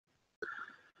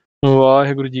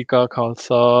ਵਾਹਿਗੁਰੂ ਜੀ ਕਾ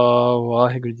ਖਾਲਸਾ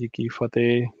ਵਾਹਿਗੁਰੂ ਜੀ ਕੀ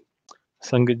ਫਤਿਹ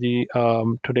ਸੰਗਤ ਜੀ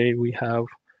today we have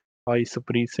Bhai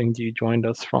Supreet Singh ji joined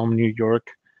us from New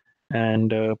York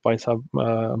and Bhai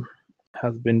Sahab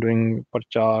has been doing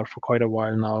prachar for quite a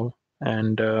while now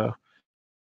and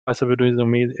Bhai Sahab is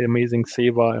doing amazing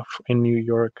seva in New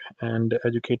York and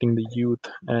educating the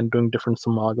youth and doing different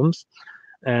samagams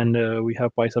and we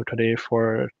have Bhai Sahab today for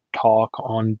talk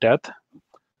on death.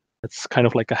 It's kind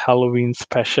of like a Halloween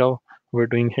special we're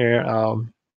doing here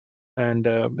and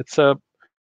it's a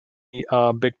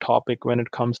big topic when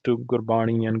it comes to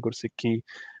Gurbani and Gursikhi,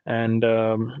 and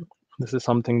this is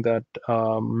something that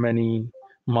many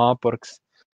Mahapurkhs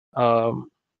um,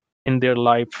 in their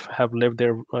life have lived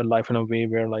their life in a way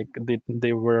where like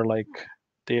they were like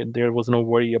there was no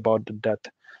worry about the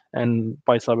death, and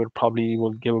Paisa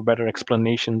will give better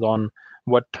explanations on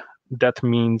what death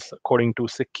means according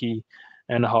to Sikhi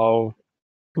and how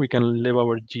we can live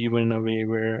our jeevan in a way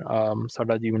where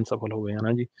sada jeevan safal ho hai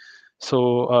na ji. So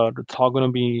it's all going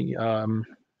to be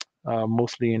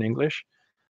mostly in English,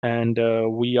 and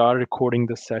we are recording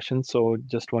this session. So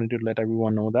just wanted to let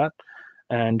everyone know that.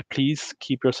 And please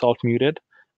keep yourself muted,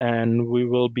 and we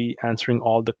will be answering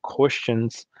all the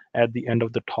questions at the end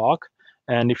of the talk.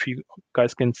 And if you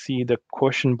guys can see, the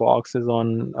question box is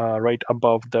on right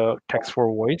above the text for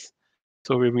voice.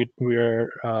 So we're where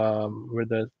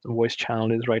the voice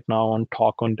channel is right now on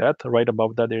Talk on Death. Right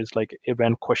above that, there's like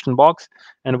event question box,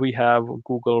 and we have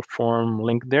Google form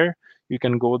link there. You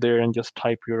can go there and just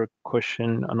type your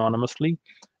question anonymously,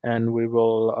 and we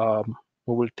will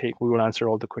answer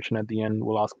all the question at the end.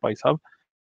 We'll ask Paisab,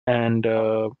 and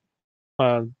I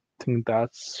think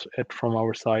that's it from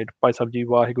our side. Paisab ji,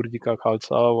 Vaheguru ji ka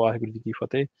Khalsa, Vaheguru ji ki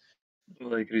Fateh.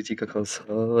 Waheguru ji ਕਾ ਖਾਲਸਾ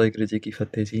ਵਾਹਿਗੁਰੂ ਜੀ ਕੀ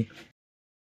ਫਤਿਹ ਜੀ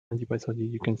Ji Paisab ji,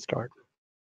 you can start.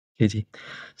 Okay ji.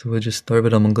 So we'll just start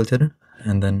with a Mangal Charan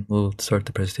and then we'll start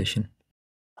the presentation.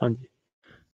 Hanji.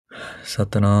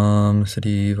 Satnam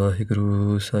Sri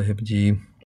Vaheguru Sahib Ji.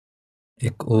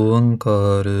 ਇੱਕ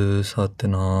ਓੰਕਾਰ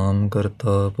ਸਤਿਨਾਮ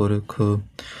ਕਰਤਾ ਪੁਰਖ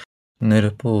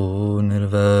ਨਿਰਭਉ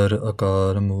ਨਿਰਵੈਰ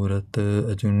ਅਕਾਲ ਮੂਰਤ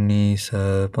ਅਜੂਨੀ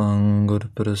ਸੈਭੰ ਗੁਰ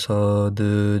ਪ੍ਰਸਾਦ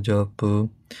ਜਪ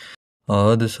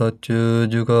ਆਦਿ ਸੱਚ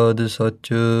ਜੁਗਾਦਿ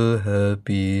ਸੱਚ ਹੈ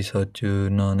ਪੀ ਸੱਚ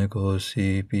ਨਾਨਕ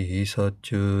ਹੋਸੀ ਪੀ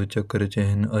ਸੱਚ ਚੱਕਰ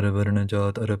ਚਿਹਨ ਅਰ ਵਰਨ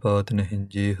ਜਾਤ ਅਰ ਪਾਤ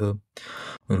ਨਹਿੰਜੇਹ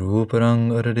ਰੂਪ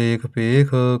ਰੰਗ ਅਰ ਰੇਖ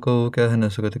ਪੇਖ ਕਉ ਕਹਿ ਨ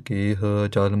ਸਕਤ ਕੇਹ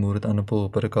ਚਾਲ ਮੂਰਤ ਅਨਭਉ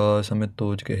ਪ੍ਰਕਾਸ਼ ਸਮਿਤ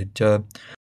ਤੋਜ ਕਹਿਜੈ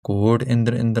ਕੋਟ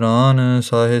ਇੰਦਰ ਇੰਦਰਾਨ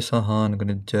ਸਾਹੇ ਸਹਾਨ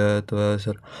ਗਨਿਜੈ ਤਵੈ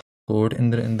ਸਰ ਕੋਟ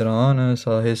ਇੰਦਰ ਇੰਦਰਾਨ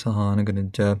ਸਾਹੇ ਸਹਾਨ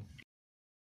ਗਨਿਜੈ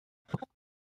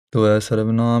ਤਵੈ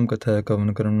ਸਰਬਨਾਮ ਕਥੈ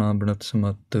ਕਵਨ ਕਰਨਾ ਬਣਤ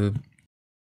ਸਮਤ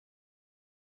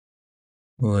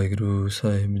ਵਾਹਿਗੁਰੂ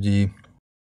ਸਾਹਿਬ ਜੀ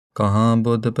ਕਹਾਂ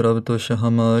ਬੁੱਧ ਪ੍ਰਭ ਤੁਸ਼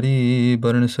ਹਮਾਰੀ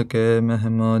ਬਰਨ ਸਕੈ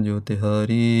ਮਹਿਮਾ ਜੋ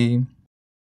ਤਿਹਾਰੀ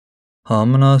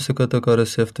ਹਮ ਨਾ ਸਕਤ ਕਰ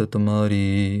ਸਿਫਤ ਤੁਮਾਰੀ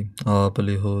ਆਪ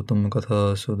ਲਿਹੋ ਤੁਮ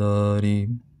ਕਥਾ ਸੁਧਾਰੀ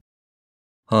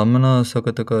ਹਮ ਨਾ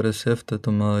ਸਕਤ ਕਰ ਸਿਫਤ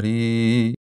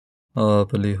ਤੁਮਾਰੀ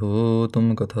ਆਪ ਲਿਹੋ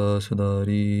ਤੁਮ ਕਥਾ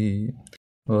ਸੁਧਾਰੀ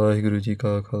ਵਾਹਿਗੁਰੂ ਜੀ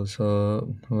ਕਾ ਖਾਲਸਾ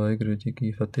ਵਾਹਿਗੁਰੂ ਜੀ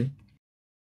ਕੀ ਫਤਿਹ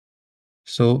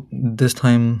So this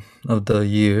time of the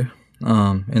year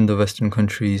in the Western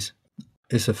countries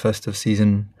is a festive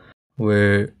season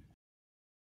where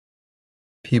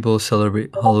people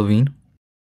celebrate Halloween.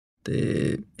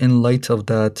 In light of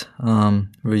that,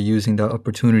 we're using that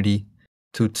opportunity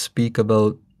to speak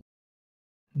about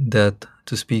death,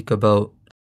 to speak about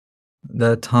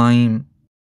that time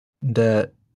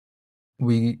that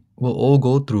we will all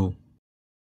go through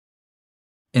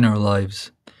in our lives.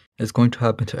 It's going to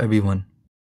happen to everyone.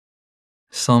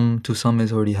 To some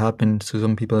has already happened, to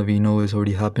some people we know has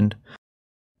already happened,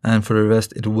 and for the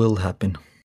rest it will happen.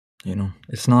 You know,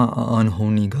 it's not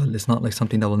unholy gal, it's not like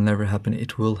something that will never happen,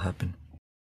 it will happen.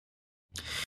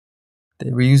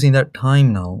 We're using that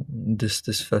time now,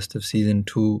 this festive season,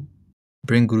 to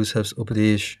bring Guru Sahib's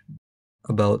Upadesh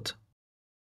about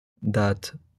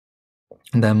that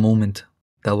moment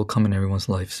that will come in everyone's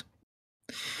lives.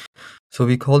 So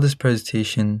we call this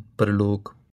presentation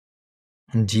Parlok,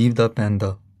 Jeev da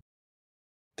Penda.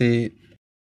 Te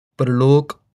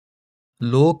Parlok,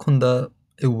 Lok hunda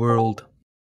a world.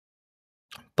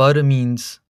 Par means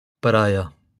Paraya.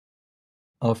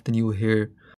 Often you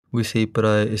hear we say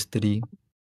Paraya Istri,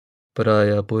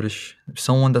 Paraya Purush.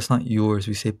 Someone that's not yours,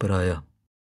 we say Paraya.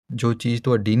 Jo cheez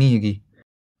tuhaadi nahi hegi,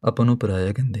 ਆਪਾਂ ਨੂੰ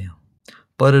ਪਰਾਇਆ ਕਹਿੰਦੇ ਆ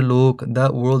ਪਰ ਲੋਕ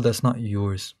that world that's not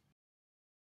yours.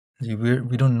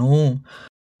 We don't know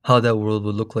how that world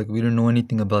will look like. We don't know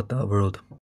anything about that world.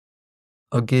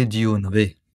 ਅੱਗੇ ਜਿਉ ਨਵੇ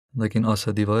ਲੇਕਿਨ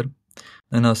ਆਸਾ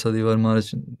ਦੀਵਾਰ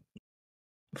ਮਾਰਚ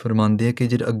ਫਰਮਾਉਂਦੇ ਆ ਕਿ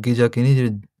ਜਿਹੜੇ ਅੱਗੇ ਜਾ ਕੇ ਨਹੀਂ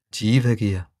ਜਿਹੜੇ ਜੀਵ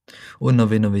ਹੈਗੇ ਆ ਉਹ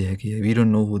ਨਵੇਂ ਹੈਗੇ we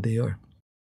don't know who they are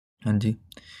ਹਾਂਜੀ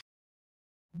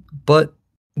but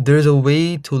there's a way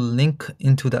to link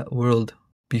into that world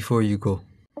before you go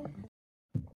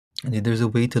there's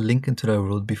a way to link into that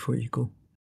world before you go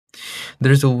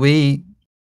there's a way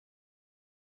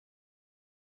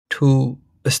to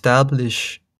establish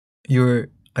your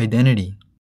identity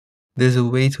there's a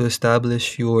way to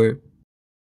establish your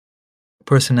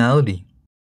personality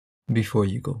before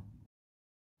you go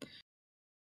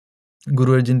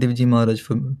Guru Arjan Dev Ji Maharaj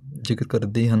ਜ਼ਿਕਰ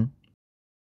ਕਰਦੇ ਹਨ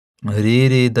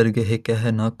ਰੇ ਦਰਗਹਿ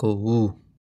ਕਹਿ ਨਾ ਕੋ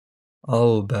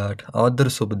ਆਓ ਬੈਠ ਆਦਰ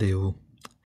ਸੁਭ ਦੇਵੋ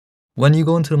when you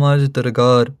go into the Maharaj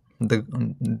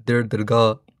their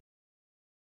dargah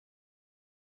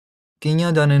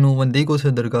ਕਈਆਂ ਜਾਣੇ ਨੂੰ when they go to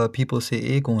the dargah people say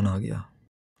ਇਹ ਕੌਣ ਆ ਗਿਆ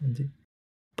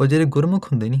ਪਰ ਜਿਹੜੇ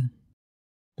ਗੁਰਮੁਖ ਹੁੰਦੇ ਨਹੀਂ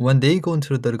when they go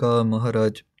into the dargah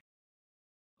Maharaj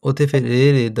ਉੱਥੇ ਫਿਰ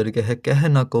ਰੇ ਦਰਗਹਿ ਕਹਿ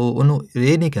ਨਾ ਕੋ ਉਹਨੂੰ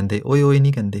ਰੇ ਨਹੀਂ ਕਹਿੰਦੇ ਓਏ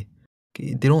ਨਹੀਂ ਕਹਿੰਦੇ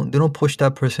they don't push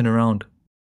that person around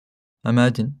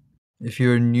imagine if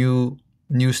you're a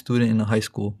new student in a high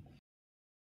school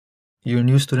you're a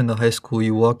new student in the high school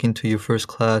you walk into your first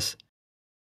class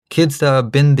kids that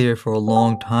have been there for a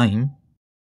long time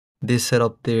they set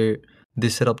up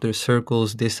their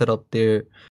circles they set up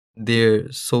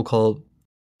their so-called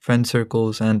friend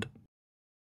circles and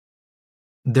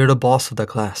they're the boss of the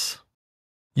class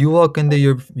you walk in there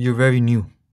you're very new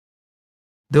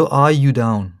they'll eye you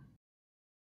down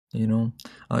you know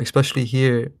especially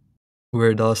here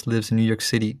where Das lives in New York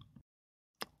City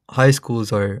high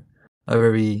schools are a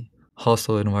very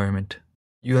hostile environment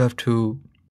you have to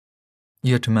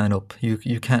man up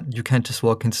you can't just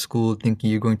walk into school thinking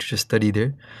you're going to just study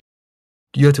there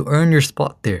you have to earn your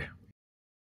spot there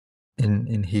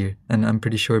in here and I'm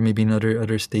pretty sure maybe in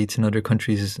other states and other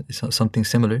countries is something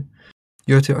similar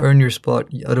you have to earn your spot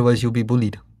otherwise you'll be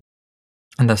bullied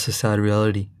and that's the sad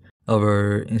reality of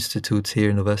our institutes here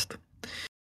in the West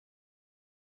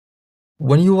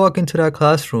when you walk into that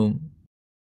classroom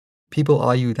people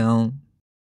eye you down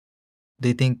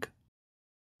they think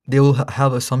they will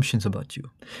have assumptions about you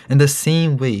in the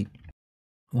same way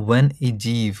when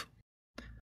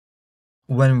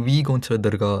we go into the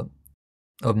dargah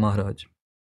of Maharaj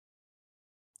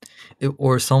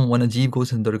or when a jeev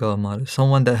goes into the dargah of Maharaj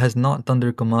someone that has not done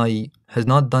their kamai has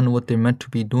not done what they're meant to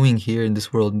be doing here in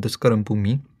this world in this karam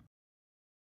bhumi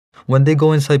when they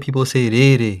go inside people say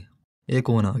re ye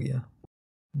kaun aa gaya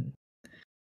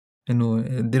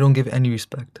they don't give any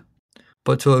respect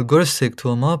but to a Gursikh to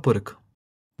a Mahapurakh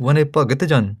when a Bhagat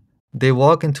Jan they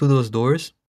walk into those doors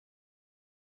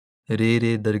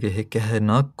re dargah keh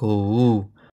na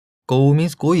ko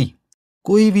means koi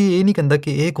bhi ye nahi kehta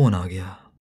ki ye kaun aa gaya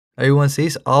everyone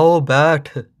says aao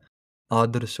baith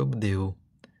adar shubh deo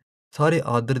sare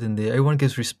adar dinde everyone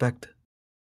gives respect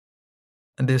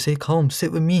and they say come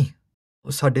sit with me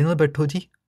ਸਾਡੇ ਨਾਲ ਬੈਠੋ ਜੀ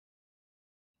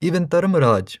even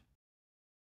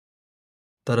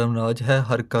Dharmaraj hai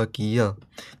har ka kiya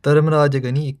Dharmaraj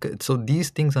hai nahi so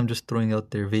these things I'm just throwing out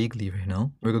there vaguely right now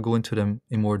we're going to go into them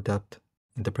in more depth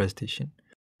in the presentation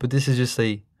but this is just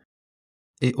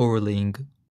a overlaying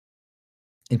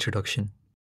introduction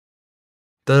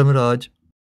Dharmaraj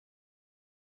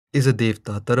is a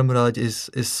devta Dharmaraj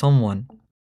is someone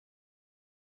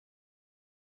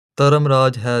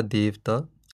Dharmaraj hai devta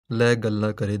ਲੈ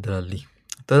ਗੱਲਾਂ ਕਰੇ ਦਰਾਲੀ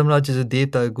Dharmaraj is a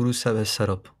devta Guru Sahib has set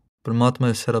up Paramatma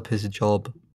has set up his job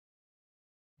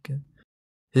okay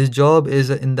his job is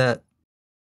in that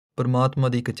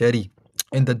Paramatma di kacheri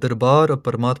in the darbar of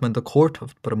Paramatma in the court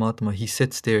of Paramatma he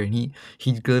sits there and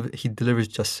he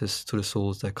delivers justice to the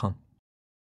souls that come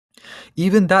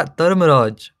even that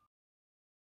Dharmaraj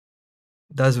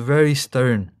that's very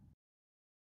stern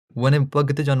when a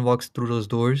Bhagat Jan walks through those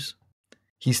doors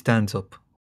he stands up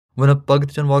when a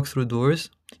Bhagat Jan walks through doors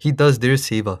he does their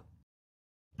seva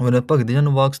when a Bhagat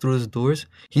Jan walks through his doors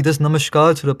he does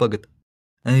namaskar to the Bhagat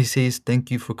and he says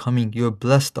thank you for coming you're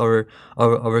blessed our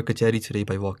kachari today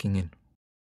by walking in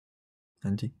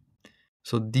Anji.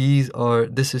 So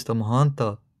this is the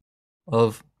mahanta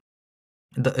of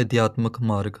the Adhyatmak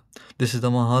Marg this is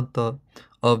the mahanta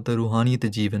of the Ruhaniyat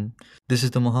Jeevan this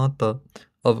is the mahanta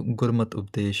of Gurmat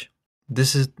Updesh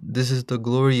this is the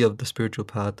glory of the spiritual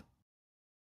path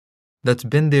that's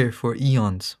been there for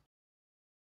eons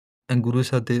and Guru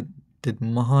Sahib did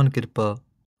Mahan Kirpa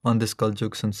on this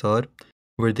Kaljug Sansar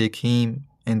where they came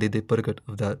and they did Pragat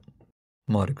of that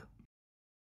Marg.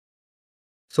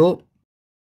 So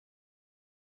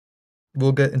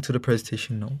we'll get into the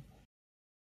presentation now.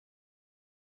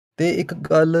 ਤੇ ਇੱਕ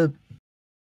ਗੱਲ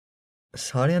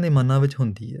ਸਾਰਿਆਂ ਦੇ ਮਨਾਂ ਵਿੱਚ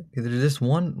ਹੁੰਦੀ ਹੈ there is just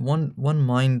one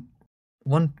mind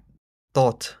one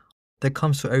thought that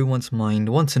comes to everyone's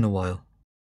mind once in a while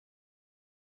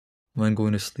when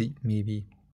going to sleep, maybe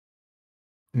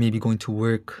going to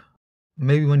work,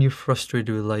 maybe when you're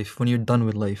frustrated with life, when you're done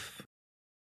with life,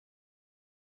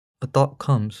 a thought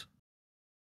comes.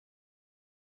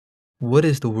 What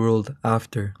is the world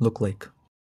after look like?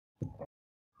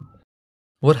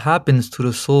 What happens to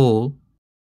the soul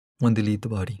when they leave the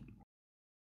body?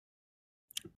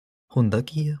 ਹੁੰਦਾ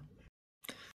ਕੀ ਆ?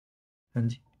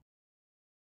 ਹਾਂਜੀ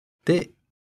ਤੇ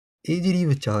ਇਹ ਜਿਹੜੀ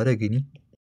ਵਿਚਾਰ ਹੈਗੀ ਨੀ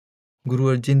ਗੁਰੂ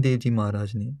ਅਰਜਨ ਦੇਵ ਜੀ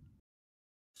ਮਹਾਰਾਜ ਨੇ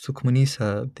ਸੁਖਮਨੀ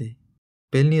ਸਾਹਿਬ ਦੇ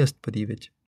ਪਹਿਲੀ ਅਸ਼ਟਪਦੀ ਵਿੱਚ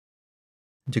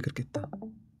ਜ਼ਿਕਰ ਕੀਤਾ।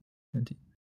 ਹਾਂਜੀ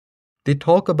they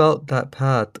talk about that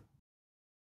path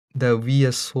that we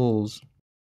as souls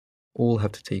all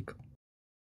have to take.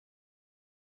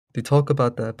 They talk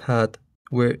about that path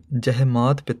where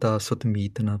Jehmat Pita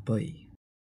Sutmeet Na Pai.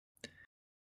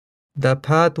 That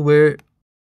path where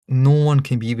no one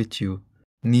can be with you,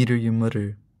 neither your mother,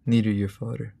 neither your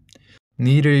father,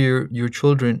 neither your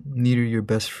children, neither your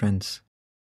best friends,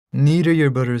 neither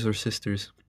your brothers or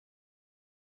sisters.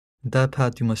 That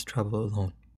path you must travel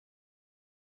alone.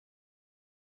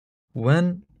 When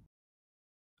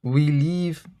we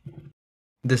leave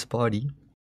this body,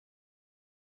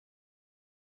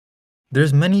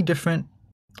 there's many different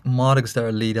margs that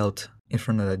are laid out in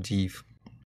front of that jeev.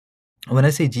 When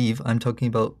I say jeev, I'm talking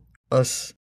about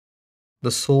us,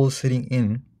 the soul sitting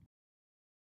in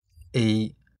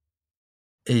a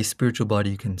spiritual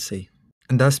body, you can say.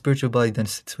 And that spiritual body then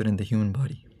sits within the human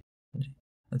body.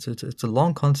 It's a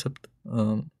long concept.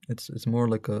 It's more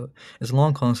like it's a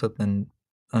long concept, and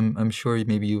I'm sure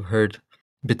maybe you've heard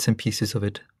bits and pieces of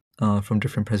it from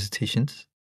different presentations.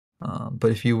 But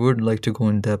if you would like to go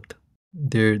in depth,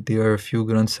 there are a few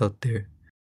grunts out there,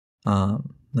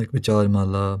 like Vichar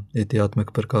Mala,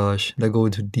 Ityatmak Prakash, that go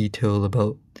into detail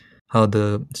about how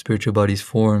the spiritual body is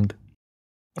formed,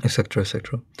 etc.,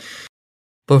 etc.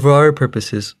 But for our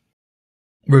purposes,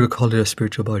 we're going to call it a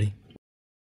spiritual body.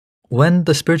 When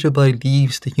the spiritual body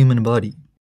leaves the human body,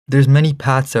 there's many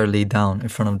paths that are laid down in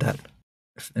front of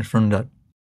that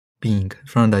being, in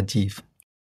front of that jeev.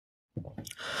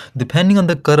 Depending on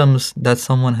the karams that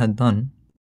someone had done,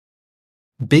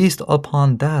 based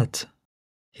upon that,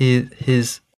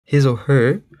 his or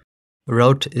her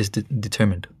route is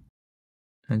determined.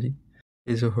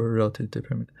 His or her route is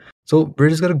determined. So we're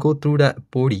just going to go through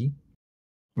that body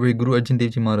where Guru Arjan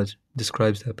Dev Ji Maharaj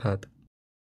describes that path.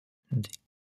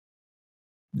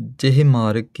 Jehe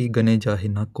marg ki gane jahe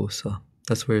na kosa.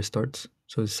 That's where it starts.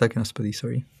 So the second aspadi,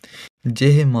 sorry.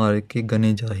 Jehe marg ki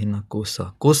gane jahe na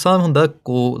kosa. Kosa hunda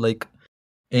ko, like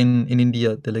in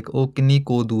India, they're like, oh, kinni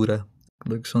ko dur hai.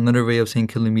 Like, so another way of saying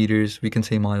kilometers, we can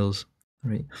say miles.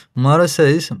 Right? Maharaj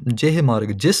says, Jehe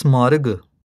marg, jis marg,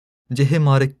 jehe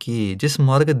marg ke, jis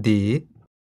marg de,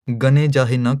 gane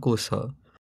jahe na kosa.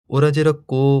 Ora jera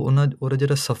ko, ora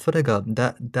jera safar hega,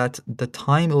 that the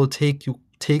time it will take you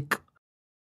take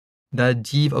that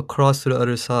jeev across to the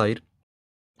other side.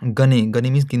 Gane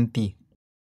means ginti.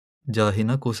 Jahe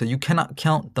na kosa. You cannot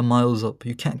count the miles up.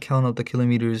 You can't count up the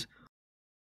kilometers.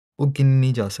 Wo gin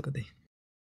nahi ja sakde.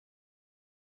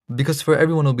 Because for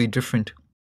everyone it will be different.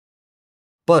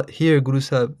 But here Guru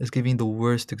Sahib is giving the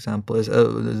worst example, as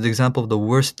the example of the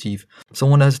worst jeev.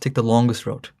 Someone has to take the longest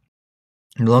route.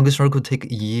 And the longest route could take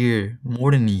a year,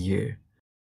 more than a year,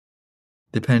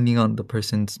 depending on the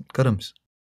person's karams.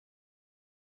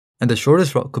 And the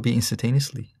shortest route could be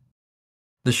instantaneously.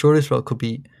 The shortest route could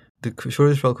be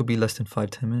less than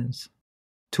 5-10 minutes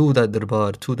to that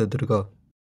darbar, to that dargah.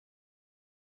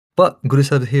 But Guru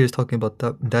Sahib here is talking about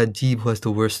that jeev who has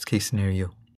the worst case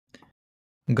scenario.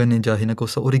 Gane jahe na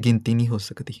kosa ori ginti nahi ho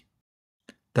sakti.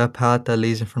 That path that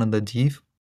lays in front of the jeev,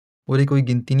 ori koi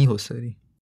ginti nahi ho sakti.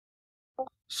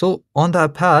 So on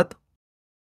that path,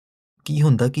 ki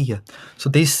hunda ki hai? So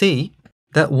they say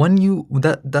that when you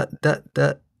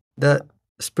that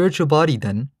spiritual body,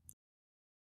 then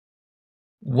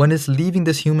when it's leaving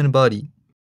this human body,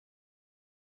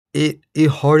 it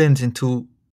hardens into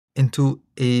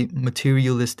a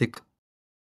materialistic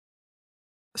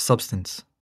substance,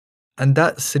 and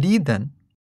that sareer then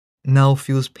now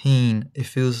feels pain, it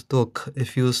feels dukh, it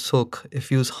feels sukh, it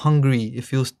feels hungry, it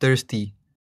feels thirsty,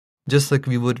 just like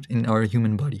we would in our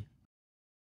human body.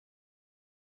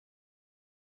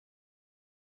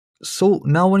 So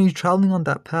now when you're traveling on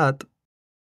that path,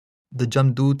 the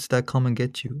jamdoots that come and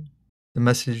get you, the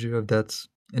messenger of deaths,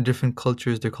 in different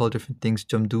cultures they're called different things.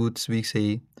 Jamdoots, we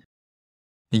say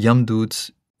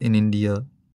yamdoots in India.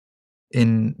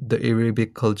 In the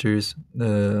Arabic cultures,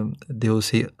 they will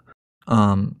say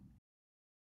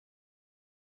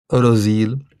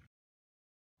Orozil,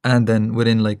 and then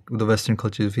within like the Western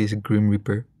cultures, we say Grim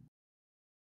Reaper.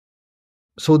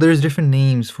 So there's different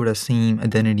names for the same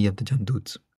identity of the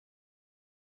Jamduts.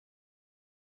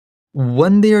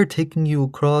 When they are taking you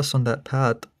across on that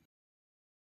path,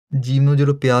 जीव ਨੂੰ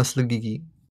ਜਦੋਂ ਪਿਆਸ ਲੱਗੇਗੀ,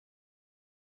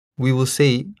 we will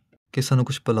say ਕਿ ਸਾਨੂੰ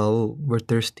ਕੁਝ ਪਿਲਾਓ, we're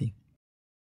thirsty.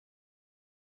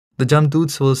 The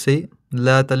Jamduts will say,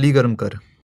 ਲੈ ਤਲੀ ਗਰਮ ਕਰ,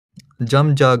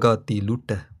 ਜਮ ਜਾਗਾਤੀ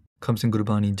ਲੁੱਟ ਹੈ, comes in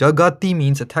Gurbani. Jagati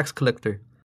means a tax collector.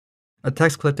 A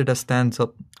tax collector that stands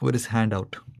up with his hand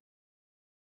out.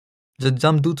 The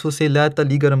Jamduts will say, la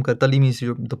tali garam kar. Tali means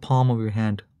the palm of your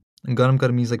hand. And garam kar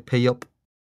means like pay up.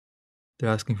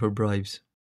 They're asking for bribes.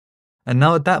 And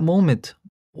now at that moment,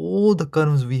 all the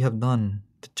karms we have done,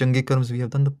 the change karms we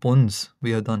have done, the puns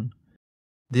we have done,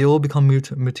 they all become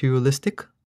materialistic.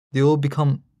 They all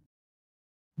become,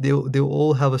 they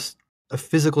all have a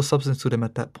physical substance to them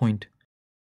at that point.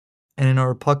 And in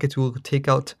our pockets, we will take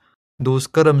out those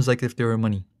karams like if they were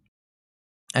money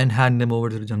and hand them over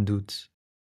to the Jamduts.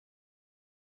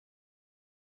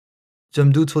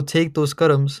 Jamduts will take those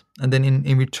karams and then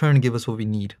in return give us what we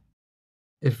need.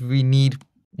 If we need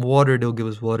water, they'll give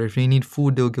us water. If we need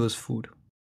food, they'll give us food.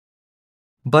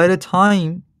 By the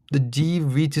time the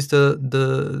jeev reaches the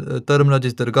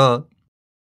Dharamraj's dargah,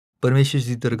 Parmeshwar's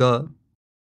dargah,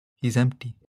 he's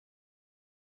empty.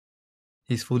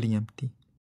 He's fully empty.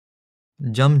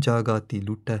 Jam jagati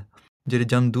lutta. ਜਿਹੜੇ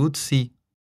ਜਮਦੂਤ ਸੀ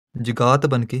ਜਗਾਤ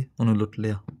ਬਣ ਕੇ ਉਹਨੂੰ ਲੁੱਟ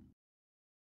ਲਿਆ.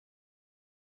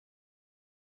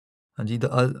 ਹਾਂਜੀ, the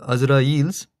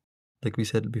Azraels, like we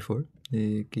said before,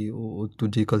 ਕਿ ਉਹ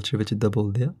ਦੂਜੇ culture ਵਿੱਚ ਇੱਦਾਂ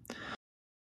ਬੋਲਦੇ ਆ,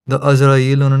 the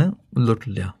Azrael ਉਹਨਾਂ ਨੇ ਲੁੱਟ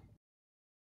ਲਿਆ.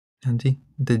 ਹਾਂਜੀ,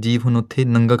 ਤੇ ਜੀਵ ਹੁਣ ਉੱਥੇ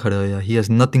ਨੰਗਾ ਖੜਾ ਹੋਇਆ. He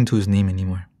has nothing to his name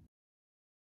anymore.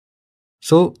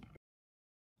 So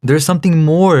there's something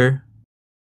more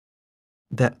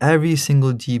that every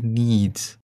single jeev needs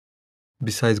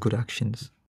besides good actions.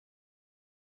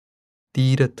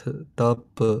 Tirath,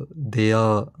 tap, daya,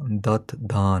 dat,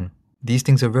 dhan. These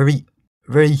things are very,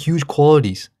 very huge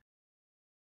qualities.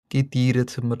 कि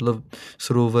तीरथ मतलब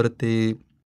सरोवर ते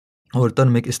और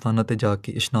धार्मिक स्थानां ते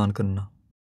जाके इशनान करना,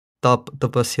 तप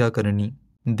तपस्या करनी,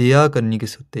 दया करनी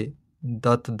किस उत्ते,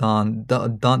 दत्त दान,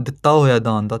 दान दिता होया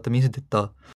दान, दत्त मीन्स दिता,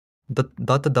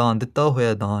 दत्त दान दिता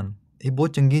होया दान, ये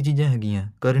बहुत चंगी चीज़ां हैगियां,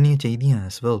 करनियां चाहिदियां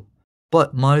as well.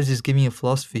 But Maharaj is giving a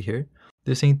philosophy here.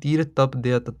 They're saying Tirath तप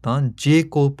दया तत्तान जे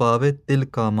को पावे तिल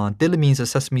का मान. Til means a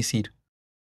sesame seed.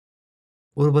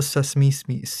 और बस sesame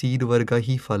seed वर्गा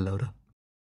ही फल है उरा.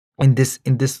 In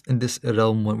this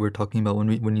realm, what we're talking about,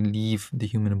 when you leave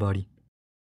the human body,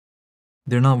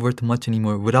 they're not worth much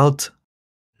anymore. Without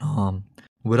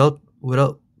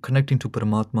connecting to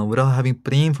Paramatma, without having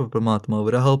prem for Paramatma,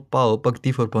 without help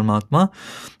bhakti for Paramatma,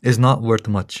 is not worth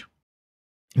much.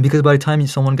 Because by the time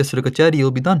someone gets to the kachari, it'll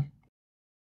be done.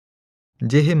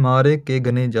 Jehe mare ke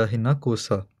gane jahe na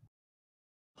kosa,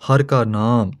 har ka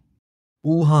naam,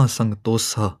 uha sang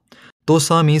tosa.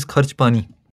 Tosa means kharch pani.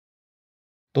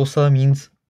 Tosa means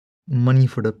money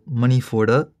for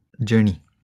the journey.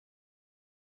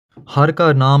 ਹਰ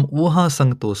ਕਾ ਨਾਮ ਉਹਾਂ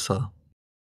ਸੰਗ ਤੋਸਾ.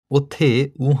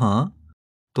 ਉੱਥੇ ਉਹਾਂ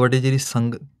ਤੁਹਾਡੇ ਜਿਹੜੀ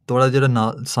ਸੰਗ, ਤੁਹਾਡਾ ਜਿਹੜਾ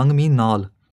ਨਾਲ ਸੰਗ ਮੀਨ ਨਾਲ,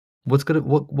 what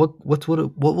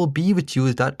will be with you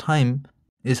at that time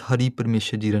is Hari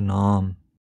Parmeshwar ji ਦਾ ਨਾਮ.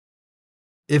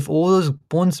 If all those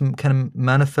points can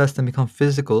manifest and become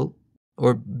physical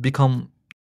or become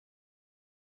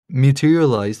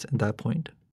materialized at that point,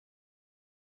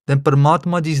 then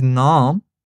Paramatma ji's naam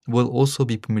will also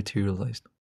be materialized.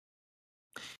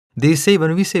 They say,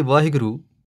 when we say Vaheguru,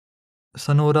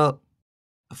 ਸਾਨੂੰ ਉਹਦਾ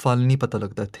ਫਲ ਨਹੀਂ ਪਤਾ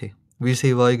ਲੱਗਦਾ ਇੱਥੇ. We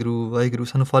say Waheguru Waheguru,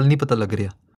 ਸਾਨੂੰ ਫਲ ਨਹੀਂ ਪਤਾ ਲੱਗ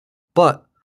ਰਿਹਾ. But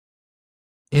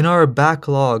in our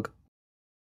backlog,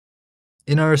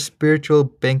 in our spiritual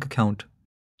bank account,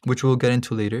 which we'll get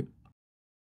into later,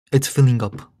 it's filling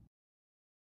up.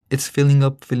 It's filling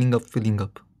up, filling up, filling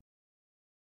up.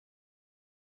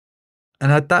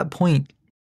 And at that point,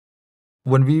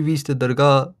 when we reach the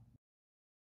dargah,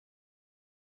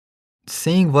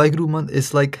 saying Vaheguru Mantra is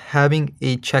like having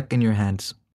a check in your hands.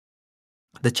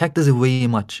 The check doesn't weigh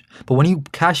much. But when you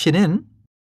cash it in,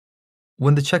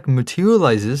 when the check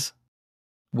materializes,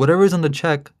 whatever is on the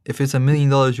check, if it's $1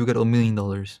 million, you get $1 million.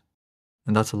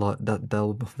 And that's a lot.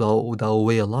 That'll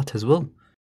weigh a lot as well,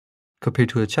 compared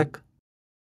to a check.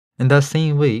 In that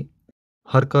same way,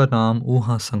 har ka naam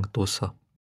uha sang tosa.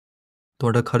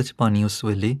 Toda kharch pani us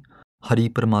vele Hari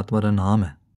Paramatma da naam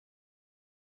hai.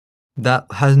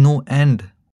 That has no end.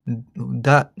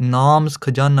 That naam's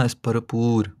khajana is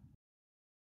parapur.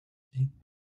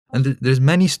 And there's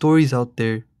many stories out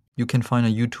there you can find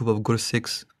on YouTube of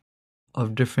Gursikhs,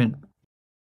 of different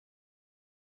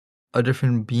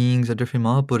beings, of different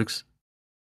Mahapurukhs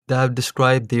that have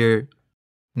described their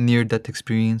near-death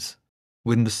experience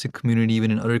within the Sikh community,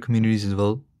 even in other communities as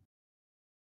well.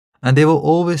 And they will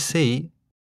always say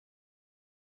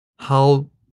how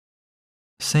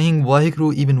saying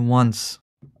Waheguru even once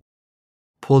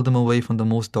pulled them away from the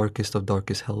most darkest of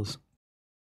darkest hells.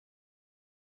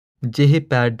 Jehe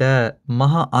Pada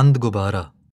Maha And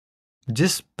Gubara.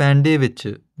 Jis Pande which,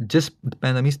 just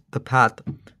Panda means the path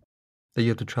that you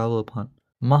have to travel upon.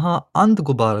 Maha And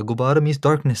Gubara. Gubara means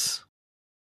darkness.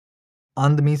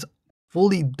 And means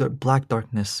fully black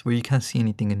darkness where you can't see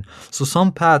anything in. So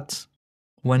some paths,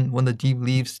 when the jeep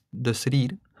leaves the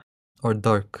Sarir, are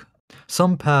dark.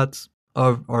 Some paths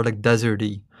are like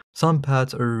deserty. Some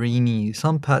paths are rainy.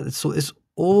 Some paths, so it's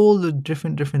all the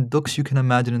different dukhs you can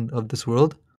imagine of this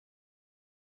world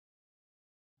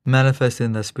manifested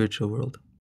in the spiritual world.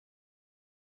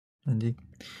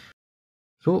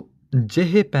 So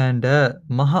Jehe Panda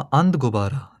Maha And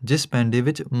Gubara. Jis Pande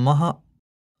which Maha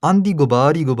Andi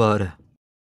Gubari Gubara.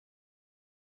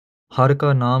 Har ka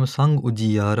naam sang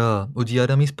ujiyara.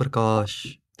 Ujiyara means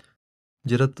prakash.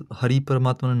 Jirat Hari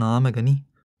Paramatma naam hai gani.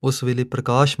 Us vele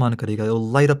prakashman karega. It will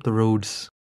light up the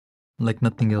roads like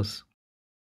nothing else.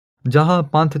 Jaha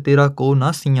panth tera ko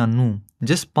na siyanu.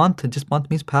 Just panth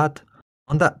means path.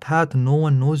 On that path, no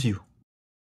one knows you.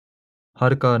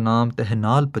 Har ka naam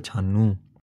tehnal pachanu.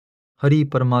 Hari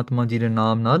Paramatma ji de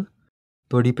naam nal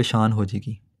todi pehchan ho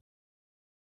jayegi.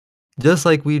 Just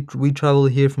like we travel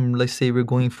here from, let's say we're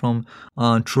going from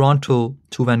Toronto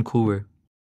to Vancouver,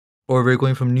 or we're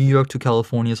going from New York to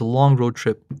California. It's a long road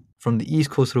trip from the East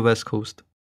Coast to the West Coast.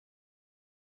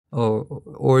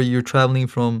 Or you're traveling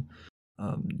from,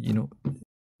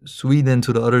 Sweden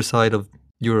to the other side of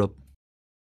Europe.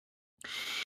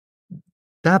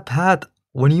 That path,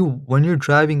 when you're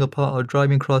driving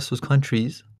across those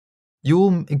countries,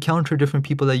 you'll encounter different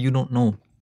people that you don't know.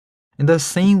 In the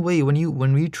same way,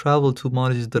 when we travel to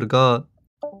Maharaj's Dargah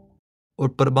or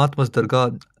Paramatma's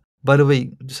Dargah, by the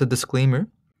way, just a disclaimer,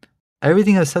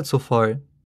 everything I've said so far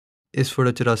is for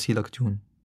the 84 lakh June.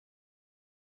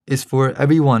 It's for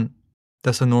everyone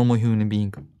that's a normal human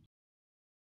being.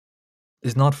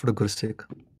 It's not for the Gursikh.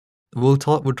 We'll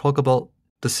talk about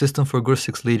the system for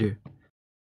Gursikhs later.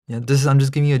 Yeah, I'm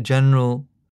just giving you a general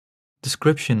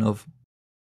description of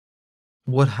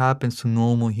what happens to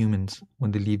normal humans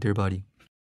when they leave their body.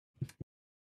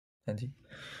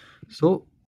 So,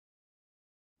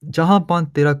 Jahan pan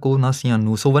tera ko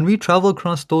nasiyanu. So when we travel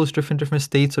across those different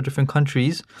states or different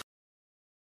countries,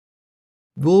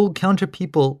 we'll encounter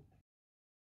people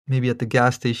maybe at the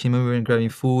gas station, maybe when we're grabbing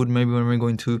food, maybe when we're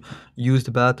going to use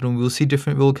the bathroom, we'll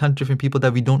encounter different people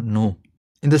that we don't know.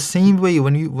 In the same way,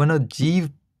 when a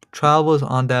jeev travels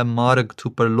on that marg to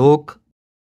Parlok,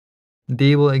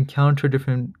 they will encounter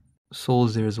different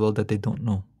souls there as well that they don't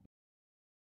know.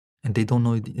 And they don't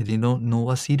know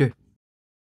us either.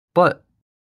 But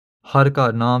har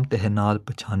ka naam tehnal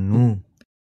pachanu.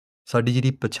 Sadi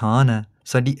jiri pachan hai,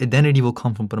 sadi identity will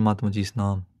come from Paramatma Ji's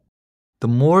naam. The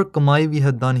more kamai we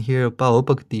have done here of Bhava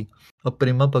Bhakti, of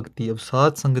Prema Bhakti, of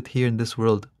Sadh Sangat here in this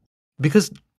world,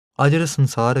 because Ajara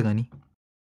Sansar hai gani,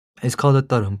 it's called a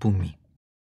Dharam Bhumi.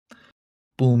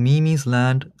 Bhumi means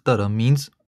land, Dharam means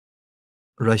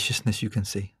righteousness, you can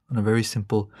say, on a very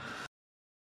simple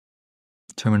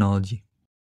terminology.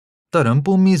 Dharam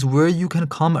Bhumi is where you can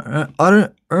come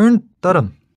earn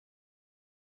Dharam.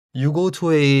 You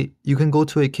can go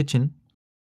to a kitchen,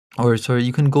 or sorry,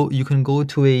 you can go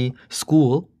to a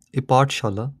school, a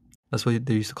Pathshala, that's what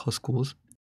they used to call schools,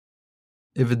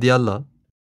 a Vidyala,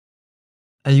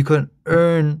 and you can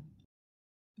earn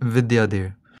Vidya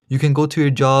there. You can go to your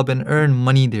job and earn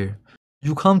money there.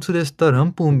 You come to this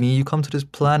Dharam Bhumi, you come to this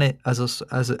planet as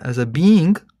a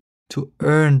being to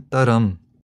earn Dharam.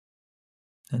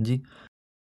 Anji,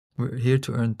 we're here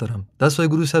to earn Dharam. That's why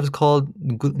Guru Sahib is called,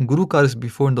 Guru Cars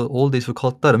before in the old days were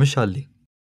called Dharamshali.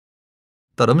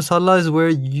 Dharamsala is where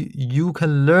you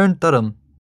can learn Dharam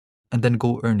and then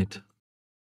go earn it.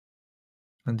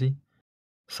 Anji,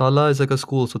 Sala is like a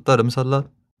school, so Dharamsala,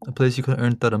 a place you can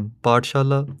earn Dharam.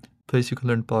 Pathshala, place you can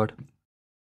learn Path,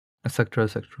 etc.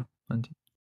 etc. Anji.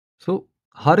 So,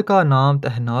 har ka naam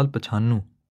tehnal pachanu.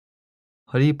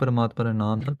 Hari Paramatma da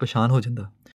naam nal pehchan ho janda.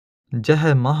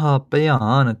 Jah maha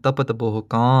payan tapat boh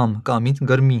kaam. Kaam means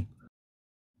garmi.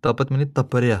 Tapat means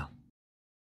taparya.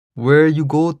 Where you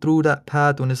go through that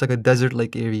path when it's like a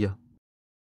desert-like area.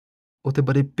 Utte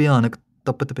bade bhayanak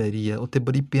tapat peh rahi hai. Utte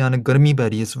badi bhayanak garmi peh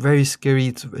rahi hai. It's very scary.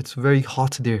 It's very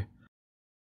hot there.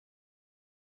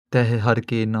 Teh har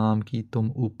ke naam ki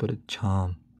tum upar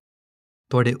chham.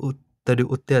 Tode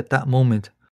utte at that moment,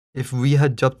 if we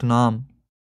had japt naam,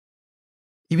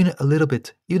 even a little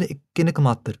bit, even a kinik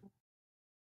matar,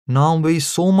 naam weighs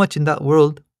so much in that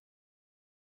world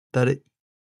that it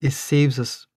saves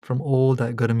us from all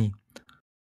that garmi.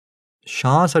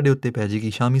 Shah sade utte pੈ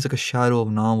jayegi. Shah means like a shadow of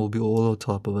Naam will be all on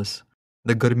top of us.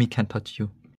 The garmi can't touch you.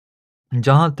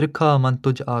 Jahan trikha man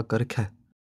tuj aa kark hai.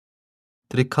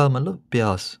 Trikha matlab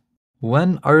pyas.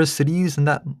 When our cities and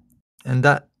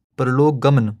that parlok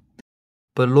gaman,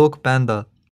 parlok panda,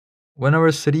 when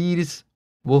our cities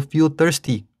will feel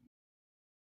thirsty,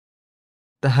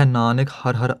 tah nanak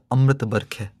har har amrit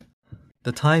bark hai.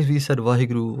 The times we said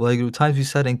Vaheguru, Vaheguru, times we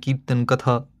said in Kirtan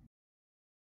Katha,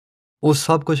 oh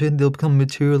sab kuch they'll become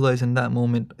materialized in that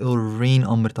moment. It will rain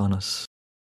amrit on us.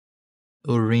 It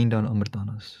will rain down amrit on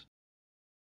us.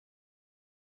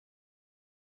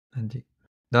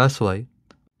 That's why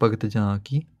Bhagat Jana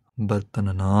ki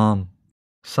Bartan Naam.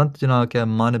 Sant Jana kya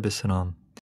Man Bisram.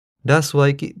 That's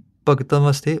why ki Bhagata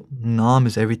Vaste Naam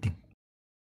is everything.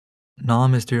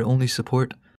 Naam is their only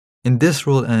support in this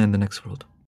world and in the next world.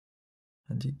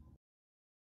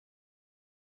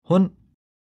 ਹੁਣ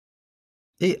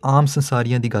ਇਹ ਆਮ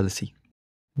ਸੰਸਾਰੀਆਂ ਦੀ ਗੱਲ ਸੀ.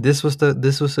 This was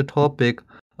the topic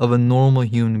of a normal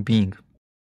human being.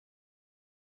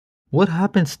 What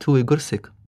happens to a Gursikh?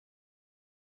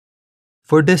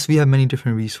 For this, we have many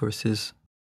different resources.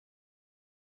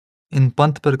 In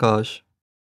Pant Prakash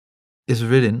is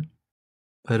written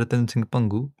by Ratan Singh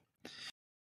Pangu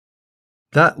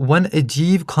that when a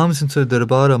jeev comes into the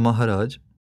Darbar of Maharaj,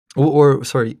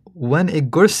 when a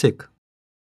Gursikh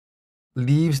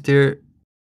leaves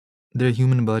their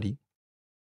human body,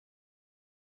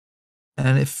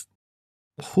 and if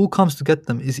who comes to get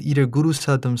them is either Guru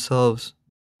Sahib themselves,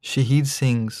 Shaheed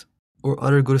Singhs, or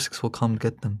other Guru Sikhs will come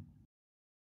get them.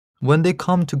 When they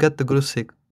come to get the Guru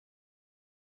Sikh,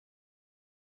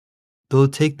 they'll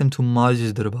take them to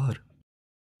Maharaj's Darbar.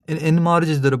 In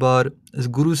Maharaj's Darbar is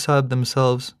Guru Sahib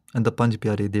themselves and the Panj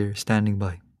Pyare there standing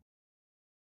by.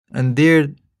 And there,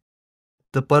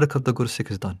 the parakh of the Guru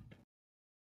Sikh is done.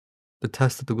 The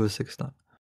test of the Guru Sikh is done.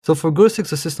 So for Guru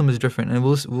Sikhs, the system is different. And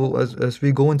we'll as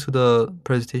we go into the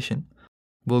presentation,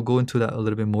 we'll go into that a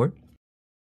little bit more.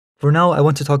 For now, I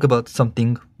want to talk about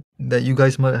something that you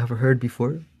guys might have heard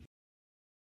before.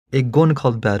 A gun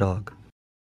called Bairag.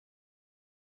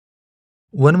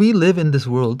 When we live in this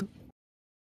world,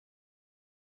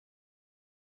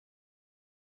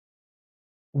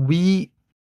 we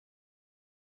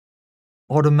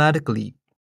automatically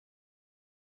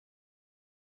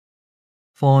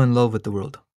fall in love with the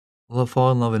world. We'll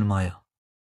fall in love in Maya.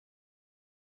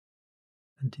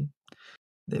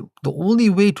 The only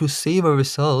way to save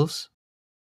ourselves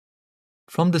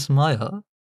from this Maya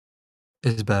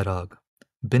is Bairag.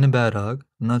 Bin Bairag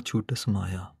na chutas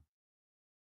Maya.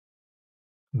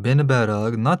 Bin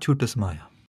Bairag na chutas Maya.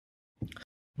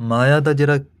 Maya da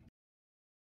jira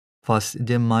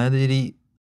Maya da jiri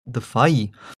the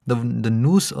fai, the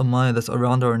noose of Maya that's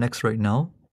around our necks right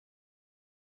now,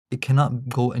 it cannot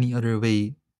go any other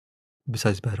way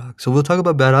besides Bairag. So we'll talk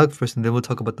about Bairag first, and then we'll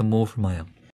talk about the more for Maya.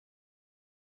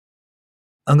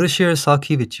 I'm going to share a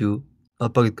Sakhi with you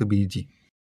of Bhagat Kabir Ji.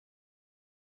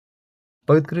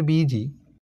 Bhagat Kabir Ji,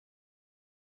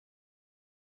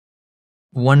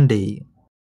 one day,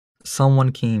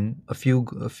 someone came, a few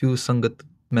Sangat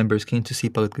members came to see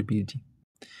Bhagat Kabir Ji.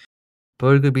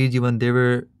 Bhagat Kabir Ji, when they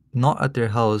were not at their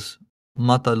house,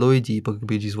 Mata Loi Ji, Bhagat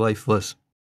Kabir Ji's wife, was.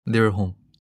 They were home.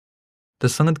 The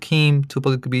Sangat came to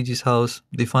Bhagat Kabir Ji's house.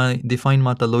 They find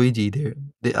Mata Loi Ji there.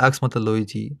 They asked Mata Loi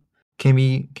Ji, can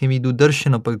we do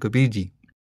darshan of Bhagat Kabir Ji?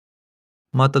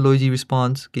 Mata Loi Ji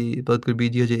responds कि Bhagat Kabir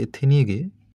Ji अजे इत्थे नहीं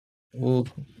गए, वो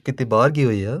किते बाहर गए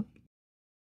हुए आ.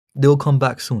 They will come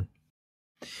back soon.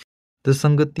 The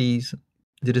Sangatis,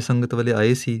 ਜਿਹੜੇ ਸੰਗਤ ਵਾਲੇ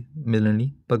ਆਏ ਸੀ ਮਿਲਣ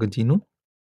ਲਈ ਭਗਤ ਜੀ ਨੂੰ,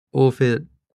 ਉਹ ਫਿਰ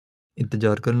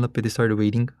ਇੰਤਜ਼ਾਰ ਕਰਨ ਲੱਗ ਪਏ. They started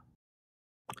waiting.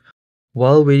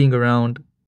 While waiting around,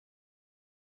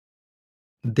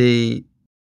 they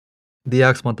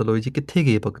asked Mata Loi Ji, ਕਿੱਥੇ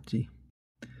ਗਏ Bhagat ji?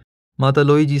 Mata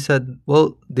Loi Ji said, well,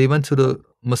 they went to the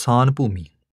Masan Bhumi.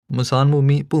 Masan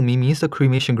Bhumi means the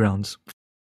cremation grounds.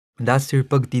 That's their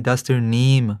bhakti, that's their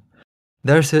name,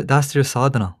 that's their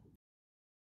sadhana.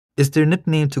 It's their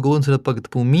nickname to go into the Bhagat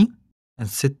Bhumi and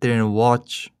sit there and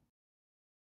watch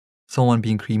someone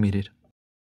being cremated.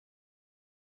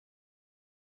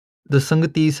 The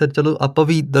Sangati said, chalo ਆਪਾਂ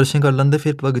ਵੀ ਦਰਸ਼ਨ ਕਰ ਲੈਂਦੇ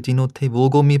ਫਿਰ ਭਗਤ ਜੀ ਨੂੰ ਉੱਥੇ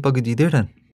Vogue ਮੀ ਭਗਤ ਜੀ ਦੇ ਰਹਿਣ.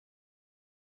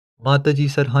 Mata Ji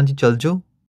said, ਹਾਂਜੀ ਚੱਲ ਜਾਓ.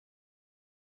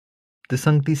 The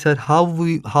Sangati said, how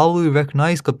will we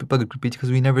recognize Bhagat Kabir Ji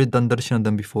because we never done darshan of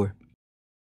them before.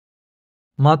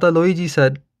 Mata Loi Ji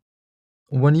said,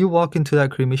 when you walk into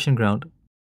that cremation ground,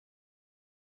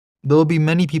 there will be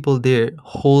many people there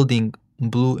holding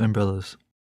blue umbrellas.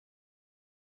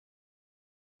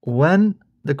 When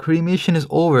the cremation is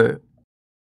over,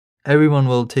 everyone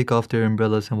will take off their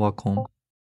umbrellas and walk home.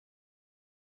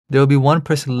 There will be one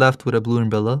person left with a blue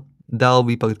umbrella. That will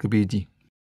be Bhagat Kabir Ji.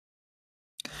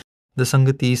 The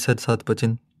Sangati said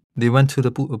Satbachan. They went to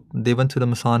the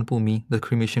Masan Bhumi, the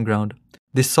cremation ground.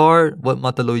 They saw what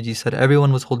Mata Loiji said.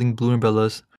 Everyone was holding blue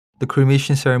umbrellas. The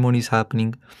cremation ceremony is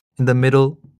happening. In the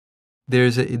middle,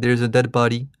 there's a dead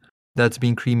body that's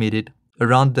being cremated.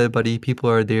 Around the dead body, people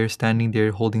are there, standing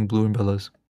there, holding blue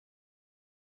umbrellas.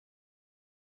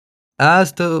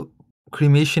 As the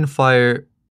cremation fire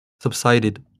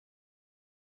subsided,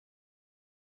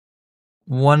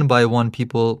 one by one,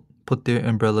 people put their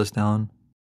umbrellas down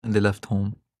and they left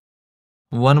home.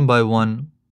 One by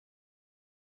one,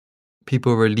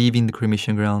 people were leaving the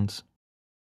cremation grounds.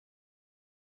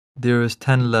 There was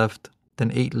 10 left,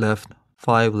 then 8 left,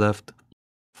 5 left,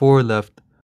 4 left,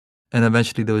 and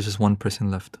eventually there was just one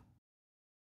person left.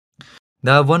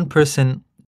 That one person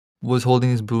was holding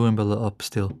his blue umbrella up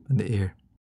still in the air.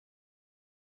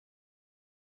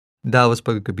 That was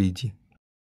Bhagat Kabir Ji.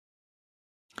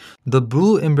 The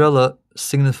blue umbrella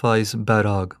signifies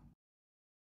Bairag.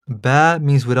 Ba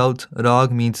means without,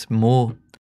 Rag means mo,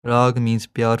 Rag means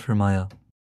pyar for Maya.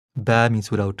 Ba means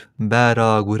without,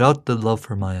 Bairag, without the love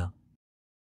for Maya.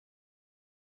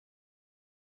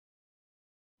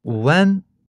 When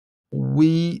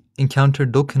we encounter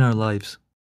dukh in our lives,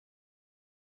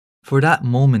 for that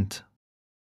moment,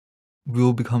 we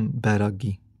will become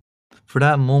Bairagi. For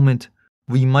that moment,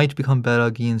 we might become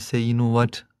Bairagi and say, you know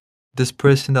what? This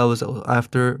person that I was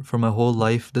after for my whole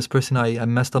life, this person I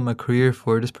messed up my career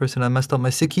for, this person I messed up my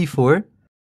Sikhi for,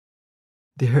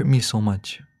 they hurt me so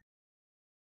much.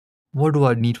 What do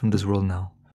I need from this world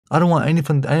now? I don't want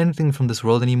anything from this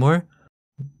world anymore.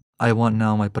 I want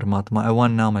now my Paramatma. I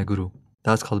want now my Guru.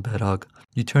 That's called Bairag.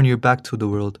 You turn your back to the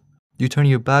world. You turn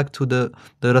your back to the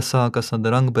rasa, kasa,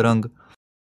 the rang barang,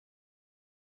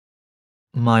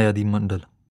 Maya di mandal.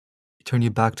 You turn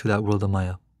your back to that world of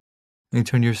Maya. And you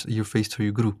turn your face to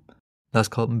your Guru. That's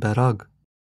called Bairag.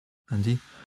 Anji.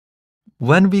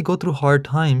 When we go through hard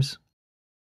times,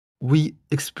 we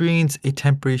experience a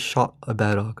temporary shot of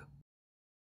Bairag.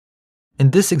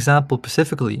 In this example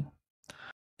specifically,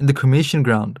 in the cremation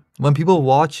ground, when people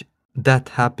watch death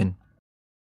happen,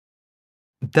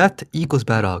 death equals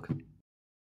Bairag.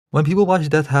 When people watch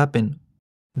death happen,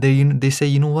 they say,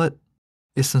 you know what?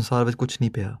 Is sansar vich kuch nahi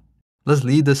paya. Let's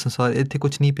leave this sansar. Itthe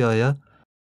kuch nahi paya.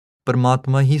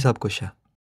 Paramatma hi sab kuch hai.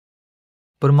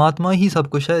 Paramatma hi sab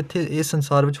kuch hai. Itthe is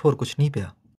sansar vich hor kuch nahi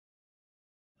paya.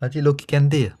 Aji loki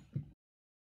kehnde hai.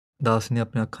 Das ne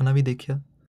apne akhan naal bhi dekhya.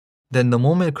 Then the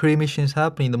moment cremation is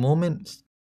happening, the moment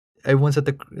everyone's at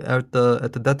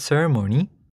the death ceremony,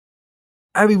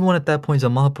 everyone at that point is a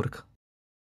Mahapurkh.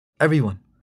 Everyone.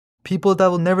 People that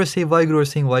will never say Vaheguru are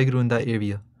saying Vaheguru in that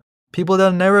area. People that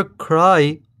will never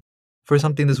cry for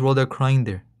something in this world are crying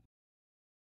there.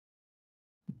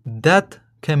 Death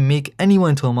can make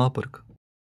anyone into a Mahapurkh.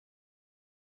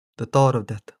 The thought of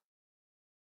death.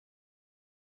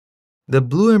 The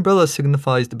blue umbrella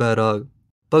signifies the Bairag.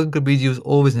 Bhagat Kabir Ji was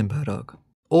always in Bairag.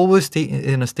 Always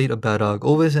in a state of Bairag.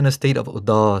 Always in a state of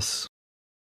Udas.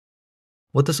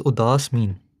 What does Udas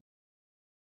mean?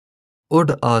 Ud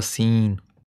Asin.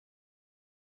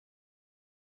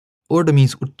 Ud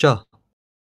means Ucha.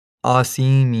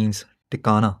 Asin means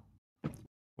Tikana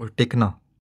or Tikna.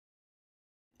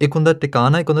 Ek hunda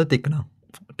Tikana, ek hunda Tikna.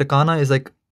 Tikana is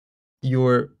like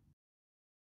your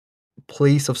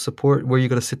place of support where you're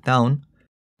going to sit down.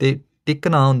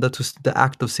 Tikana, that's the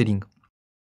act of sitting.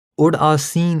 Ud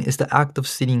Asin is the act of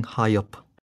sitting high up.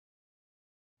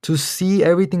 To see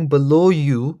everything below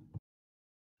you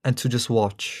and to just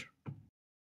watch.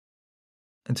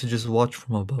 And to just watch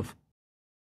from above.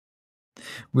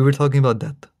 We were talking about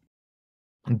death.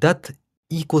 Death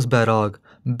equals Bairag.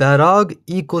 Bairag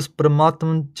equals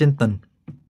Paramatman Chintan.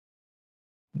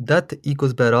 Death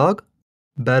equals Bairag.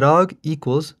 Bairag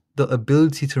equals the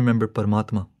ability to remember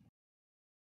Paramatma.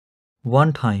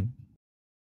 One time,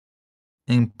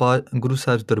 in Guru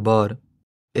Sahib's Darbar,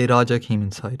 a Raja came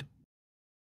inside.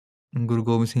 In Guru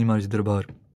Gobind Singh Maharaj's Darbar.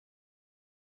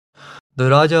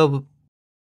 The Raja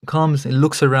comes and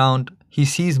looks around. He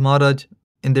sees Maharaj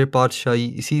in their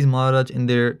Padshahi. He sees Maharaj in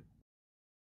their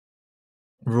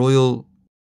royal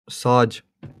Saj.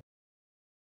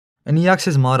 And he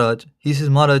asks Maharaj,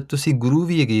 Maharaj, tusi Guru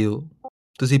bhi hege ho,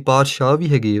 tusi Padshah bhi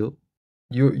hege ho.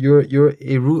 You're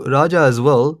a Raja as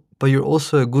well, but you're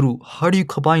also a Guru. How do you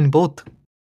combine both?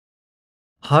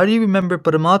 How do you remember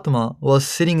Paramatma while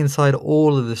sitting inside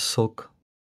all of this Sukh?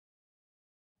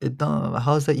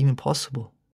 How is that even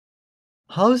possible?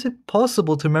 How is it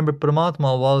possible to remember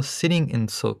Paramatma while sitting in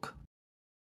Sukh?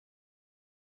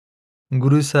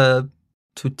 Guru Sahib,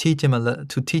 to teach him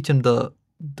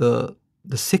the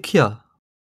the Sikhya,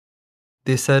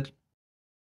 they said,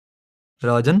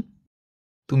 Rajan,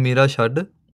 tu mera shad,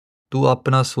 tu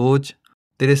apna soch,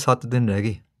 tere 7 din reh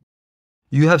gaye.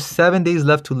 You have 7 days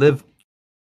left to live.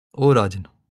 Oh Rajan,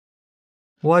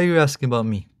 why are you asking about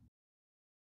me?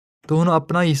 ਤੂੰ ਹੁਣ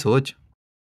ਆਪਣਾ ਹੀ ਸੋਚ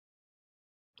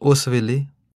ਉਸ ਵੇਲੇ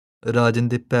ਰਾਜਨ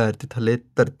ਦੇ ਪੈਰ ਦੇ ਥੱਲੇ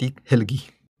ਧਰਤੀ ਹਿਲ ਗਈ.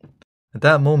 At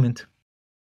that moment,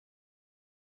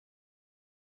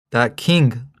 that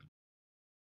king,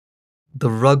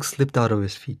 the rug slipped out of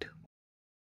his feet.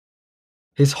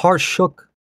 His heart shook.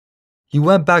 He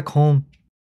went back home.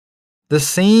 The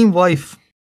same wife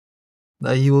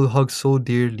that he will hug so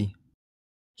dearly,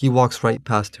 he walks right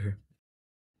past her.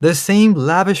 The same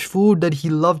lavish food that he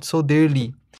loved so dearly,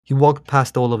 he walked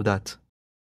past all of that.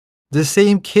 The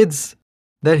same kids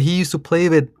that he used to play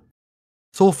with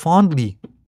so fondly,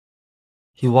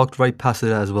 he walked right past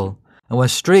it as well and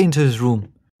went straight into his room,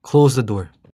 closed the door.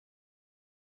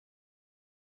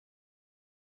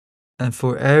 And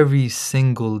for every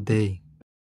single day,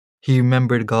 he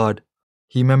remembered God.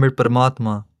 He remembered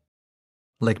Paramatma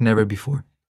like never before.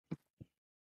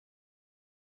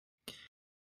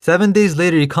 7 days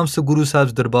later, he comes to Guru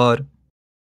Sahib's darbar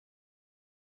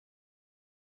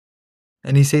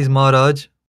and he says, Maharaj,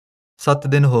 7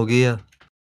 din ho gaya.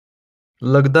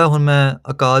 Lagda hun main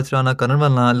akal chirana karan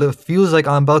wala. Feels like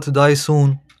I'm about to die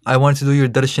soon. I want to do your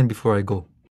darshan before I go.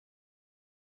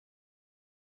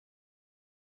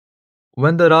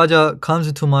 When the Raja comes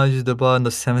into Maharaj's darbar on the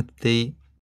 7th day,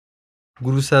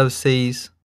 Guru Sahib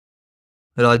says,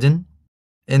 Rajan,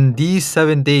 in these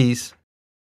 7 days,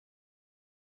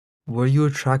 were you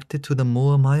attracted to the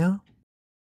Moha Maya?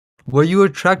 Were you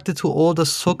attracted to all the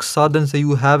sukh sadhans that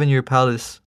you have in your palace?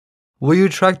 Were you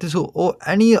attracted to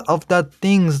any of that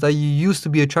things that you used to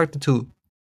be attracted to?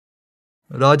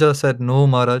 Raja said, no,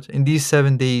 Maharaj. In these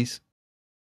 7 days,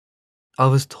 I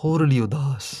was totally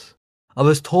udas. I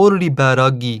was totally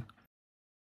bairagi.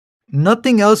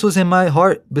 Nothing else was in my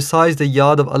heart besides the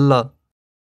yad of Allah.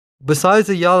 Besides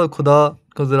the yad of Khuda,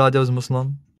 because the Raja was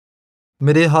Muslim.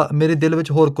 ਮੇਰੇ ਦਿਲ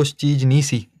ਵਿੱਚ ਹੋਰ ਕੁਝ ਚੀਜ਼ ਨਹੀਂ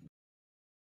ਸੀ.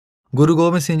 Guru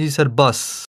Gobind Singh ji sir ਬਸ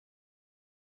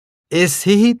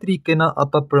ਇਸੇ ਹੀ ਤਰੀਕੇ ਨਾਲ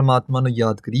ਆਪਾਂ ਪਰਮਾਤਮਾ ਨੂੰ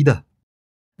ਯਾਦ ਕਰੀਦਾ.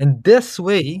 In this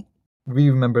way, we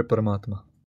remember Paramatma.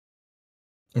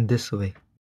 In this way.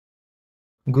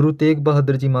 Guru Tegh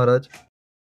Bahadur Ji Maharaj,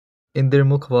 in their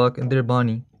Mukhwak, in their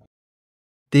Bani,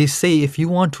 they say if you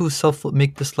want to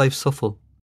make this life suffer,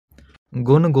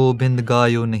 Gun Gobind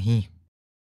Gayo Nahi.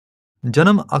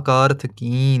 Janam Akar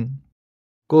Thakeen,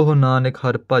 Koh Nanak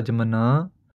Har Bhaj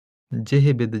Mana,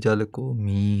 Jeh Bid Jal Ko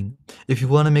Meen. If you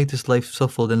want to make this life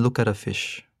suffer, then look at a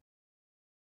fish.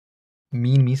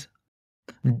 Meen means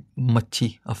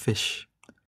machi, a fish.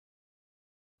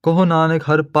 Koh Nanak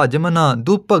Har Bhaj Mana,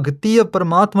 do bhakti of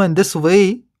Paramatma in this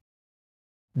way.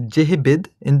 Jeh bid,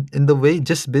 in the way,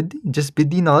 just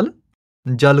bidi naal,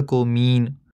 jal ko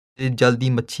meen. Jaldi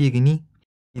machi gini.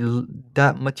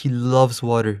 That machi loves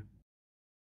water.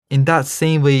 In that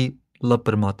same way, love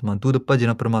Paramatma. Do the bhajan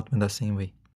of Paramatma in that same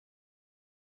way.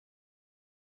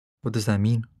 What does that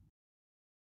mean?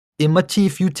 A machi,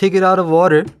 if you take it out of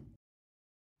water,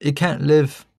 it can't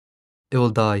live. It will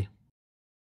die.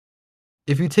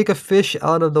 If you take a fish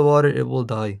out of the water, it will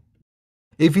die.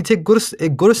 If you take a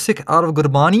Gursikh out of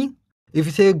Gurbani, if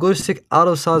you take a Gursikh out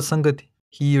of Sad Sangat,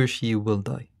 he or she will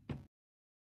die.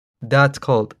 That's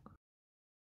called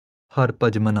Har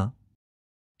Pajmana.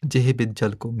 Jehibid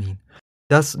Jal Ko Meen.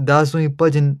 That's when you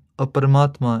bhajan of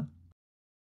Paramatma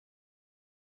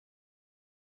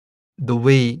the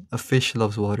way a fish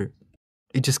loves water.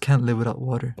 It just can't live without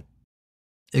water.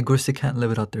 A Gursikh can't live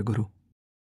without their Guru.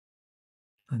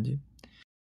 Anji.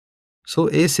 So,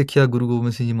 a Sikhya Guru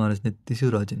Gobind Singh Ji Maharaj ne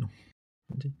disi Raja nu.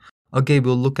 Okay,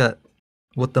 we'll look at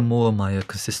what the Moha Maya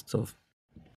consists of.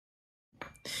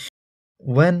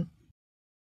 When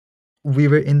we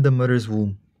were in the mother's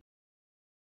womb,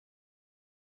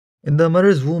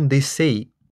 they say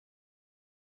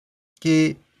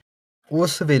ਕਿ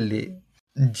ਉਸ ਵੇਲੇ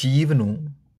ਜੀਵ ਨੂੰ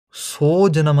 100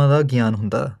 ਜਨਮਾਂ ਦਾ ਗਿਆਨ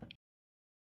ਹੁੰਦਾ.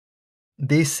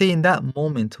 They say in that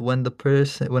moment when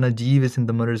a jeev is in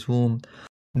the mother's womb,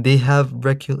 they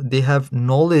have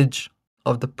knowledge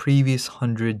of the previous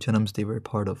 100 janams they were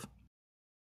part of.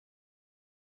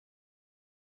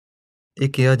 ਇਹ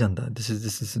ਕਿਹਾ ਜਾਂਦਾ. This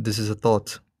is a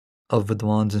thought of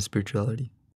Vidwans and spirituality,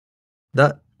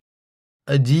 that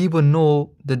a jeev will know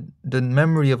the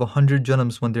memory of 100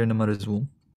 janams when they're in the mother's womb.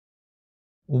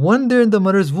 When they're in the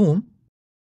mother's womb,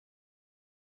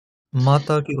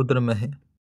 Mata ki udra mein hai,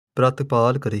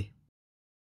 pratipal kare.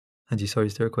 Hanji, sorry,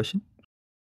 is there a question?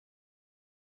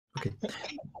 Okay.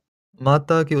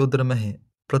 Mata ki udra mein hai,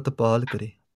 pratipal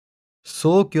kare.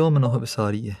 So kyo manoh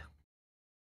visariye.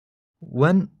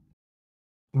 When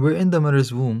we're in the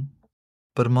mother's womb,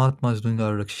 Paramatma is doing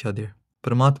our raksha there.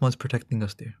 Paramatma is protecting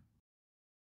us there.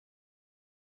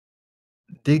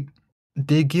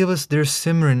 They give us their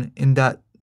Simran in that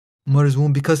mother's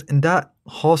womb because in that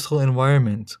hostile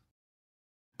environment,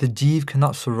 the Jeev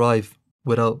cannot survive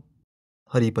without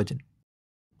Hari Bhajan.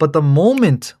 But the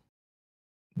moment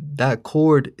that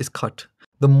cord is cut,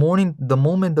 the moment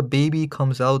the baby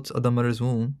comes out of the mother's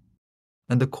womb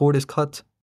and the cord is cut,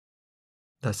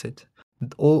 that's it.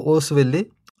 ਉਸ ਵੇਲੇ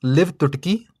live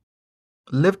ਟੁੱਟਕੀ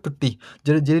live ਟੁੱਟੀ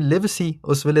ਜਿਹੜੀ live ਸੀ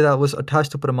ਉਸ ਵੇਲੇ that was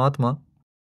attached to Paramatma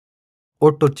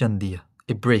ਉਹ ਟੁੱਟ ਜਾਂਦੀ ਆ.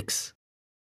 It breaks.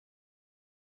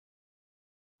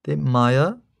 ਤੇ ਮਾਇਆ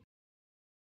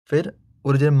ਫਿਰ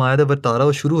ਉਹ ਜਿਹੜਾ ਮਾਇਆ ਦਾ ਵਰਤਾਰਾ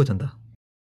ਉਹ ਸ਼ੁਰੂ ਹੋ ਜਾਂਦਾ.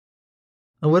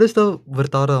 And what is the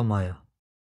vartara of Maya?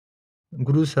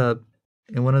 Guru Sahib,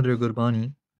 in one of their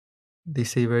Gurbani, they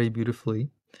say very beautifully,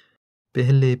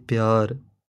 Pehle pyar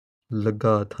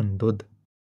laga than dud.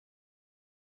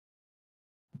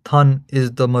 Than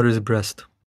is the mother's breast.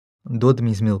 Dud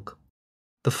means milk.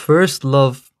 The first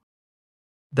love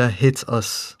that hits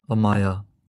us of Maya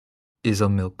is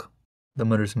of milk, the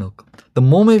mother's milk. The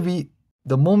moment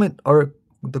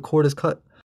the cord is cut,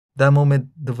 that moment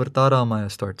the vartara of Maya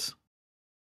starts.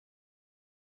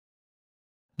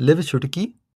 Live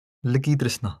shutki, lagi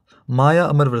trishna. Maya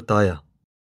amar vartaya.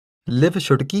 Live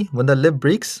shutki, when the live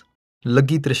breaks,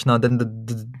 lagi trishna, then the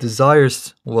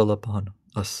desires well upon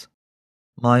us.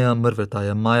 Maya amar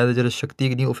vartaya. Maya the jada shakti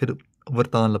hai wo fir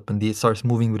vartan lapandi. It starts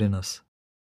moving within us.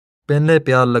 Penle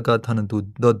pyar laga than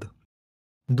dud.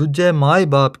 Dujje mai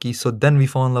baap ki, so then we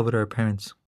fall in love with our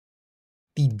parents.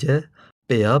 Tijje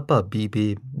pya bhabbi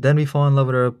babe. Then we fall in love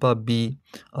with our bhabbi,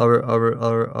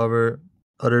 our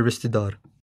rishtedar.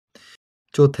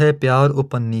 Chothe pyar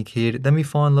upanni khed. Then we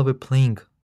fall in love with playing.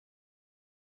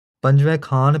 Panjve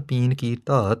khan peen ki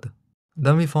taat.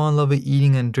 Then we fall in love with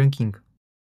eating and drinking.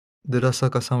 The rasa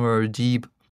kasam of our jeeb,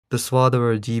 the swad of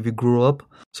our jeeb. We grow up.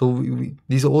 So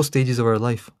these are all stages of our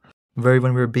life.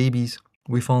 When we're babies,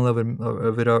 we fall in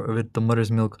love with the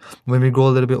mother's milk. When we grow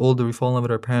a little bit older, we fall in love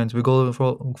with our parents. We fall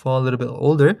a little bit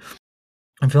older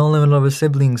and fall in love with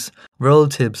siblings,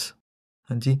 relatives.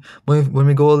 When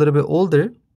we go a little bit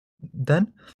older,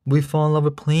 then we fall in love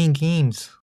with playing games.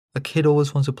 A kid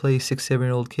always wants to play,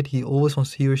 6-7-year-old kid. He or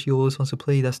she always wants to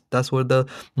play. That's where the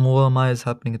Moa Maya is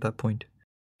happening at that point.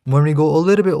 When we go a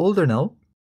little bit older now,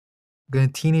 going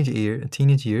teenage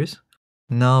years,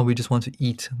 now we just want to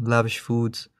eat lavish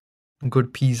foods,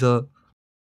 good pizza,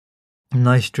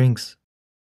 nice drinks.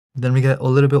 Then we get a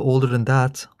little bit older than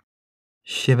that.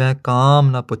 Shiva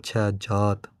Kam na puchha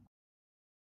jaat.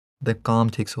 The Kam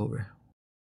takes over.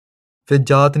 फिर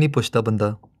जात नहीं पुछता बंदा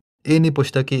ये नहीं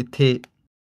पुछता कि इत्थे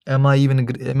am I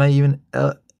even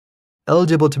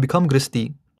eligible to become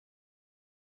Gristi?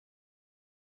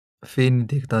 फिर नहीं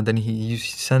देखता. Then he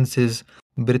senses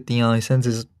brittiyan, he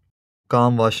senses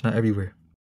Kam Vashna everywhere.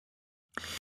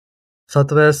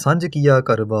 Satve sanj kiya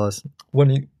karvas. When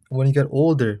you get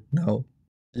older now,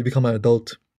 you become an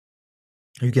adult,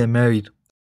 you get married,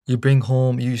 you bring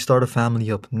home, you start a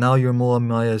family up. Now your Moa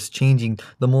Maya is changing.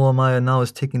 The Moa Maya now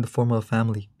is taking the form of a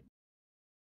family.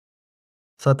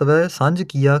 Satve sanj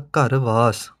kiya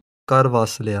karvas.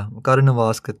 Karvas liya.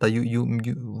 Karnavas karta. You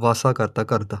vasa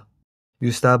karta. You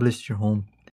established your home.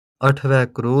 Athve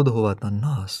krodh hua ta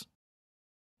nas.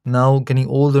 Now getting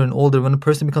older and older, when a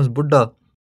person becomes Buddha,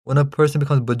 when a person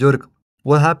becomes Bajurg,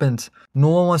 what happens? No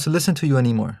one wants to listen to you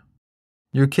anymore.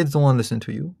 Your kids don't want to listen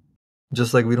to you.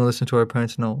 Just like we don't listen to our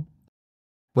parents now.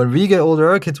 When we get older,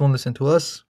 our kids won't listen to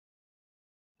us.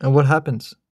 And what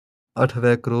happens?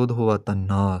 Athve krodh hua ta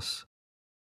nas.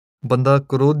 Banda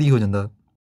krodhi ho janda.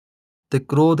 Te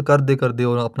krodh karde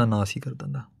aur apna naas hi kar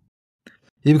danda.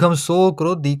 He becomes so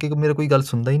krodhi कि मेरा कोई गल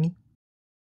सुनदा ही नहीं.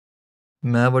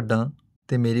 मैं वड्डा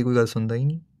ते मेरी कोई गल सुनदा ही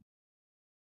नहीं.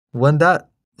 When that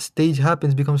stage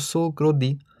happens, becomes so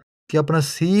krodhi कि अपना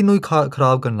सीन ही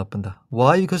खराब करना पैंदा.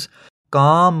 Why? Because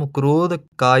काम क्रोध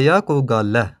काया को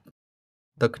गल है.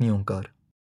 दखनी ओंकार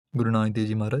गुरु नानक देव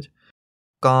जी महाराज.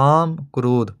 काम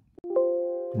क्रोध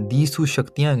these two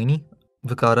शक्तियां हैगी नी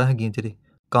विकारा हैगियां जेह्ड़े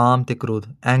काम ते क्रोध,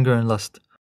 anger and lust.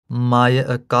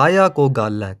 माया काया को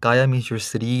गल है. Kaya means your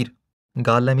शरीर.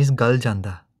 Gala means gal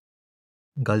janda.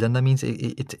 Gal janda means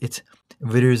it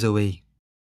withers away.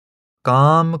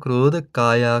 Kaam krodh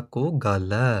kaya ko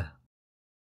gala hai.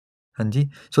 Hanji.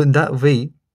 So in that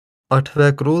way,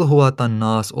 athve krodh hua ta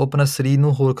nas. O apna shareer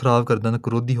nu hor kharaab kar danda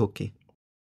krodhi hoke.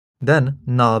 Then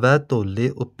nave tolle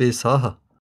uppe saha.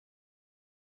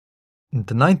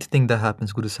 The ninth thing that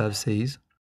happens, Guru Sahib says,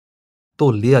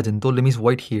 tolle ajan. Tolle means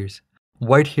white hairs.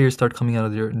 white hairs start coming out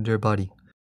of their body.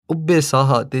 Ubbe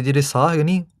saha te jehde saah hai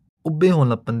nahi ubbe hon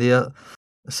lag pande a,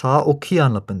 saah okhi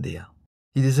aan lag pande a.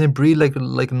 He doesn't breathe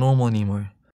like normal anymore.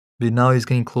 But now he's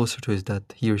getting closer to his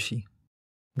death, he or she.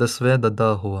 Dasve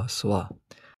dada hua swa.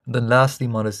 Then lastly,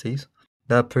 Mara says,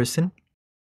 that person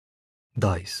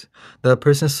dies. That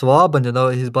person swa ban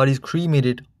janda, his body is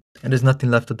cremated, and there's nothing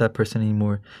left of that person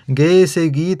anymore. Gaye se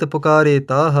geet pukare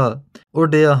taha,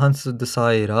 udya hans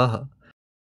dasaye raha.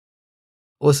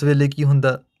 ਉਸ ਵੇਲੇ ਕੀ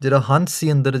ਹੁੰਦਾ, ਜਿਹੜਾ ਹੰਸ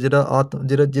ਸੀ ਅੰਦਰ,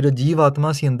 ਜਿਹੜਾ ਜੀਵ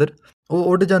ਆਤਮਾ ਸੀ ਅੰਦਰ, ਉਹ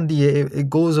ਉੱਡ ਜਾਂਦੀ ਹੈ, it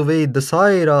goes away,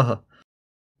 ਦਸਾਏ ਰਾਹ,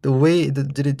 the way,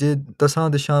 ਜਿਹੜੇ ਦਸਾਂ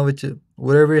ਦਿਸ਼ਾਵਾਂ ਵਿੱਚ,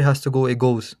 wherever it has to go, it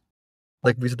goes.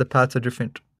 Like we said, the paths are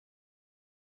different.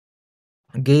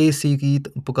 ਗੇ ਸੀ ਗੀਤ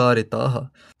ਪੁਕਾਰੇ ਤਾਹ,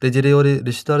 ਤੇ ਜਿਹੜੇ ਉਹਦੇ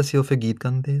ਰਿਸ਼ਤੇਦਾਰ ਸੀ ਉਹ ਫਿਰ ਗੀਤ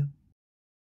ਗਾਉਂਦੇ ਆ,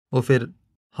 ਉਹ ਫਿਰ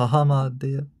ਹਾਹਾ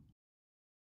ਮਾਰਦੇ ਆ,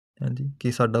 ਹਾਂਜੀ,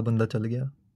 ਕਿ ਸਾਡਾ ਬੰਦਾ ਚੱਲ ਗਿਆ.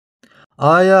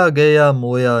 ਆਇਆ ਗਿਆ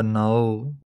ਮੋਇਆ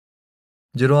ਨਾਓ.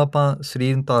 ਜਦੋਂ ਆਪਾਂ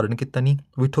ਸਰੀਰ ਨੂੰ ਧਾਰਨ ਕੀਤਾ ਨਹੀਂ,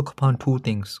 we took upon two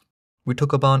things. We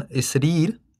took upon a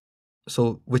ਸਰੀਰ, so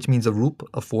which means a roop,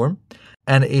 a form,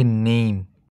 and a name.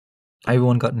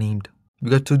 Everyone got named.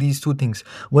 We got to these two things.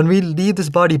 When we leave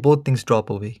this body, both things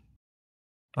drop away.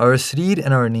 Our ਸਰੀਰ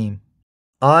and our name.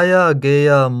 ਆਇਆ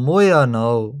ਗਿਆ ਮੋਇਆ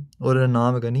ਨਾਓ, ਉਹਦਾ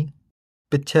ਨਾਮ ਹੈਗਾ ਨਹੀਂ,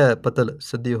 ਪਿੱਛੇ ਪਤਲ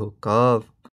ਸਦੇ ਹੋ ਕਾਵ.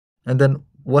 And then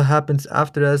what happens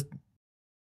after as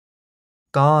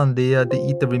gone, they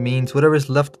eat the remains, whatever is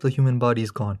left of the human body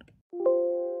is gone.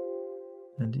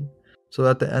 So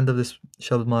at the end of this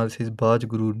Shabd Mal says, Baj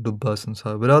Guru Dubba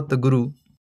Sansar. Without the Guru,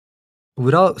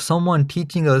 without someone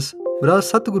teaching us, without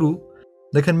Satguru,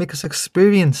 they can make us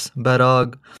experience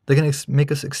Bairag, they can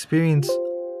make us experience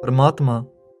Paramatma,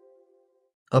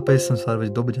 aap is sansar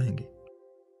vich dub jayenge.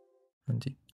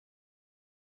 Hanji.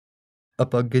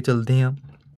 Aap agge chalde hain.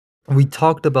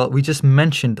 We just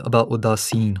mentioned about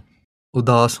Udasin.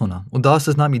 Udas hona. Udas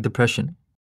does not mean depression.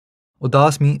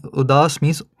 Udas means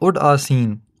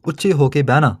Udasin. Uche hoke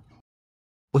bana.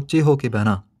 Uche hoke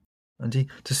bana.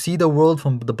 To see the world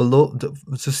from the below,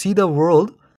 to see the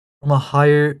world from a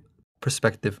higher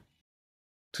perspective.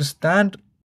 To stand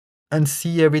and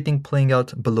see everything playing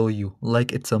out below you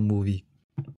like it's a movie.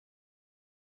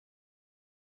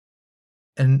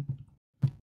 And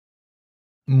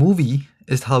movie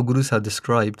is how Gurus have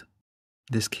described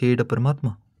this Kheda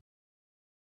Paramatma.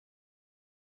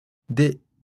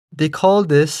 They call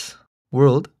this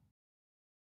world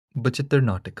Bachittar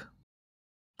Natak.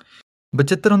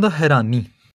 Bachittar hunda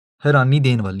hairani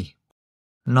den wali.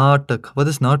 Natak, what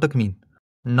does Natak mean?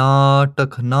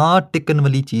 Natak, na tikkan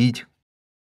wali cheez.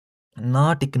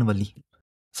 Na tikkan wali.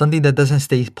 Something that doesn't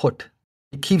stay put.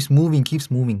 It keeps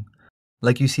moving.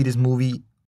 Like you see this movie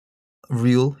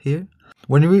Reel here.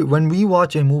 When we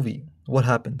watch a movie, what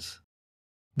happens?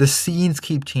 The scenes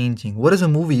keep changing. What is a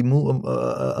movie?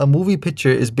 A movie picture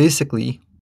is basically,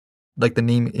 like the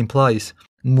name implies,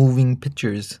 moving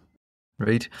pictures,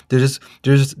 right? There's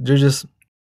just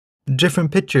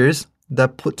different pictures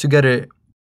that put together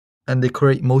and they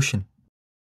create motion.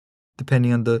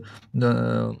 Depending on the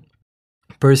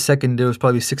per second, there was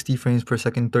probably 60 frames per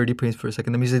second, 30 frames per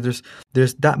second. That means that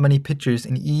there's that many pictures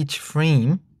in each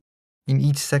frame, in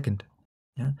each second.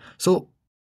 Yeah. So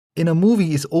in a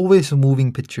movie, it's always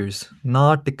moving pictures.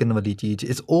 Not tikkan wali cheez.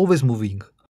 It's always moving.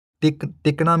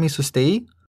 Tikkana means to stay.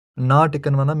 Not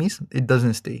tikkan wala means it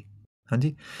doesn't stay.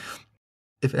 Hanji.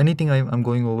 If anything I'm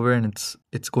going over and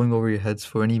it's going over your heads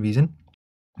for any reason,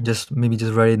 just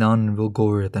write it down and we'll go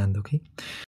over it at the end, okay?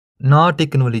 Not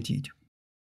tikkan wali cheez.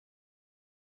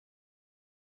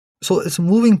 So it's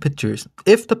moving pictures.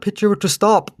 If the picture were to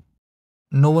stop,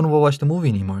 no one will watch the movie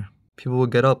anymore. People will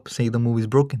get up, say the movie's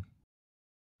broken.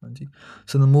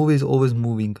 So the movie is always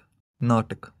moving.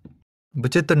 Natak.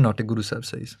 Bachittar Natak, Guru Sahib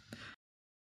says.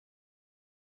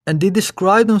 And they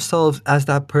describe themselves as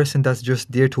that person that's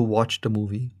just there to watch the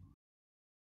movie.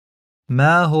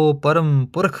 Main ho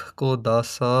param purkh ko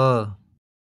dasa,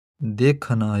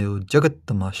 dekhan aayo jagat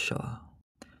tamasha.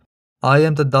 I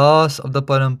am the das of the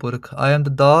Param Purkh. I am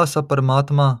the das of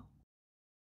Paramatma.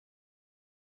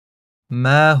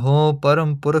 Main ho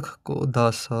Param Purkh ko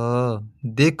dasa,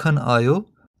 dekhan aayo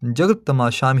jagat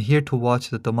tamasha. I'm here to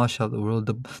watch the tamasha of the world,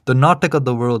 the natak of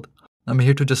the world. I'm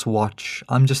here to just watch.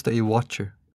 I'm just a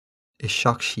watcher, a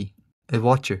shakshi, a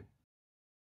watcher.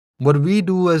 What we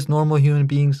do as normal human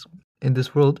beings in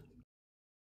this world,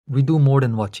 we do more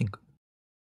than watching.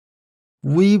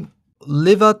 We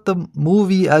live out the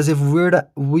movie as if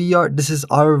this is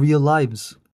our real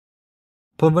lives.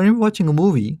 But when we're watching a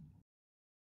movie,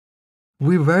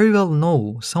 we very well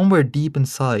know somewhere deep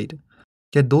inside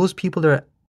that those people that are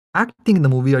acting in the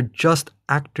movie are just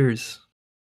actors.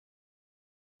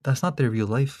 That's not their real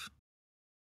life.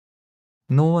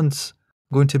 No one's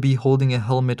going to be holding a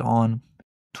helmet on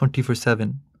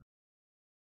 24/7.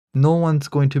 No one's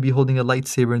going to be holding a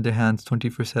lightsaber in their hands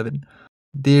 24/7.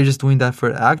 They're just doing that for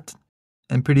an act.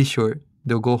 I'm pretty sure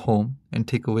they'll go home and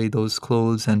take away those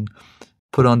clothes and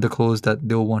put on the clothes that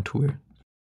they'll want to wear.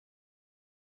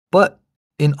 But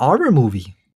in our movie,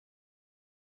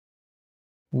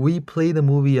 we play the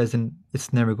movie as in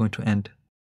it's never going to end.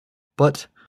 But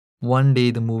one day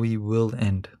the movie will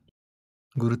end.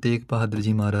 Guru Tegh Bahadur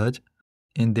Ji Maharaj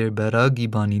in their Bairagi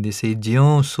Bani, they say,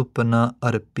 Jyon supna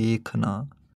ar pekhna,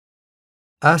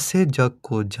 aise jag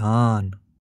ko jaan.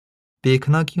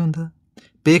 Pekhna ki hunda?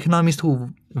 Pekhna means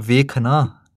to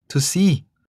vekhna, to see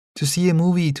a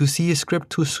movie, to see a script,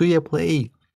 to see a play.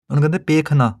 ਉਹਨੂੰ ਕਹਿੰਦੇ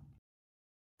ਪੇਖਣਾ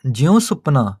ਜਿਉਂ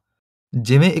ਸੁਪਨਾ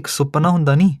ਜਿਵੇਂ ਇੱਕ ਸੁਪਨਾ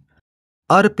ਹੁੰਦਾ ਨਹੀਂ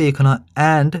ਅਰ ਪੇਖਣਾ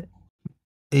and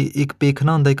ਇੱਕ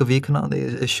ਪੇਖਣਾ ਹੁੰਦਾ ਇੱਕ ਵੇਖਣਾ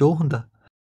ਹੁੰਦਾ ਸ਼ੋਅ ਹੁੰਦਾ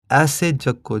ਐਸੇ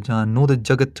ਜਗ ਕੋ ਜਾਨ know the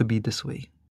jagat to be this way,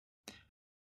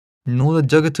 know the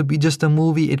jagat to be just a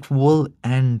movie. It will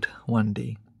end one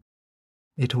day.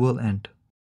 It will end.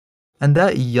 And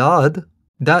that yad,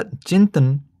 that chintan,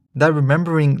 that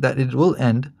remembering that it will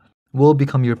end will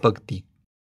become your bhakti.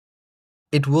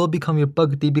 It will become your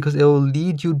bhakti because it will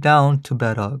lead you down to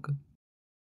Bairag.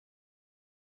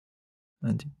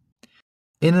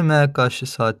 In मैं कश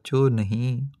साचो नहीं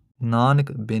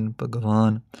नानक बिन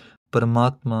भगवान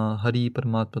परमात्मा हरि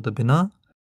परमात्मा तो बिना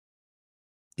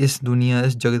इस दुनिया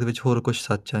इस जगत विच होर कुछ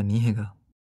सच्चा नहीं हैगा.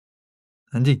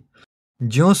 हाँ जी,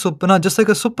 ज्यों सुपना, just like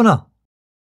a supna.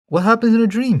 What happens in a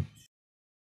dream?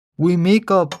 We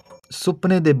make up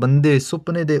सुपने दे बंदे,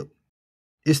 सुपने दे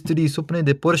इस्त्री, सुपने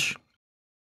दे पुरुष,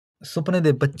 सुपने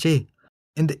दे बच्चे.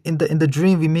 In the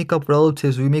dream, we make up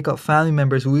relatives, we make up family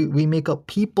members, we make up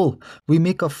people, we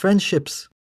make up friendships.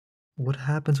 What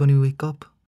happens when you wake up?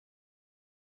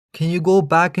 Can you go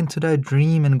back into that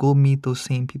dream and go meet those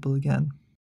same people again?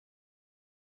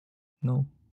 No,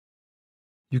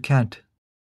 you can't.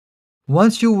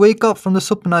 Once you wake up from the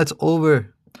supna, it's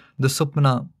over. The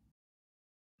supna,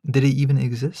 did it even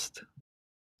exist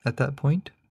at that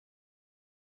point?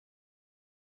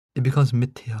 It becomes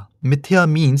mithya. Mithya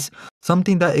means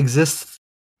something that exists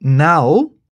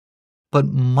now, but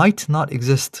might not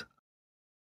exist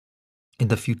in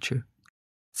the future.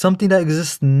 Something that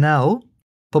exists now,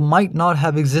 but might not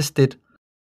have existed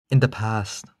in the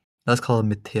past. That's called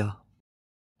mithya.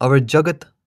 Our jagat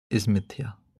is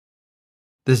mithya.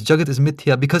 This jagat is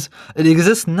mithya because it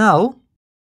exists now,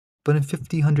 but in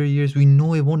 50, 100 years, we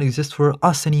know it won't exist for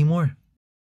us anymore.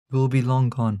 It will be long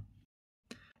gone.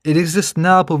 It exists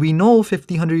now, but we know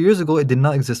 50, 100 years ago, it did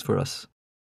not exist for us.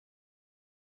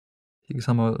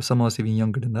 Some of us even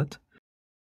younger than that.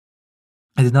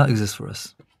 It did not exist for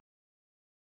us.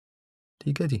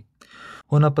 ठीक है जी.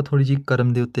 ਹੁਣ ਆਪਾਂ ਥੋੜੀ ਜੀ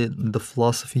ਕਰਮ ਦੇ ਉੱਤੇ, the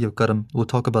philosophy of karm, we'll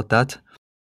talk about that.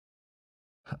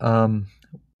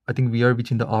 I think we are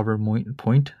reaching the hour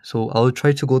point, so I'll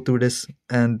try to go through this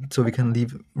and so we can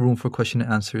leave room for question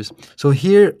and answers. So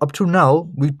here, up to now,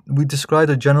 we described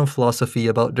a general philosophy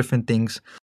about different things,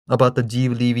 about the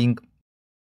jeev leaving,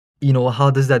 how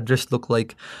does that dress look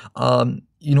like?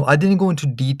 I didn't go into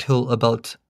detail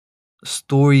about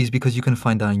stories because you can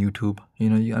find that on YouTube.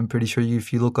 I'm pretty sure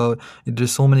if you look out,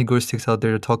 there's so many gursikhs out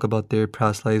there to talk about their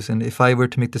past lives. And if I were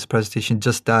to make this presentation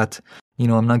just that,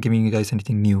 I'm not giving you guys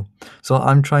anything new. So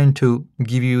I'm trying to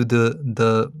give you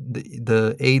the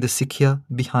sikhya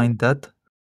behind that.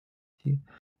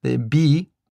 The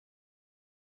B,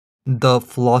 the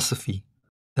philosophy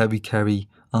that we carry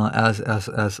as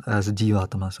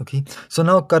jivatmas. Okay. So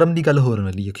now karam di gal horan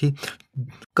wali. Okay.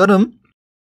 Karam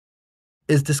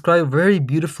is described very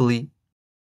beautifully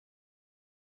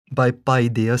by Bhai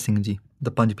Supreet Singh,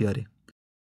 the Panj Pyare.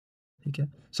 Okay.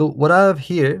 So what I have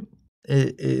here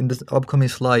in this upcoming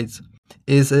slides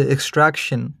is an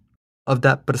extraction of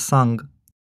that prasang.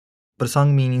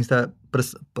 Prasang means that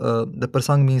the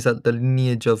prasang means that the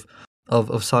lineage of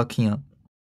Sakhiyan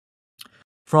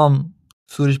from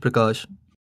Suraj Prakash.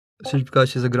 Suraj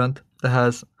Prakash is a granth that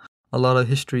has a lot of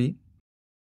history.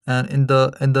 And in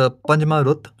the Panjma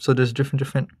Rut, so there's different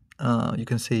you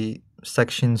can say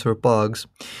sections or pogs,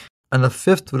 and the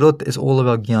fifth Rut is all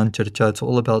about Gyan Charcha. It's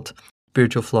all about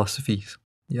spiritual philosophies.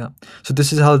 Yeah. So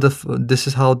this is how the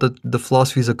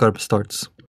philosophies of karma starts.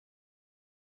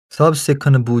 Sab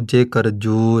Sikhan buje kar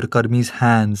jor. Kar means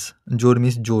hands. Jor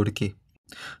means jod ke.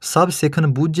 Sab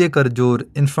Sikhan buje kar jor.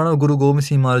 In front of Guru Gobind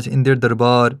Singh Maharaj in their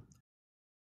darbar,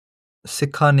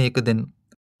 Sikha ne ek din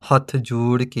hath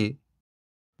jod ke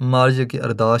Maharaj अगे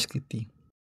अरदास कीती.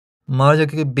 Maharaj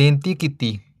अगे बेनती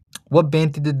कीती. What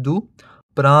बेनती did do?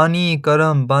 Prani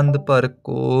karam band par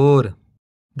kor.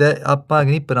 That appa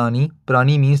agni prani.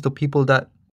 Prani means the people that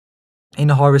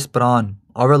inheres pran.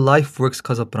 Our life works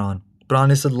because of pran.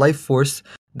 Pran is a life force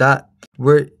that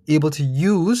we're able to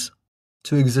use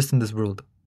to exist in this world.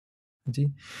 ਜੀ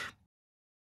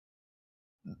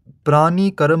ਪ੍ਰਾਣੀ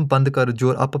ਕਰਮ ਬੰਦ ਕਰ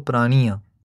ਜੋ ਆਪਾਂ ਪ੍ਰਾਣੀ ਆ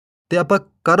ਤੇ ਆਪਾਂ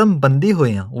ਕਰਮ ਬੰਦੇ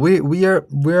ਹੋਏ ਆ we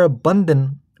are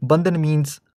Bandhan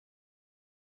means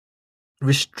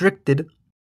restricted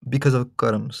because of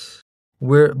karams.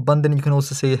 We're Bandhan you can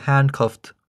also say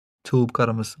handcuffed to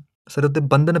karmas. ਸਾਡੇ ਉੱਤੇ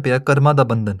ਬੰਧਨ ਪਿਆ ਕਰਮਾਂ ਦਾ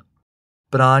ਬੰਧਨ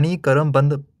ਪ੍ਰਾਣੀ ਕਰਮ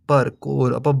ਬੰਧ ਪਰ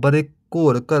ਘੋਰ ਆਪਾਂ ਬੜੇ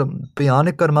ਘੋਰ ਕਰਮ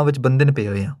ਭਿਆਨਕ ਕਰਮਾਂ ਵਿੱਚ ਬੰਧਨ ਪਏ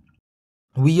ਹੋਏ ਆ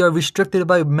we are restricted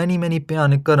by many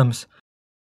ਭਿਆਨਕ ਕਰਮਸ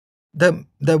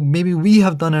that maybe we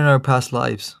have done in our past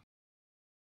lives.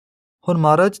 ਹੁਣ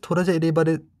ਮਹਾਰਾਜ ਥੋੜਾ ਜਿਹਾ ਇਹਦੇ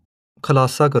ਬਾਰੇ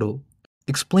ਖੁਲਾਸਾ ਕਰੋ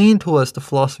explain to us the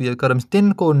philosophy of karams.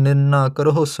 ਤਿੰਨ ਕੋ ਨਿਰਣਾ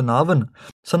ਕਰੋ ਸੁਨਾਵਨ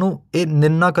ਸਾਨੂੰ ਇਹ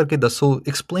ਨਿਰਣਾ ਕਰਕੇ ਦੱਸੋ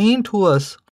explain to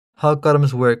us how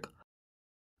karams work.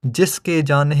 ਜਿਸ ਕੇ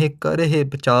ਜਾਣੇ ਕਰੇ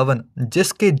ਬਚਾਵਨ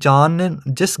ਜਿਸ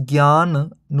ਗਿਆਨ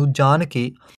ਨੂੰ ਜਾਣ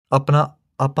ਕੇ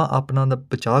ਆਪਾਂ ਆਪਣਾ ਦਾ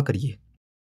ਬਚਾਅ ਕਰੀਏ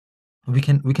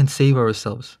we can save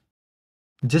ourselves.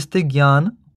 ਜਿਸ ਤੇ ਗਿਆਨ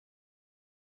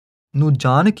ਨੂੰ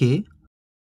ਜਾਣ ਕੇ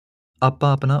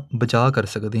ਆਪਾਂ ਆਪਣਾ ਬਚਾਅ ਕਰ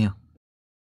ਸਕਦੇ ਹਾਂ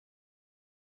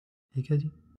ਠੀਕ ਹੈ ਜੀ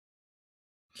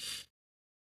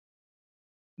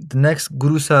The next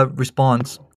Guru Sahib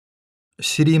responds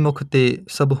ਸ਼੍ਰੀ ਮੁਖ ਤੇ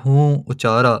ਸਭ ਹੂੰ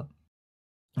ਉਚਾਰਾ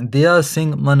ਦਇਆ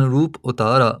ਸਿੰਘ ਮਨ ਰੂਪ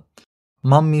ਉਤਾਰਾ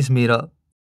Mam means ਮੇਰਾ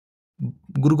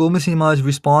Guru Gobind Singh Maharaj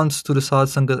responds to the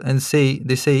Sad Sangat and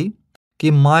they say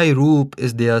ਕਿ my ਰੂਪ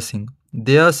is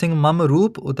ਦਇਆ ਸਿੰਘ ਮਮ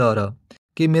ਰੂਪ ਉਤਾਰਾ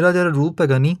ਕਿ ਮੇਰਾ ਜਿਹੜਾ ਰੂਪ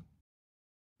ਹੈਗਾ ਨਹੀਂ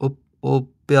ਉਹ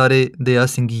ਪਿਆਰੇ ਦਇਆ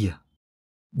ਸਿੰਘ ਹੀ ਹੈ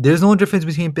There is no difference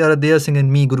between Piara Daya Singh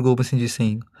and me, Guru Gobind Singh Ji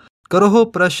saying. ਕਰੋ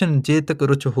ਪ੍ਰਸ਼ਨ ਜੇ ਤੱਕ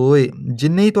ਰੁਚ ਹੋਏ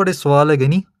ਜਿੰਨੇ ਹੀ ਤੁਹਾਡੇ ਸਵਾਲ ਹੈਗੇ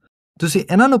ਨਹੀਂ ਤੁਸੀਂ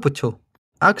ਇਹਨਾਂ ਨੂੰ ਪੁੱਛੋ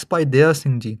Ask by ਦਇਆ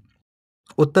ਸਿੰਘ ਜੀ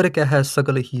ਉੱਤਰ ਕਿਆ ਹੈ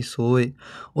ਸਕਲ ਹੀ ਸੋਏ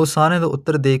ਉਹ ਸਾਰਿਆਂ ਦਾ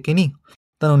ਉੱਤਰ ਦੇ ਕੇ ਨਹੀਂ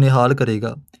ਤੁਹਾਨੂੰ ਨਿਹਾਲ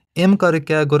ਕਰੇਗਾ ਇਮ ਕਰ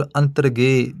ਕਿਆ ਗੁਰ ਅੰਤਰ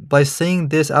ਗਏ By saying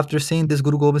this, after saying this,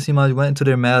 Guru Gobind Singh Maharaj went into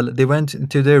their mahal, they went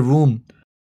into their room.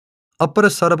 ਅਪਰ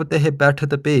ਸਰਬ ਤੇ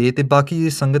ਬੈਠਤ ਭੇ ਤੇ ਬਾਕੀ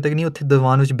ਸੰਗਤ ਨਹੀਂ ਉੱਥੇ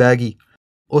ਦੀਵਾਨ ਵਿੱਚ ਬਹਿ ਗਈ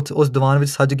ਉਸ ਦੀਵਾਨ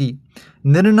ਵਿੱਚ ਸੱਜ ਗਈ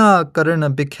ਨਿਰਣਾ ਕਰਨ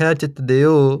ਬਿਖੈ ਚਿੱਤ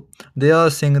ਦਿਓ ਦਇਆ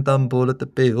ਸਿੰਘ ਤਾਂ ਬੋਲਤ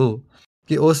ਭਿਓ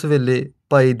ਕਿ ਉਸ ਵੇਲੇ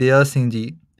ਭਾਈ ਦਇਆ ਸਿੰਘ ਜੀ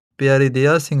ਪਿਆਰੇ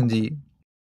ਦਇਆ ਸਿੰਘ ਜੀ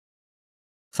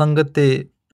ਸੰਗਤ ਤੇ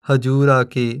ਹਜੂਰ ਆ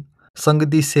ਕੇ ਸੰਗਤ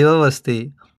ਦੀ ਸੇਵਾ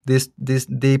ਵਾਸਤੇ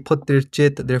they put their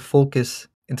chit, their focus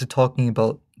into talking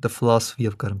about the philosophy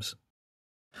of karms.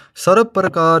 ਸਰਬ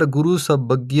ਪ੍ਰਕਾਰ ਗੁਰੂ ਸਭ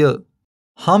ਬੱਗਿ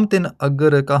ਹਮ ਤਿਨ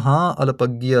ਅਗਰ ਕਹਾਂ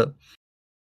ਅਲਪਗਿਆ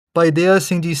Bhai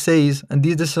Singh Ji says, and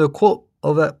this is a quote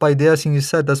of that Bhai Singh Ji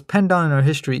said that's penned down in our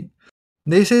history.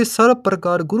 They say Sarab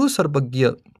Prakar Guru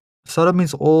Sarabhagya. Sarab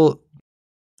means all,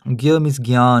 Gya means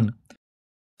Gyan.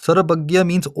 Sarabhagya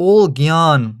means all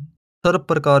Gyan. Sarab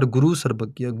Prakar Guru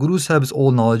Sarabhagya. Guru Sahib is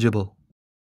all knowledgeable.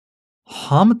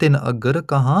 Ham tin agar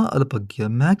kahan alpagya.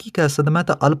 Main ki keh sakda, main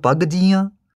ta alpag ji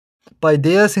haan.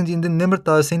 Bhai Singh Ji in the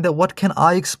Nimrta is saying that what can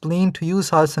I explain to you,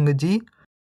 Sad Sangat Ji?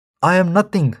 I am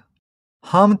nothing.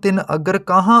 ਹਮ ਤਿੰਨ ਅਗਰ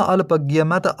ਕਹਾਂ ਅਲਪਗਿਆ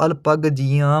ਮੈਂ ਤਾਂ ਅਲਪਗ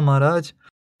ਜੀ ਹਾਂ ਮਹਾਰਾਜ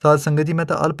ਸਾਧ ਸੰਗਤ ਜੀ ਮੈਂ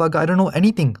ਤਾਂ ਅਲਪਗ I don't know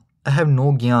anything I have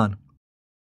no ਗਿਆਨ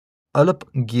ਅਲਪ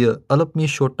ਗਿਆ ਅਲਪ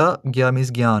ਮੀਨਸ ਛੋਟਾ ਗਿਆ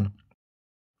ਮੀਨਸ ਗਿਆਨ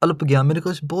ਅਲਪ ਗਿਆਨ ਮੇਰੇ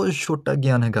ਕੋਲ ਬਹੁਤ ਛੋਟਾ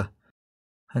ਗਿਆਨ ਹੈਗਾ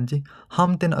ਹਾਂਜੀ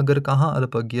ਹਮ ਤਿੰਨ ਅਗਰ ਕਹਾਂ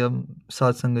ਅਲਪਗਿਆ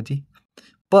ਸਾਧ ਸੰਗਤ ਜੀ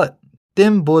ਪਰ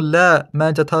ਤਿਮ ਬੋਲੇ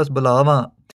ਮੈਂ ਜਥਾ ਬੁਲਾਵਾਂ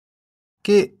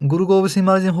ਕਿ ਗੁਰੂ ਗੋਬਿੰਦ ਸਿੰਘ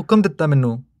ਮਹਾਰਾਜ ਨੇ ਹੁਕਮ ਦਿੱਤਾ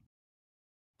ਮੈਨੂੰ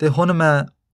ਅਤੇ ਹੁਣ ਮੈਂ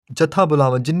ਜਥਾ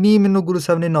ਬੁਲਾਵਾ ਜਿੰਨੀ ਮੈਨੂੰ ਗੁਰੂ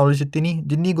ਸਾਹਿਬ ਨੇ ਨੌਲੇਜ ਦਿੱਤੀ ਨਹੀਂ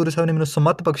ਜਿੰਨੀ ਗੁਰੂ ਸਾਹਿਬ ਨੇ ਮੈਨੂੰ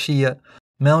ਸਮੱਤ ਬਖਸ਼ੀ ਹੈ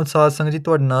ਮੈਂ ਹੁਣ ਸਾਧ ਸੰਗਤ ਜੀ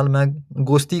ਤੁਹਾਡੇ ਨਾਲ ਮੈਂ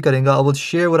ਗੋਸ਼ਟੀ ਕਰਾਂਗਾ I will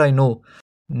share what I know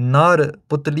ਨਰ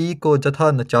ਪੁਤਲੀ ਕੋ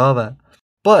ਜਥਾ ਨਚਾਵੈ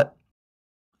but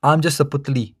I'm just a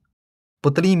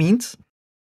putli means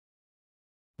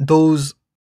those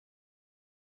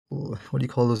what do you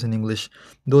call those in English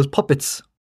those puppets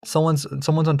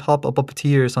someone's on top a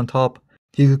puppeteer is on top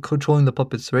he's controlling the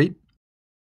puppets right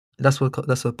that's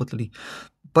what putli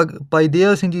But Bhai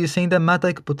Daya Singh Ji is saying that ਮੈਂ ਤਾਂ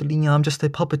ਇੱਕ ਪੁਤਲੀ ਹਾਂ I'm just a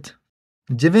puppet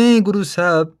ਜਿਵੇਂ ਗੁਰੂ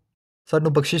ਸਾਹਿਬ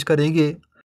ਸਾਨੂੰ ਬਖਸ਼ਿਸ਼ ਕਰੇਗੇ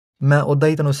ਮੈਂ ਉੱਦਾਂ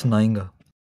ਹੀ ਤੁਹਾਨੂੰ ਸੁਣਾਏਂਗਾ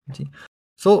ਜੀ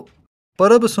ਸੋ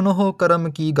ਪਰਬ ਸੁਨੋ ਕਰਮ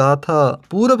ਕੀ ਗਾਥਾ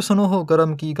ਪੂਰਬ ਸੁਨੋ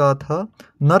ਕਰਮ ਕੀ ਗਾਥਾ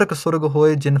ਨਰਕ ਸੁਰਗ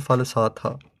ਹੋਏ ਜਿਨ ਫਲ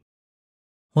ਸਾਥਾ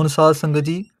ਹੁਣ ਸਾਧ ਸੰਗਤ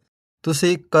ਜੀ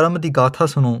ਤੁਸੀਂ ਕਰਮ ਦੀ ਗਾਥਾ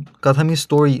ਸੁਣੋ ਕਥਾ means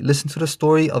story listen to the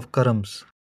story of karmas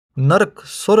ਨਰਕ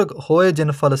ਸੁਰਗ ਹੋਏ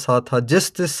ਜਿਨ ਫਲ ਸਾਥਾ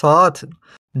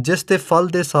ਜਿਸ ਦੇ ਫਲ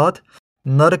ਦੇ ਸਾਥ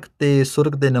ਨਰਕ ਤੇ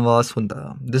ਸੁਰਗ ਦੇ ਨਿਵਾਸ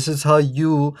ਹੁੰਦਾ This is how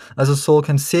you as a soul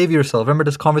can save yourself. Remember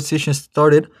this conversation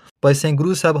started by saying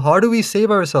Guru Sahib, how do we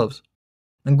save ourselves?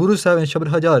 And Guru Sahib in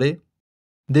Shabad Hazare,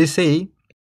 they say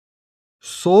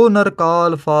So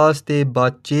narkal faas te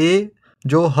bache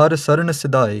jo har saran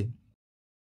sidaye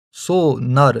So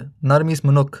nar means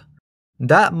manuk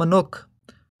that manuk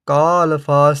ਕਾਲ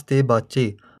ਫਾਸ ਤੇ ਬਾਚੇ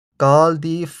ਕਾਲ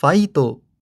ਦੀ ਫਾਈ ਤੋਂ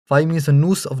ਫਾਈ means the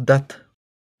noose of death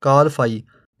call fi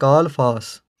call ਫਾਸ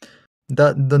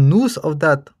the noose of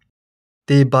death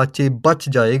ਤੇ ਬਾਚੇ ਬਚ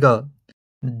ਜਾਏਗਾ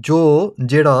ਜੋ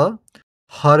ਜਿਹੜਾ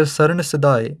ਹਰ ਸਰਨ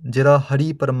ਸਦਾਏ ਜਿਹੜਾ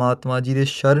ਹਰੀ ਪਰਮਾਤਮਾ ਜੀ ਦੇ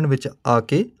ਸ਼ਰਨ ਵਿੱਚ ਆ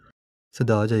ਕੇ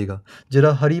ਸਦਾ ਜਾਏਗਾ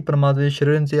ਜਿਹੜਾ ਹਰੀ ਪਰਮਾਤਮਾ ਦੇ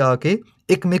ਸ਼ਰਨ 'ਚ ਆ ਕੇ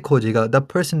ਇੱਕ ਮਿਕ ਹੋ ਜਾਏਗਾ that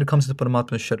person comes to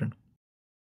ਪਰਮਾਤਮਾ ਸ਼ਰਨ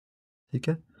ਠੀਕ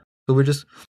ਹੈ so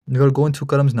we're going through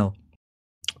karams now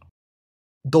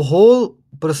the whole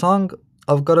prasang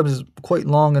of karams is quite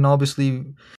long and obviously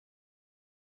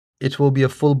it will be a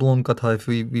full-blown katha if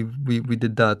we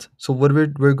did that so what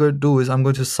we're going to do is I'm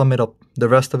going to sum it up the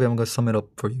rest of it I'm going to sum it up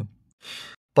for you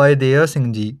Bhai Singh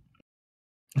ji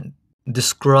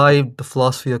described the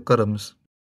philosophy of karams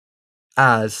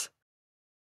as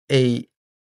a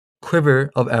quiver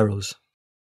of arrows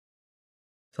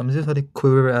ਸਮਝੇ ਸਾਰੇ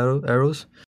quiver arrows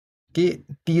ਕਿ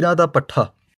ਤੀਰਾਂ ਦਾ ਪੱਠਾ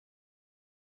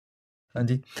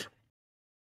ਹਾਂਜੀ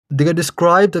they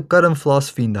described the karam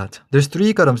philosophy in that there's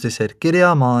 3 karams they said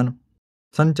kiryaman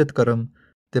sanchit karam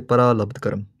te paralabd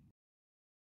karam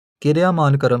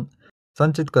kiryaman karam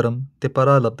sanchit karam te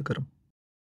paralabd karam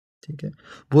ठीक है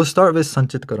we'll start with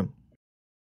sanchit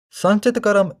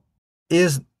karam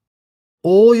is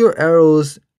all your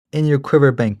arrows in your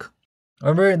quiver bank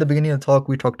remember in the beginning of the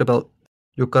talk we talked about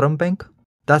your karam bank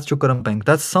that's your karam bank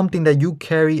that's something that you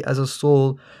carry as a soul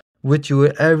with you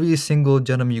every single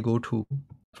janam you go to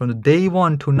from the day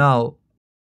one to now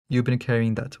you've been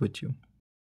carrying that with you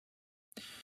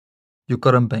your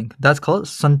karam bank that's called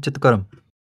sanchit karam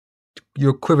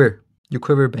your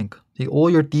quiver bank see, all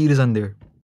your teer is in there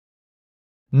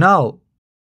now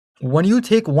when you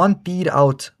take one teer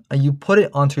out and you put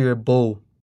it onto your bow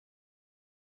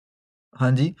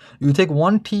Hanji, you take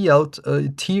one teer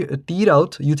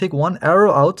out, you take one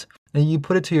arrow out, and you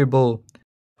put it to your bow.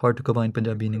 Hard to combine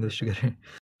Punjabi and English together.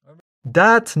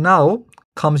 That now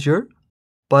comes your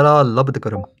paralabd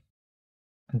karam.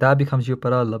 That becomes your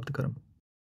paralabd karam.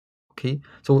 Okay,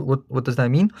 so what does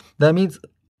that mean? That means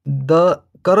the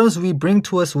karams we bring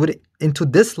to us into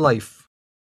this life.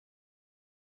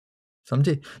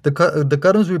 Samjhe? The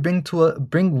karams we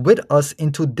bring with us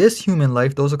into this human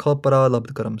life, those are called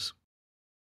paralabd karams.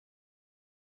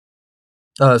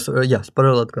 Yes,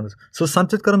 parallel karams. So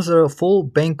sanchit karams are a full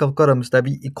bank of karams that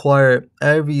we acquire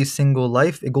every single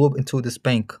life. It go into this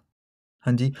bank.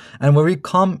 Hanji. And when we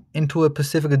come into a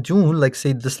specific June, like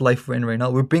say this life we're in right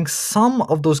now, we bring some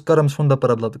of those karams from the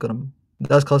parallel karam.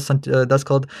 That's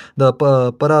called the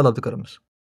parallel karams.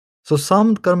 So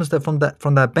some karams that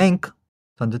from that bank,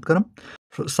 sanchit karam,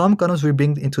 some karams we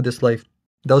bring into this life.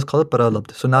 That was called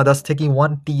paralabd. So now that's taking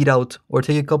one teed out or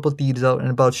take a couple teeds out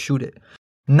and about shoot it.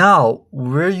 Now,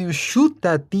 where you shoot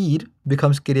that teer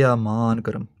becomes kirya man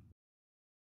karam.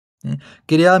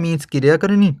 Kirya means kirya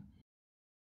karani.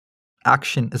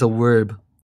 Action is a verb.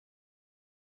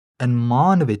 And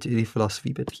man vich is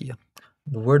philosophy bit here.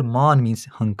 The word man means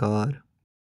hankar.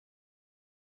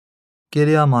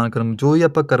 Kirya man karam. Jo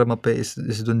yapa karam appe is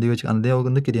dundi vich ande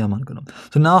oganda kirya man karam.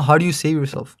 So now how do you save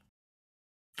yourself?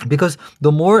 Because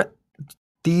the more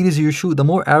teers you shoot, the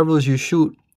more arrows you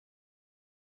shoot,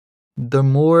 the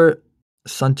more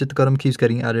sanchit karam keeps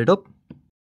getting added up.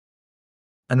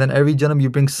 And then every janam you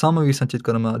bring some of your sanchit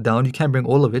karam down. You can't bring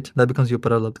all of it. That becomes your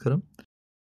paralabd karam.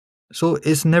 So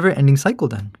it's never ending cycle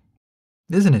then,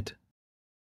 isn't it?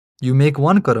 You make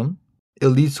one karam, it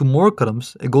leads to more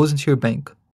karams, it goes into your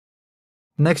bank.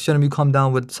 Next janam you come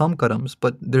down with some karams,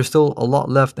 but there's still a lot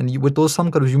left, and with those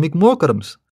some karams you make more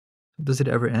karams. Does it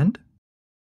ever end?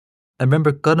 And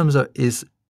remember, karams is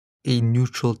a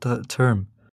neutral term.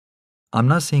 I'm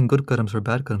not saying good karams or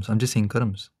bad karams, I'm just saying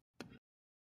karams.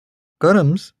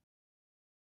 Karams,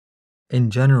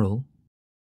 in general,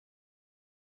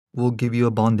 will give you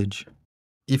a bondage.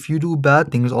 If you do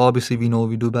bad things, obviously we know if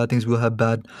we do bad things, we'll have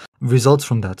bad results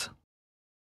from that.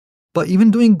 But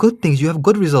even doing good things, you have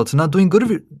good results. Not doing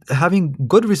good, having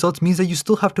good results means that you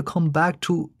still have to come back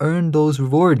to earn those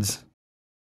rewards.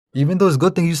 Even those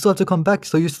good things, you still have to come back.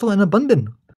 So you're still in a bandhan.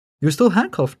 You're still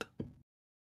handcuffed.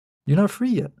 You're not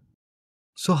free yet.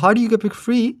 So how do you get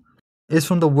free? It's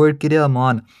from the word kirya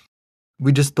man.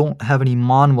 We just don't have any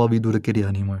man while we do the kirya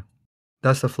anymore.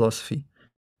 That's the philosophy.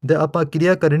 The apa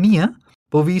kirya karani hai,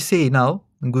 but we say now,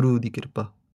 Guru di kirpa.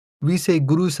 We say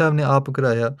Guru Sahib ne aap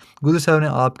karaya, Guru Sahib ne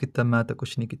aap kita, main ta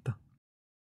kuch nahi kita.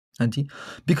 Hanji?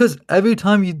 Because every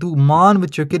time you do man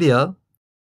with your kirya,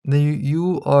 then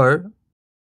you are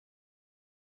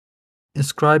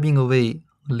inscribing away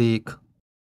lake.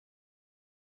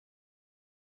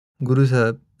 Guru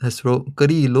Sahib has wrote,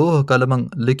 Kari loh kalamang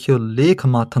likhyo lekh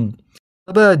mathang,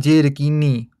 Aba je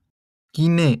rakini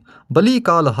कीने बली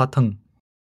काल हाथन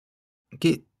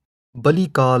कि बली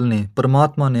काल ने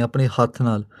परमात्मा ने अपने हाथ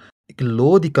नाल एक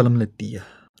लो दी कलम लेती है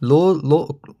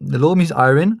लो means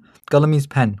iron कलम means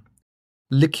pen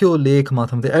लिखियो लेख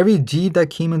माथम every G that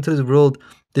came into this world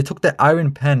they took that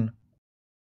iron pen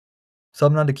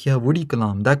सबना लिखिया woody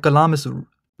kalam that kalam is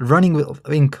running with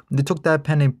ink they took that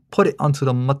pen and put it onto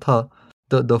the matha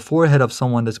the forehead of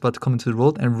someone that's about to come into the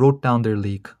world and wrote down their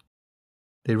leak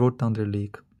they wrote down their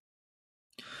leak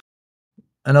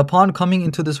and upon coming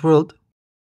into this world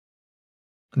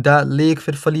that lake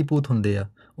ਫਿਰ ਫਲੀਪੂਤ ਹੁੰਦੇ ਆ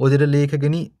ਉਹ ਜਿਹੜੇ ਲੇਖ ਹੈਗੇ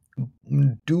ਨਹੀਂ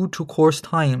due to course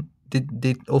time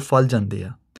they ਉਹ ਫਲ ਜਾਂਦੇ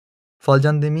ਆ ਫਲ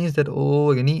ਜਾਂਦੇ means that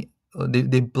ਉਹ ਹੈਗੇ ਨਹੀਂ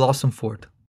they blossom forth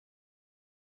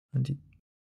ਹਾਂਜੀ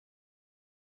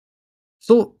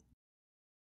so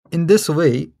in this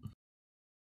way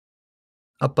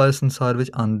ਆਪਾਂ ਇਸ ਸੰਸਾਰ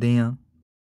ਵਿੱਚ ਆਉਂਦੇ ਹਾਂ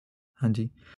ਹਾਂਜੀ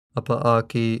ਆਪਾਂ ਆ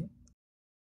ਕੇ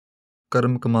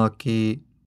ਕਰਮ ਕਮਾ ਕੇ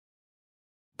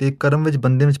ਤੇ ਕਰਮ ਵਿੱਚ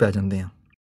ਬੰਦੇ ਵਿੱਚ ਪੈ ਜਾਂਦੇ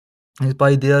ਹਾਂ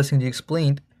ਭਾਈ ਦਇਆ ਸਿੰਘ ਜੀ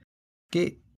explained ਕਿ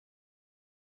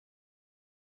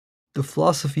the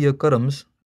philosophy of karams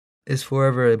is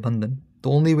forever abundant. The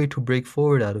only way to break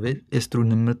forward out of it is through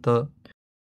nimrata,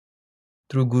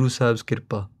 through Guru Sahib's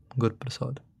kirpa, Gur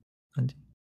Prasad.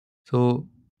 So,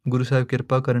 Guru Sahib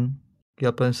kirpa karan ਕਿ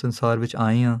ਆਪਾਂ ਇਸ ਸੰਸਾਰ ਵਿੱਚ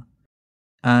ਆਏ ਹਾਂ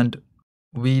and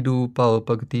we do ਭਾਵ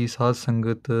ਭਗਤੀ ਸਾਧ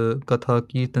ਸੰਗਤ ਕਥਾ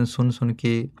ਕੀਰਤਨ ਸੁਣ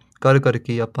ਕੇ ਕਰ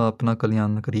ਕਰਕੇ ਆਪਾਂ ਆਪਣਾ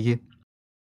ਕਲਿਆਣ ਕਰੀਏ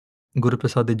ਗੁਰੂ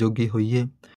ਪ੍ਰਸਾਦ ਦੇ ਜੋਗੀ ਹੋਈਏ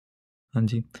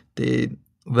ਹਾਂਜੀ ਤੇ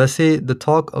ਵੈਸੇ the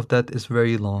talk of that is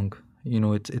very long you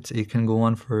know it can go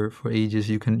on for ages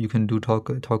you can do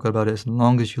talk about it as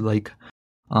long as you like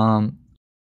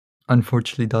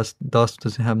unfortunately Das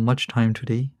doesn't have much time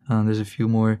today there's a few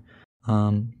more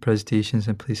presentations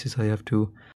and places I have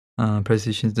to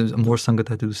presentations there's more sangat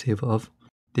I have to save of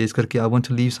this karke I want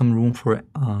to leave some room for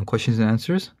questions and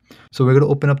answers so we're going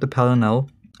to open up the panel now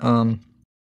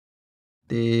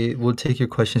they will take your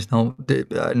questions now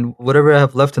and whatever I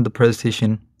have left in the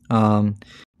presentation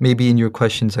maybe in your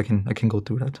questions I can go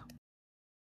through that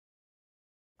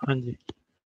ਹਾਂਜੀ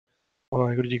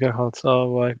ਵਾਹਿਗੁਰੂ ਜੀ ਕਾ ਖਾਲਸਾ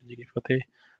ਵਾਹਿਗੁਰੂ ਜੀ ਕੀ ਫਤਿਹ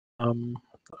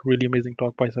really amazing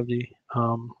talk Bhai Sahib ji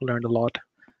learned a lot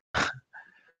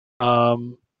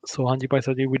so Hanji Bhai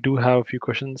Sahib ji we do have a few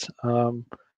questions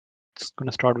just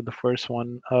going to start with the first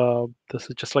one this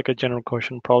is just like a general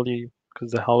question probably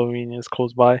because the Halloween is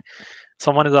close by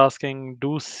someone is asking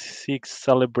do Sikhs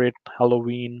celebrate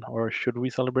Halloween or should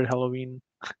we celebrate Halloween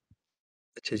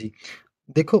अच्छा जी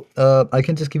देखो I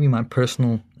can just give you my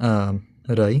personal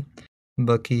rai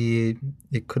Baki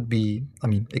it could be I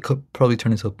mean it could probably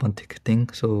turn into a Panthic thing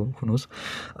so who knows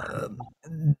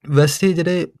ਵੈਸੇ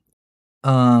ਜਿਹੜੇ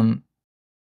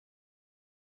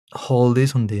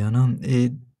holidays ਹੁੰਦੇ ਆ ਨਾ ਇਹ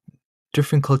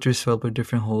different cultures celebrate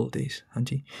different holidays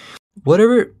ਹਾਂਜੀ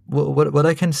what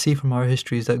I can see from our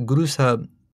history is that Guru Sahib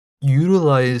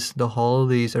utilized the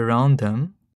holidays around them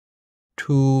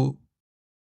to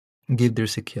give their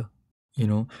sikhya you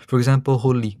know for example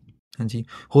Holi ਹਾਂਜੀ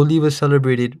Holi was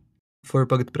celebrated for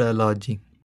Bhagat Prahlad ji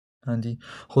ਹਾਂਜੀ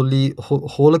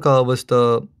Holika was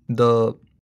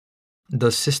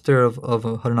the sister of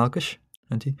Harnakash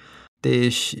ਹਾਂਜੀ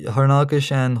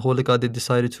Harnakash and Holika they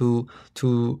decided to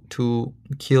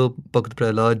kill Bhagat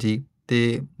Prahlad ji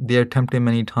they attempted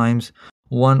many times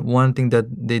one thing that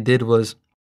they did was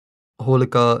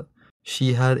Holika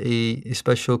she had a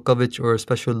special kavach or a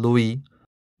special loi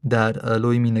that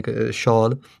loi mean like a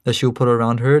shawl that she'll put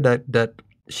around her that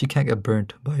she can't get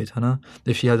burnt by it hana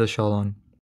if she has a shawl on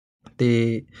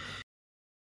they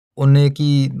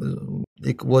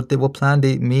what plan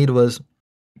they made was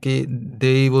okay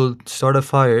they will start a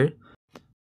fire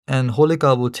and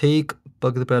Holika will take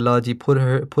Bhagat Prahlad ji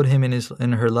put him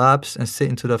in her laps and sit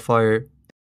into the fire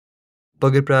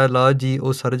Bhagat Prahlad ji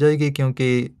oh sar jayegi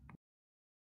kyunki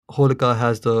Holika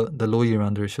has the loi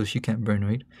around her so she can't burn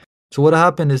right so what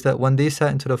happened is that when they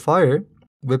sat into the fire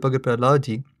with Bhagat Prahlad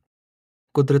ji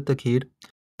Kudrat da kheed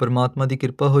Paramatma di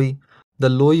kirpa hui the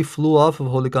loi flew off of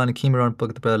Holika and came around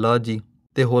Bhagat Prahlad ji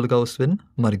te Holika us din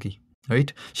mar gayi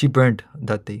right she burnt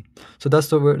that day so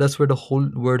that's where the whole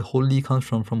word holy comes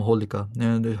from Holika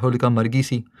and Holika mar gayi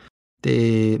si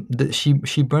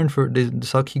she burned for the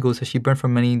Sakhi goes she burned for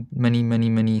many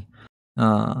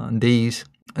days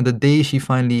and the day she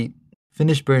finally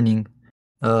finished burning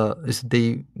is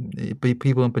the day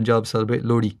people in Punjab celebrate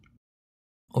Lodi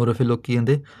or ਫਿਰ ਲੋਕੀ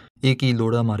ਕਹਿੰਦੇ ਇਹ ਕੀ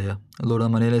ਲੋੜਾ ਮਾਰਿਆ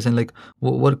as in like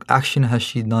what action has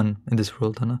she done in this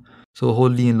world hana so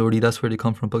Holi and Lodi that's where they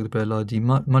come from Bhagat Prahlad ji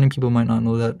many people might not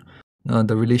know that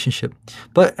the relationship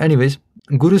but anyways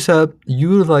Guru Sahib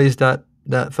utilized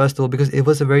that festival because it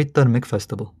was a very dharmic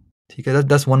festival Okay,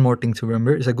 that's one more thing to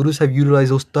remember. Is that Gurus have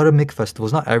utilized those dharmic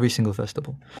festivals, not every single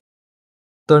festival.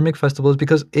 Dharmic festivals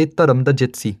because ਇਹ ਧਰਮ ਦਾ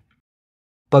ਜਿੱਤ ਸੀ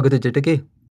ਭਗਤ ਜਿੱਤ ਕੇ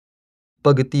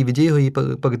ਭਗਤੀ ਵਿਜੇ ਹੋਈ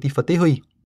ਭਗਤੀ ਫਤਿਹ ਹੋਈ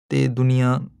ਤੇ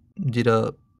ਦੁਨੀਆ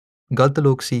ਜਿਹੜਾ ਗਲਤ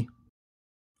ਲੋਕ ਸੀ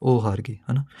ਉਹ ਹਾਰ ਗਏ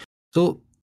ਹਨਾ so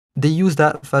they used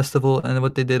that festival and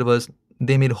what they did was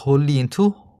they made Holi into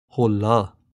Hola.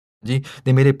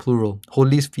 They made it plural.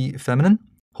 Holi is feminine,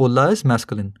 Hola is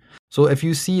masculine. So if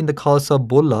you see in the Khalsa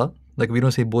Bolla, like we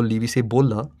don't say Bolli, we say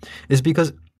Bolla, is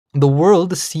because the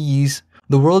world sees,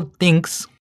 the world thinks,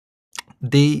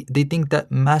 they think that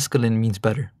masculine means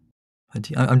better.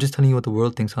 I'm just telling you what the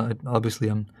world thinks. Obviously,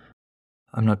 I'm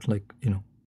not like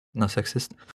not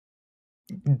sexist.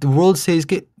 The world says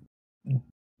that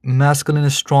masculine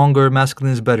is stronger,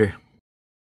 masculine is better.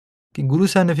 Guru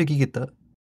Sahib ne ki kita?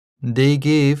 They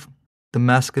gave the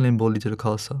masculine boli to the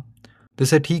Khalsa. They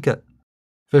said, "ठीक है."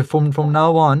 From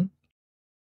now on,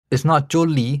 it's not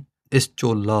choli, it's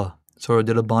chola. So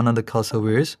the bana the Khalsa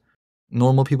wears,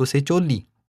 normal people say choli.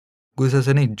 Guru Sahib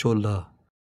said, "नहीं, chola."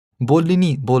 Boli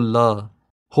ni bola.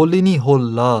 Holy ni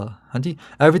hola. Hanji,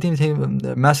 everything is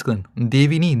masculine.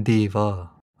 Devi ni deva.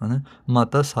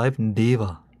 Mata Sahib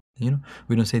deva.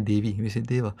 We don't say Devi, we say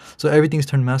Deva. So everything's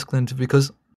turned masculine because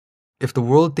if the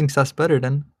world thinks that's better,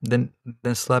 then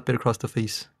slap it across the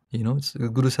face. It's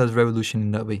Guru Sahib's revolution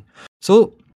in that way. So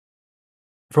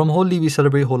from Holi we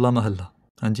celebrate Hola Mahalla.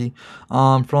 Hanji.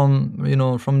 From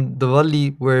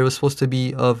Diwali, where it was supposed to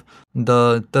be of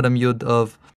the Dharam Yudh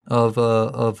of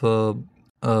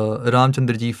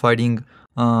Ramchandra ji fighting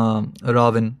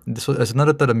Ravan. This was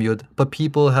another Dharam Yudh, but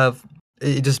people have.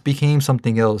 It just became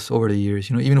something else over the years.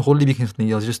 Even Holi became something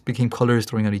else. It just became colors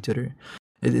throwing at each other.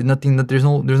 There's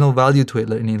no value to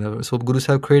it at any level. So Guru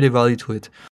Sahib created value to it.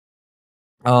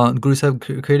 Guru Sahib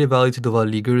created value to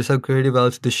Diwali. Guru Sahib created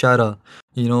value to Dashara.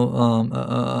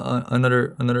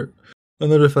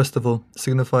 Another festival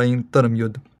signifying Dharam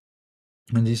Yudh.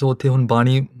 ਹਾਂਜੀ ਸੋ ਉੱਥੇ ਹੁਣ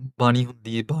ਬਾਣੀ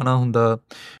ਹੁੰਦੀ ਹੈ ਬਾਣਾ ਹੁੰਦਾ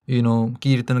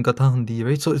ਕੀਰਤਨ ਕਥਾ ਹੁੰਦੀ ਹੈ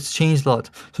right so it's changed a lot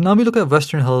so now we look at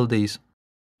western holidays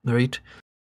right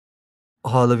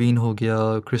Halloween ho gaya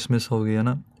Christmas ho gaya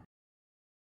na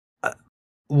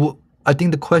I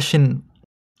think the question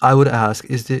I would ask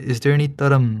is there any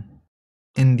dharam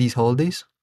in these holidays?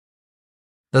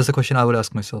 That's the question I would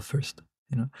ask myself first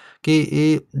कि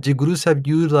the Gurus have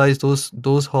utilized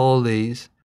those holidays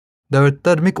that were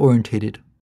dharmic orientated.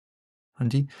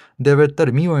 They were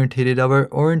dharmi orientated. They were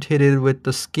orientated with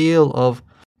the scale of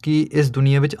कि इस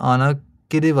दुनिया विच आना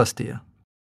किदे वास्ते है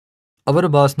अवर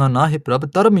वासना ना है प्रभ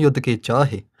धर्म युद्ध के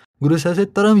चाहे Guru Sahib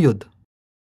said धर्म युद्ध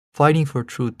fighting for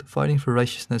truth, fighting for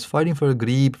righteousness, fighting for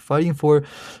greed, fighting for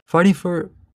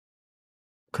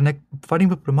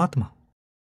Paramatma.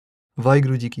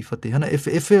 Vaheguru Ji ki fateh. If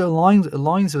it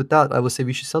aligns with that, I would say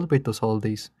we should celebrate those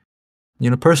holidays.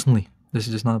 Personally. This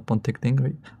is just not a Panthic thing,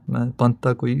 right?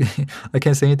 I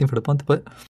can't say anything for the Panth, but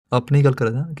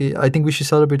I think we should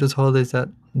celebrate those holidays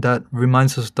that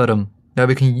reminds us of Dharam.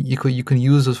 That you can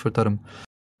use those for Dharam.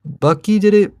 Baki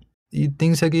jere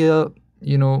things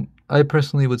I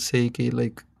personally would say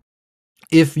like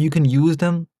if you can use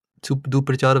them to do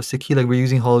prachar of Sikhi, like we're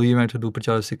using Halloween to do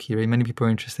prachar of Sikhi, right? Many people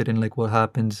are interested in like what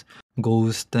happens,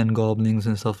 ghosts and goblins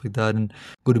and stuff like that, and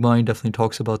Gurmani definitely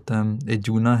talks about them.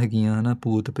 Juna hegiyan na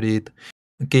poot preet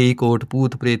kei kot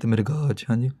poot preet mirgaj,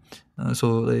 hanji.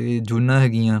 So Juna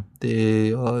hegiyan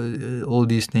te all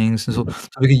these things. So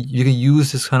you can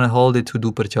use this kind of holiday to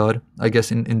do prachar, I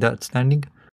guess in that standing.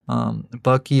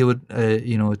 Baki would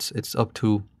it's up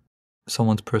to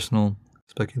someone's personal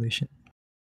speculation.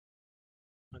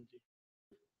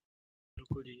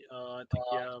 I think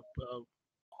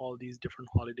all these different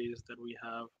holidays that we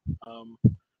have,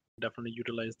 definitely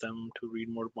utilize them to read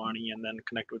more Bani and then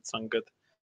connect with Sangat.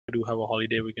 If we do have a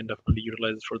holiday, we can definitely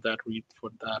utilize it for that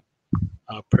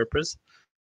purpose.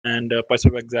 And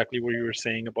Paisab, exactly what you were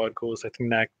saying about ghosts, I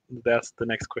think that's the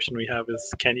next question we have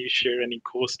is, can you share any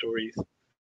ghost stories?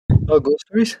 Oh, ghost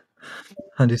stories?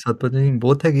 Hanji Satpatji,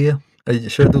 both hai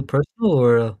should I do personal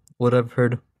or what I've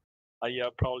heard? Yeah,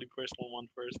 probably personal one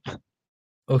first.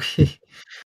 Okay.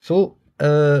 So,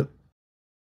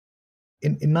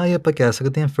 ਇੰਨਾ ਹੀ ਆਪਾਂ ਕਹਿ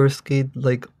ਸਕਦੇ ਹਾਂ first ਕਿ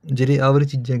like ਜਿਹੜੇ hour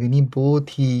ਚੀਜ਼ਾਂ ਹੈਗੀਆਂ ਨਹੀਂ ਬਹੁਤ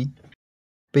ਹੀ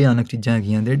ਭਿਆਨਕ ਚੀਜ਼ਾਂ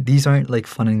ਹੈਗੀਆਂ these aren't like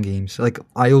fun and games. Like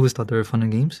I always thought they were fun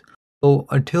and games. So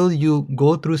until you go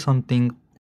through something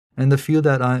and the feel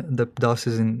that the Das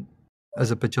is in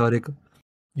as a pacharik,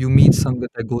 you meet Sangat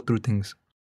that go through things.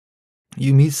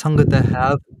 You meet Sangat that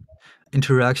have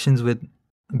interactions with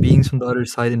beings from the other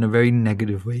side in a very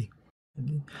negative way.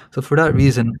 So for that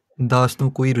reason, Das no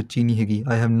koi ruchi nahi hegi.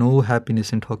 I have no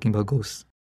happiness in talking about ghosts.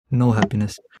 No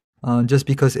happiness. Just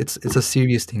because it's a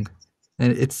serious thing.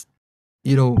 And it's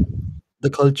you know, the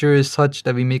culture is such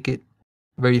that we make it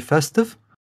very festive.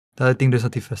 That I think there's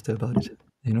nothing festive about it.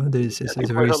 You know, I it's think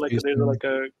a very like serious there's thing. like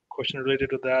a question related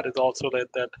to that is also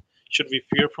that should we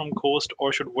fear from ghost or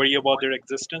should worry about their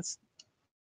existence?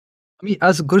 I mean,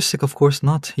 as Gursikh, of course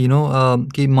not. You know,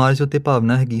 ਕਿ ਮਹਾਰਾਜ ਉੱਤੇ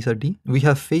ਭਾਵਨਾ ਹੈਗੀ ਸਾਡੀ. We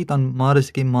have faith on ਮਹਾਰਾਜ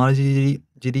ਕਿ ਮਹਾਰਾਜ ਦੀ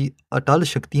ਜਿਹੜੀ ਅਟਲ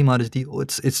ਸ਼ਕਤੀ ਮਹਾਰਾਜ ਦੀ,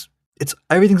 it's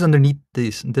everything's underneath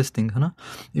this thing, ਹੈ ਨਾ?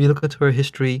 If you look at her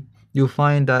history, you'll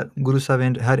find that Guru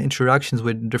Sahib had interactions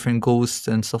with different ghosts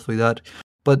and stuff like that,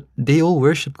 but they all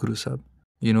worship Guru Sahib.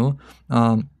 You know,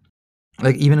 um,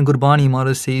 like even in Gurbani,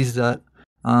 Maharaj says that.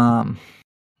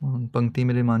 Pankti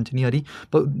mere maan ch nahi aa rahi,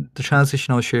 but the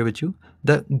translation I'll share with you,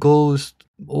 that goes,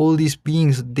 all these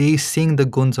beings, they sing the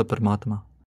guns of Paramatma.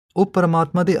 ਉਹ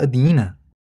ਪਰਮਾਤਮਾ ਦੇ ਅਧੀਨ ਹੈ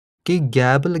ਕਿ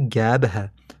ਗੈਬਲ gap ਹੈ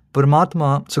ਪਰਮਾਤਮਾ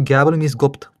ਸੋ ਗੈਬਲ means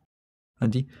ਗੁਪਤ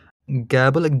ਹਾਂਜੀ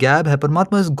ਗੈਬਲ ਗੈਬ ਹੈ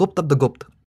ਪਰਮਾਤਮਾ is ਗੁਪਤ of the ਗੁਪਤ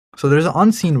so there is an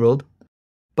unseen world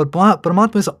but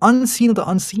Paramatma is unseen of the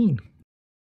unseen.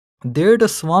 They're the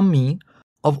Swami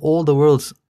of all the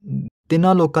worlds.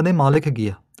 ਤਿੰਨਾਂ ਲੋਕਾਂ ਦੇ ਮਾਲਕ ਹੈਗੇ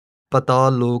ਆ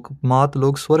ਪਤਾਲ ਲੋਕ ਮਾਤ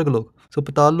ਲੋਕ ਸਵਰਗ ਲੋਕ ਸੋ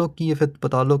ਪਤਾਲ ਲੋਕ ਕੀ ਹੈ ਫਿਰ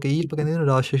ਪਤਾਲ ਲੋਕ ਇਹੀ ਆਪਾਂ ਕਹਿੰਦੇ ਨੇ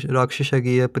ਰਾਕਸ਼ਸ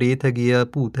ਹੈਗੇ ਆ ਪ੍ਰੇਤ ਹੈਗੇ ਆ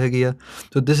ਭੂਤ ਹੈਗੇ ਆ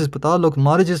ਸੋ ਦਿਸ is Patal Lok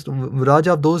Maharaj is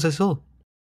raja of those as well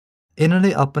ਇਹਨਾਂ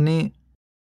ਨੇ ਆਪਣੇ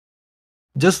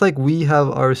just like we have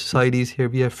our societies here,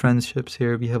 we have friendships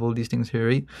here, we have all these things here,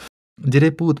 right? ਜਿਹੜੇ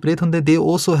ਭੂਤ ਪ੍ਰੇਤ ਹੁੰਦੇ they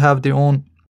also have their own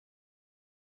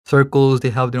circles,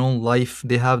 they have their own life,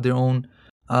 they have their own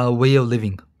way of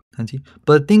living.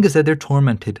 But the thing is that they're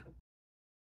tormented.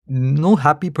 No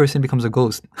happy person becomes a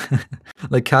ghost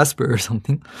like Casper or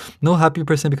something. No happy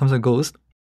person becomes a ghost.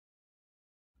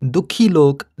 Dukhi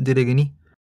log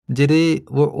ਜਿਹੜੇ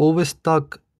were always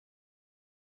stuck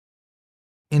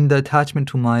in the attachment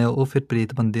to Maya, or ਫਿਰ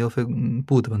ਪ੍ਰੇਤ ਬੰਦੇ ਆ ਫਿਰ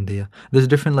ਭੂਤ ਬੰਦੇ ਆ. There's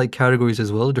different like categories as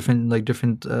well, different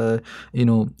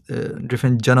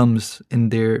different janams in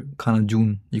their kind of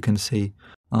June, you can say.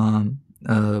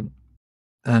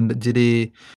 And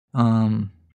ਜਿਹੜੇ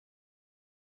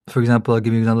for example, I'll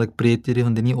give you an example like ਪ੍ਰੇਤ ਜਿਹੜੇ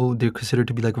ਹੁੰਦੇ ਨੇ ਉਹ they're considered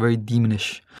to be like very demonish.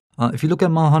 If you look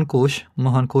at Mahan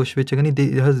Kosh which again it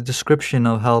has a description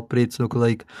of how prets look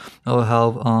like, or how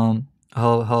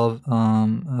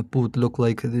Poot look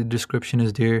like. The description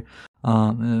is there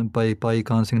by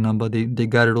Khan Singh Namba. They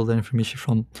gathered all the information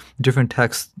from different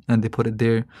texts and they put it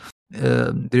there.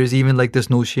 There's even like this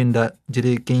notion that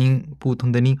ਜਿਹੜੇ ਕਈ Poot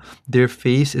ਹੁੰਦੇ ਨੇ, their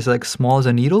face is like small as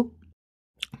a needle.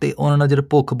 ਤੇ ਉਹਨਾਂ ਨਾਲ ਜਿਹੜਾ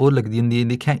ਭੁੱਖ ਬਹੁਤ ਲੱਗਦੀ ਹੁੰਦੀ ਹੈ,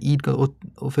 they can't eat,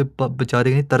 ਉਹ ਫਿਰ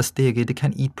ਵਿਚਾਰੇ ਤਰਸਦੇ ਹੈਗੇ, they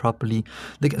can't eat properly.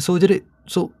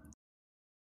 So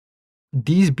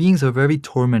these beings are very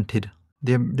tormented.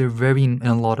 They're very in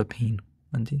a lot of pain.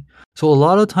 So a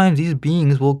lot of times these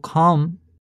beings will come,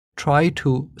 try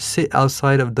to sit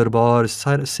outside of darbar,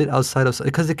 sit outside of,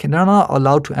 because they're not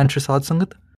allowed to enter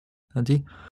satsangat.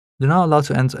 They're not allowed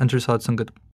to enter satsangat.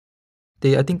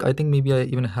 I think maybe I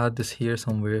even had this here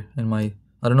somewhere in my,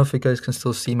 I don't know if you guys can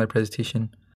still see my presentation.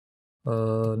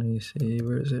 Let me see,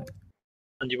 where is it?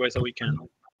 And you guys, we can.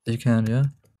 You can, yeah.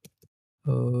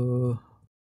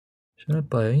 Should I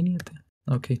buy any of that?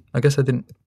 Okay, I guess I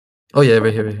didn't. Oh yeah,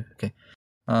 right here. Okay.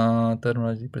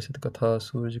 Dharmraj ਦੀ ਪ੍ਰਸਿੱਧ ਕਥਾ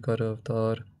ਸੂਰਜ ਕਰ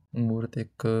ਅਵਤਾਰ ਮੂਰਤ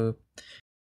ਇੱਕ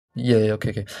yeah,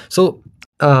 okay. So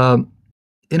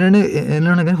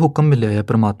ਇਹਨਾਂ ਨੇ ਹੁਕਮ ਮਿਲਿਆ ਹੈ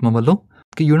ਪਰਮਾਤਮਾ ਵੱਲੋਂ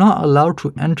ਕਿ you're not allowed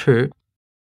to enter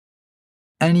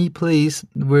any place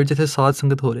where ਜਿੱਥੇ ਸਾਧ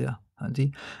ਸੰਗਤ ਹੋ ਰਿਹਾ.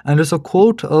 ਹਾਂਜੀ. And there's a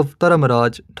quote of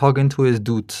Dharamraj talking to his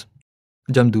doots,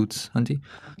 Jamdoots. ਹਾਂਜੀ.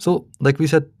 So like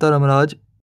we said, Dharamraj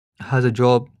has a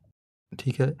job,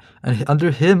 ਠੀਕ ਹੈ, and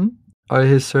under him are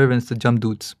his servants, the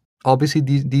Jamdoots. Obviously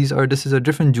this is a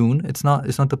different June. It's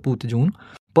not the Poot June,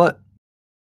 but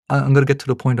I'm gonna get to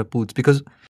the point of Poots, because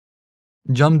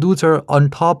Jamdoots are on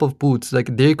top of Poots.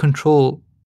 Like they control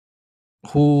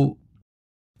who,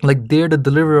 like they're the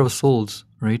deliverer of souls,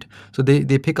 right? So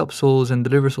they pick up souls and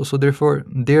deliver souls. So therefore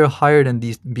they're higher than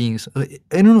these beings. I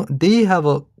don't know, they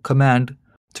have a command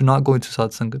to not go into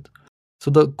Satsangat.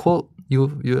 So the quote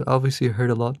you obviously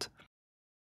heard a lot,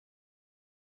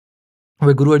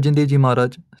 where Guru Arjan Dev Ji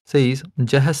Maharaj says,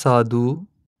 Jah sadhu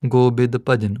gobid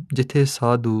bhajan, jithe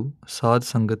sadhu ਸਾਧ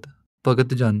ਸੰਗਤ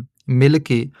ਭਗਤ ਜਨ ਮਿਲ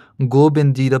ਕੇ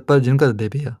ਗੋਬਿੰਦ ਜੀ ਦਾ ਭਜਨ ਕਰਦੇ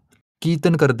ਪਿਆ,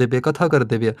 ਕੀਰਤਨ ਕਰਦੇ ਪਿਆ, ਕਥਾ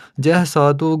ਕਰਦੇ ਪਿਆ. ਜਹ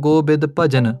ਸਾਧੂ ਗੋਬਿੰਦ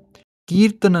ਭਜਨ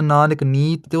ਕੀਰਤਨ ਨਾਨਕ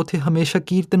ਨੀਤ. ਤੇ ਉੱਥੇ ਹਮੇਸ਼ਾ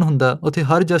ਕੀਰਤਨ ਹੁੰਦਾ, ਉੱਥੇ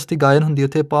ਹਰ ਜਸਤੀ ਗਾਇਨ ਹੁੰਦੀ,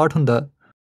 ਉੱਥੇ ਪਾਠ ਹੁੰਦਾ.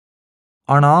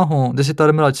 ਅਣਾ ਹੋ, this is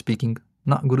Dharamraj speaking,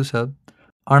 not Guru Sahib.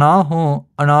 ਅਣਾ ਹੋ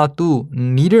ਅਣਾ ਤੂੰ,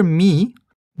 neither me,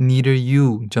 neither you,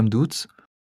 Jamdoots.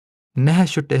 Neh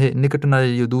shutte nikat na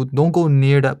yudut. Don't go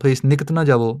near that place. Nikat na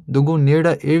javo. Don't go near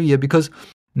that area, because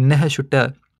neh shutte.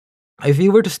 If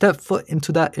you were to step foot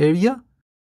into that area,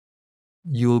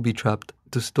 you will be trapped.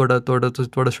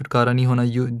 ਤੁਹਾਡਾ ਛੁਟਕਾਰਾ ਨਹੀਂ ਹੋਣਾ.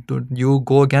 You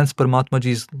go against Paramatma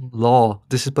Ji's law.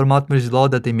 This is Paramatma Ji's law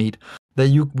that they made, that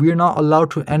we are not allowed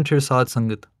to enter Sad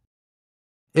Sangat.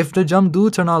 If the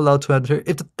Jamdoots are not allowed to enter,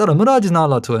 if the Dharamraj is not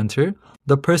allowed to enter,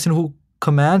 the person who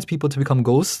commands people to become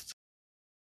ghosts,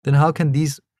 then how can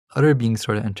these other beings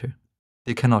try to enter?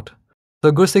 They cannot.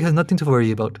 So Gursikh has nothing to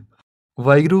worry about.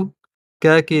 Vaiguru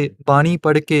keh ke, pani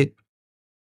pad ke,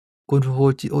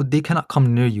 they cannot come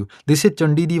near you. They say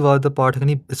Chandi di Vaad Path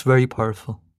is very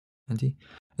powerful.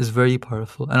 It's very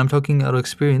powerful. And I'm talking out of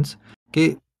experience.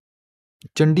 Ke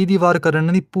Chandi di Vaad karan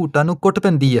ni puta nu kut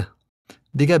pendi hai.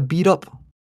 They get beat up.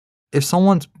 If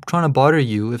someone's trying to bother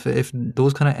you, if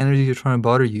those kind of energies are trying to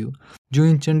bother you,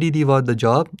 doing Chandi di Vaad, the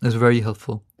job, is very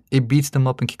helpful. It beats them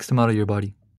up and kicks them out of your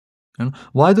body. You know?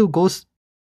 Why do ghosts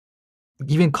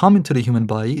even come into the human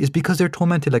body is because they're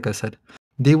tormented, like I said.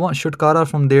 They want shutkara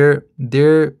from their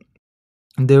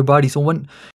body. So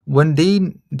when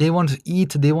they want to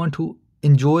eat, they want to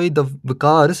enjoy the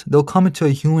vikars, they'll come into a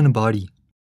human body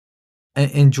and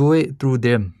enjoy it through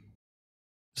them.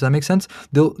 Does that make sense?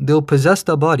 They'll possess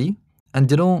the body, and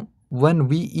they don't. When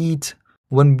we eat,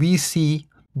 when we see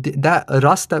that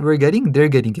rust that we're getting,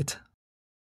 they're getting it.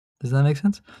 Does that make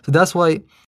sense? So that's why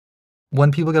when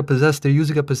people get possessed, they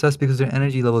usually get possessed because their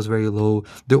energy level is very low.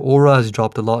 Their aura has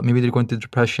dropped a lot. Maybe they're going through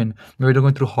depression. Maybe they're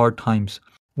going through hard times.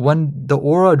 When the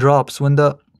aura drops, when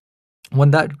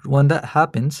that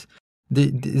happens,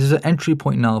 there's an entry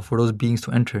point now for those beings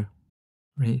to enter,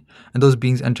 right? And those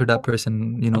beings enter that person,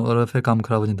 or फिर काम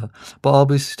खराब हो जाता. But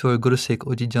obviously, to Guru Sikh,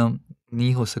 वो चीज़ां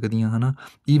नहीं हो सकदियां, है ना?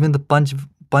 Even the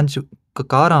panch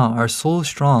kakara are so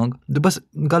strong. बस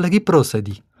गल है कि भरोसे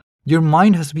दी. Your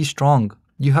mind has to be strong.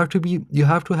 You have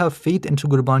to have faith into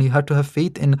Gurbani. You have to have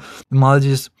faith in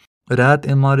Maharaj's Rat,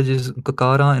 in Maharaj's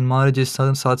Kakara, in Maharaj's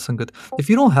Sad Sangat. If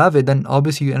you don't have it, then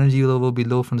obviously your energy level will be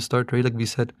low from the start, right? Like we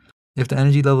said, if the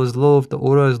energy level is low, if the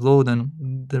aura is low, then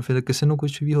फिर किसी को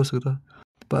कुछ भी हो सकता.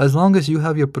 But as long as you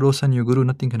have your Parosa and your Guru,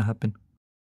 nothing can happen.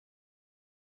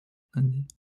 Paisa,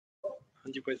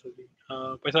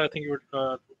 I think you were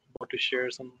about to share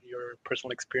some your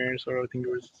personal experience, or I think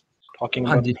you were talking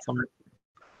about some.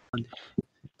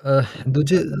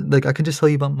 Like I can just tell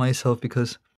you about myself,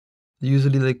 because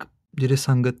usually like jiri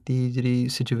sangati, jiri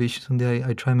situations,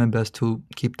 I try my best to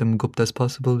keep them gupta as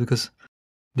possible, because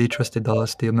they trusted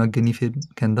us. They are gini fir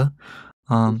kenda.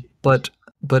 But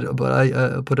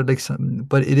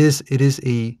it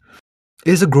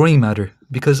is a growing matter,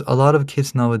 because a lot of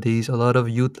kids nowadays, a lot of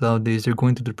youth nowadays, they're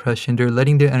going through depression. They're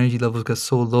letting their energy levels get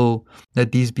so low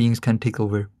that these beings can take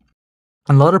over.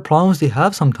 And a lot of problems they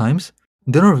have sometimes,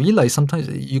 they don't realize. Sometimes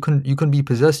you can be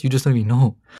possessed, you just don't even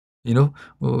know. They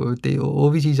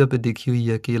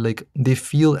like they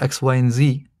feel X, Y, and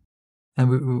Z,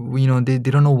 and they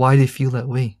don't know why they feel that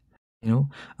way.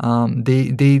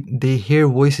 They hear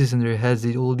voices in their heads.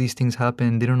 All these things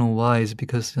happen. They don't know why. It's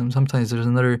because sometimes there's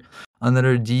another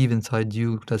jeev inside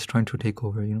you that's trying to take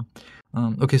over.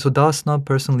 Okay, so that's not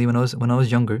personally. When I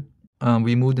was younger,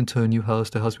 we moved into a new house,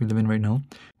 the house we live in right now.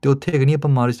 ਤੇ ਉੱਥੇ ਹੈਗੀ ਆਪਾਂ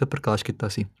ਮਾਰਜ ਦਾ ਪ੍ਰਕਾਸ਼ ਕੀਤਾ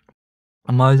ਸੀ.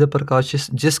 ਮਾਰਜ ਦਾ ਪ੍ਰਕਾਸ਼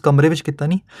ਜਿਸ ਕਮਰੇ ਵਿੱਚ ਕੀਤਾ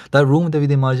ਨਹੀਂ, that room that we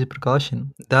did Maharaj Prakashan,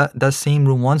 that same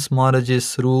room, once Maharaj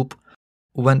Swaroop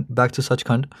went back to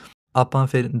Sachkhand, ਆਪਾਂ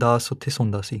ਫਿਰ ਦਾਸ ਉੱਥੇ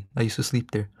ਸੌਂਦਾ ਸੀ. I used to sleep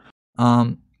there.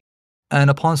 And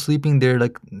upon sleeping there,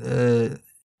 like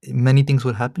many things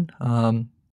would happen.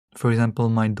 For example,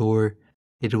 my door,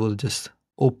 it will just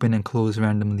open and close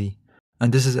randomly. And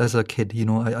this is as a kid,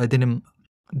 I didn't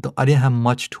have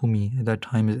much to me at that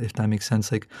time, if that makes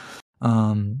sense. Like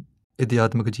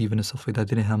Idyatmaka Jeevan and stuff like that, I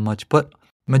didn't have much. But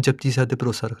main Japji Sahib pe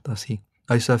bharosa rakhta si.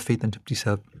 I used to have faith in Japji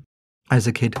Sahib as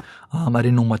a kid. I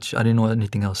didn't know much. I didn't know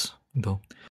anything else though.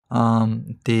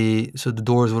 So the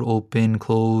doors would open,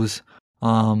 close.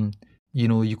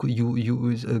 You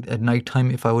at night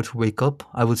time, if I were to wake up,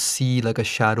 I would see like a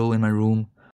shadow in my room.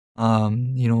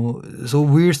 So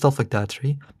weird stuff like that,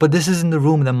 right? But this is in the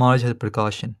room that Maharaj had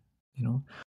Prakashan.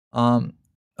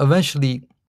 Eventually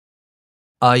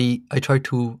I tried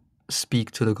to speak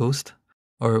to the ghost,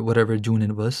 or whatever June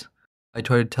it was. I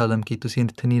tried to tell him ki tusi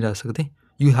ithe nahi reh sakde,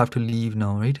 you have to leave now,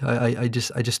 right? I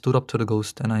just stood up to the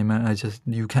ghost and I just,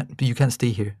 you can't stay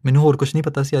here. Mainu aur kuch nahi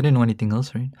pata si, I didn't know anything else,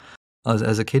 right?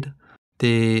 As a kid.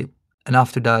 And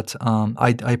after that,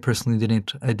 I personally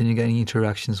didn't get any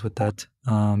interactions with that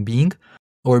being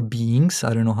or beings.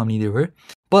 I don't know how many there were,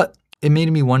 but it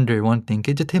made me wonder one thing.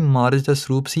 Jithe Maharaj da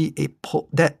Swaroop si,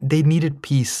 that they needed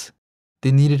peace.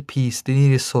 They needed peace. They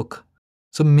needed sukh.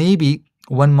 So maybe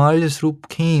when Maharaj's Swaroop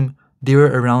came, they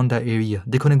were around that area.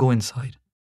 They couldn't go inside.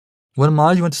 When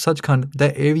Maharaj went to Sachkhand,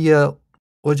 that area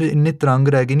और जो इन्ने तरंग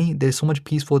रह गए नहीं, there's so much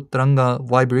peaceful taranga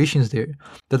vibrations there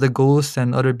that the ghosts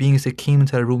and other beings that came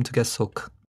into the room to get sukh.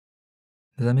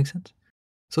 Does that make sense?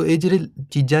 So ਇਹ ਜਿਹੜੇ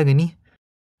ਚੀਜ਼ਾਂ ਹੈਗੇ ਨਹੀਂ,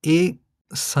 ਇਹ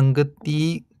ਸੰਗਤ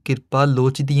ਦੀ ਕਿਰਪਾ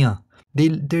ਲੋਚਦੀਆਂ,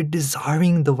 they're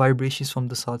desiring the vibrations from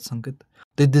the Sat Sangat.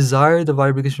 They desire the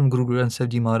vibrations from Guru Granth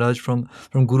Sahib Ji Maharaj, from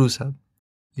Guru Sahib.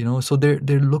 You know, so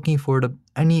they're looking for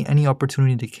any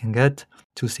opportunity they can get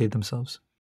to save themselves.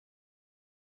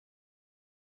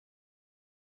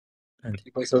 Thank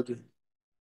you, Bhai Sahib.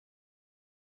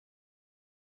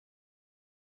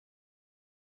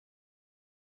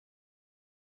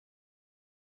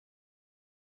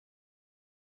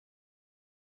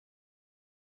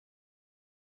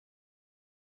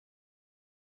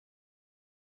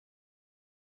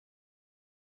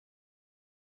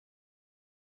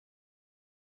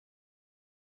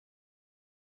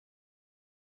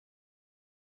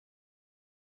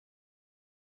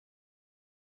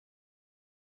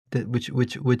 That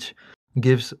which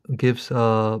gives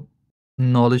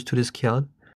knowledge to this khyal.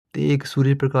 ਤੇ ਇੱਕ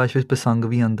Surya Prakash ਵਿੱਚ ਪ੍ਰਸੰਗ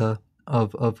ਵੀ ਆਂਦਾ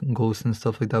of ghosts and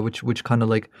stuff like that, which kind of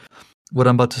like what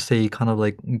I'm about to say, kind of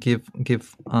like give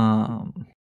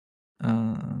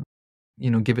you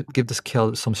know, give this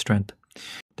khyal some strength.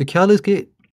 The khyal is that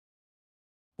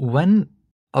when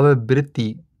our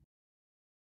vritti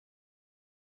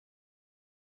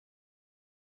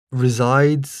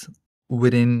resides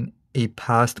within a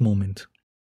past moment,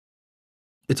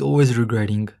 it's always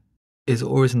regretting, it's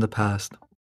always in the past.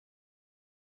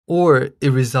 Or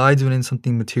it resides within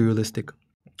something materialistic,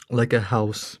 like a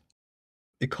house,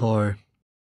 a car,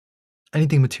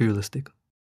 anything materialistic.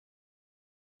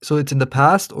 So it's in the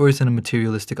past or it's in a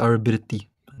materialistic, our vritti.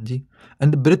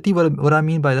 And the vritti, what I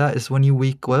mean by that is when you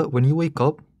wake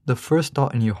up, the first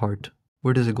thought in your heart,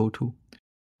 where does it go to?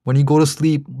 When you go to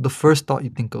sleep, the first thought you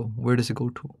think of, where does it go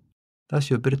to? That's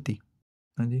your vritti.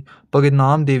 Bhagat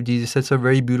Namdev Ji said so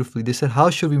very beautifully. They said, how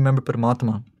should we remember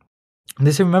Paramatma?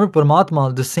 They say remember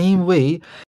Paramatma the same way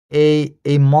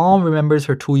a mom remembers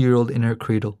her 2-year-old in her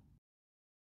cradle.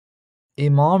 A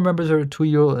mom remembers her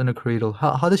 2-year-old in a cradle.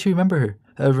 How does she remember her?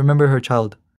 Remember her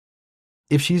child?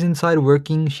 If she's inside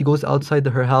working, she goes outside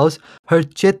her house, her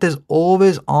chit is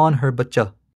always on her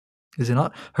bacha. Is it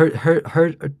not? Her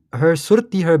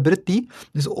surti, her vritti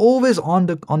is always on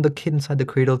the kid inside the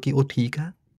cradle. Ki, oh, theek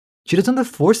hai. She doesn't have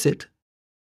to force it.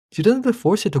 She doesn't have to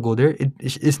force it to go there.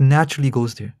 It naturally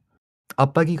goes there.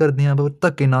 ਆਪਾਂ ਕੀ ਕਰਦੇ ਹਾਂ ਬਹੁਤ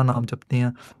ਧੱਕੇ ਨਾਲ ਨਾਮ ਜਪਦੇ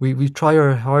ਹਾਂ, we try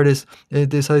our hardest,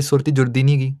 ਇਹ ਸਾਰੀ ਸੁਰਤੀ ਜੁੜਦੀ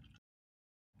ਨਹੀਂ ਗਈ.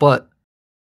 But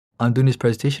I'm doing this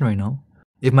presentation right now.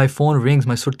 If my phone rings,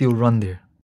 my surti will run there.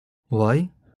 Why?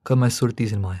 Because my surti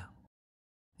is in Maya.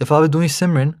 If I was doing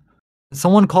Simran,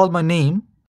 someone called my name,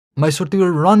 my surti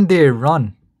will run there,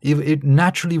 run. It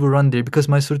naturally will run there because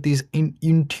my surti is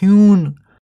in tune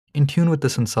with the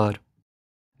sansar.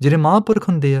 ਜਿਹੜੇ ਮਹਾਂਪੁਰਖ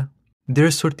ਹੁੰਦੇ ਆ, their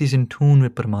surti is in tune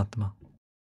with Paramatma.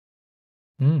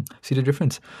 See the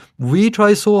difference? We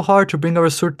try so hard to bring our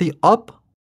surti up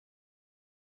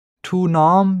to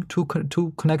Naam, to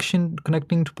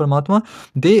connecting to Paramatma.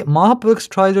 Mahapurukhs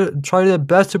try their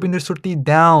best to bring their surti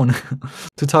down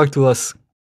to talk to us.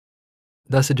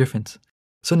 That's the difference.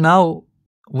 So now,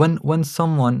 when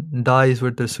someone dies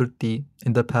with their surti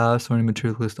in the past or in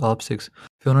materialist objects,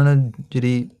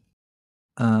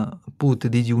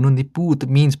 Poot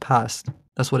means past.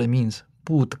 That's what it means.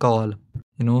 Poot kal.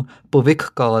 You know,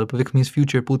 Pavik kal. Pavik means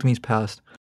future. Poot means past.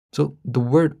 So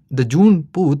the June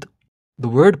Poot, the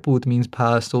word Poot means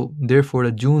past. So therefore,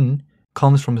 the June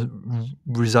comes from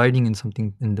residing in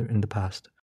something in the past.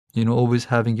 You know, always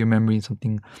having your memory in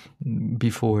something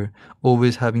before.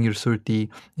 Always having your surti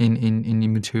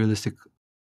in materialistic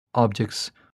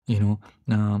objects. You know.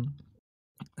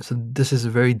 So this is a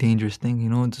very dangerous thing. You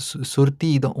know,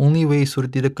 surti. The only way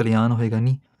surti the kalyan hoega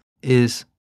ni is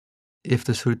if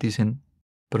the surti is in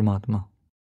Paramatma,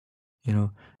 you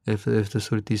know, if the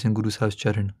surti is in Guru Sahib's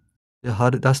charan.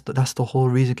 That's the whole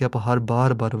reason कि आप हर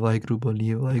बार वाहिगुरु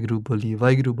बोलिए वाहिगुरु बोलिए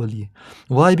वाहिगुरु बोलिए.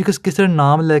 Why? Because किसी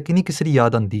नाम लेके नहीं किसी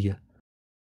याद आंदी है.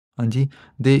 हाँ जी,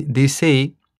 they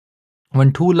say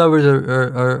when two lovers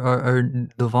are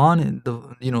divan,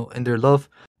 you know, in their love,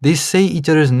 they say each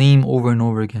other's name over and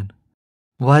over again.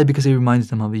 Why? Because it reminds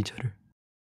them of each other.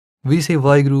 We say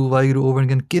Waheguru over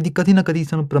and again. ਕਦੀ ਨਾ ਕਦੀ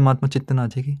ਸਾਨੂੰ ਪਰਮਾਤਮਾ ਚਿੰਤਨ ਆ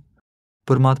ਜਾਏਗੀ.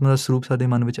 ਪਰਮਾਤਮਾ ਦਾ ਸਰੂਪ ਸਾਡੇ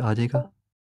ਮਨ ਵਿੱਚ ਆ ਜਾਏਗਾ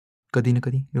ਕਦੀ ਨਾ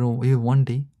ਕਦੀ, you know, ਇਹ one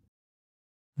day.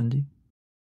 ਹਾਂਜੀ,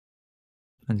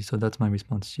 so that's my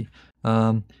response ਜੀ.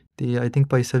 ਤੇ I think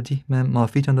ਭਾਈ ਸਾਹਿਬ ਜੀ ਮੈਂ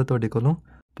ਮਾਫੀ ਚਾਹੁੰਦਾ ਤੁਹਾਡੇ ਕੋਲੋਂ,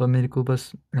 ਪਰ ਮੇਰੇ ਕੋਲ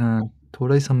ਬਸ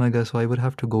ਥੋੜਾ ਹੀ ਸਮਾਂ ਹੈਗਾ, so I would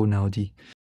have to go now ਜੀ.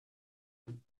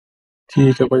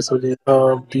 ਠੀਕ ਹੈ Bhai Sahib ji.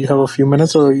 Do you have a few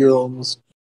minutes or you're almost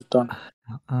done?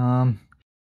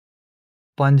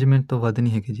 5 minute ਤੋਂ ਵੱਧ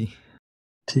ਨਹੀਂ ਹੈਗੇ ਜੀ.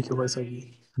 ठीक है भाई साहब जी.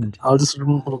 हाँ जी. I'll just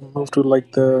move to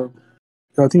like the.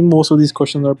 I think most of these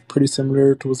questions are pretty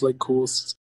similar towards like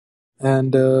ghosts,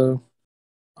 and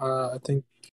I think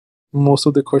most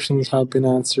of the questions have been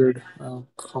answered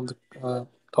from the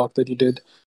talk that you did.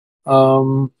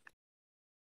 I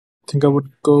think I would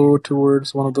go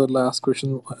towards one of the last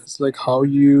questions. It's like how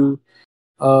you,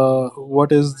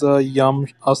 what is the Yam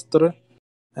Astra,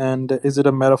 and is it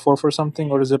a metaphor for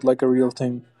something or is it like a real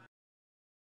thing?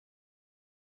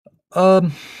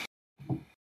 Um,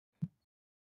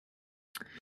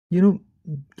 you know,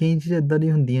 ਕਈ ਚੀਜ਼ਾਂ ਇੱਦਾਂ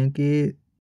ਦੀਆਂ ਹੁੰਦੀਆਂ ਕਿ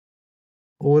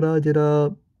ਉਹਦਾ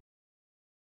ਜਿਹੜਾ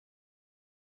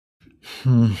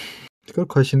it's a good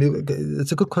question.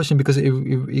 It's a good question because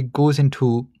it goes into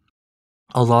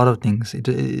a lot of things.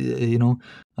 You know,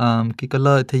 ਕਿ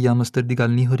ਕੱਲਾ ਇੱਥੇ ਯਮਸਤਰ ਦੀ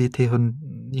ਗੱਲ ਨਹੀਂ ਹੋ ਰਹੀ ਇੱਥੇ ਹੁਣ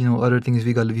you know other things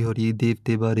ਵੀ ਗੱਲ ਵੀ ਹੋ ਰਹੀ ਹੈ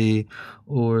ਦੇਵਤੇ ਬਾਰੇ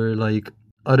or like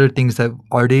other things that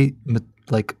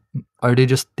like are they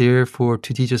just there for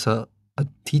to teach us a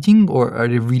teaching or are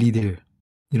they really there?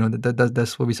 You know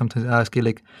that's what we sometimes ask ਕਿ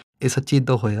like ਇਹ ਸੱਚੀ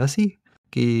ਇੱਦਾਂ ਹੋਇਆ ਸੀ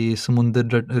ਕਿ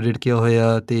ਸਮੁੰਦਰ ਰਿੜਕਿਆ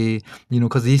ਹੋਇਆ ਤੇ you know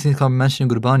because these things come mentioned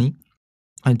in Gurbani.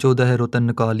 Joda है rotan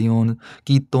nikalion,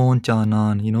 kiton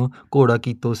chanan, you know, koda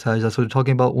kito sajda. So we're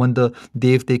talking about when the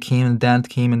Dev they came and Dant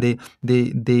came and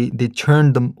they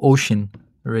churned the ocean,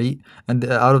 right? And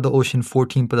out of the ocean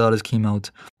 14 padaras came out.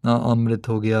 Amrit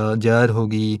ho gaya, Jair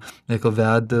hogi, like a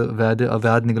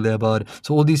Vad nikle bar.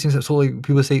 So all these things, so like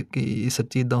people say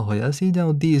sachi da hoya si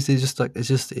ja these is just like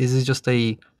is it just a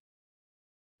you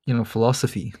know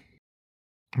philosophy,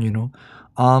 you know.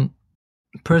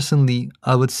 Personally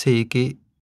I would say ke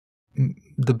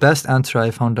the best answer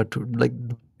I found out to like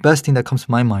the best thing that comes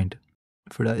to my mind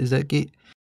for that is that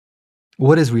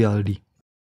what is reality?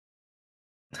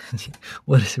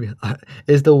 What is real?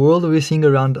 Is the world we're seeing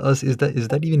around us is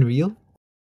that even real?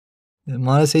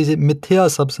 Mara says it mithya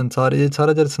sab sansar. It's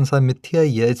sara jara sansar mithya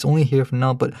hi hai. It's only here for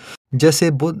now. But just say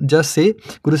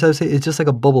Guru Sahib say it's just like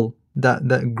a bubble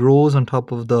that grows on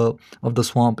top of the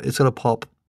swamp. It's gonna pop.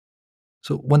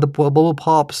 So when the bubble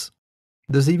pops,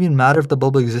 does it even matter if the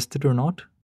bubble existed or not?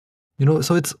 You know.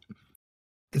 So it's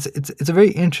a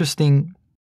very interesting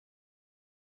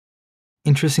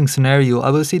scenario. I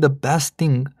will say the best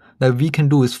thing that we can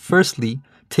do is firstly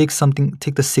take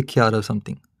the sikh out of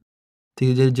something.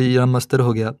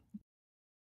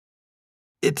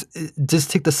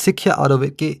 Just take the sikh out of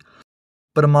it कि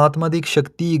परमात्मा दी एक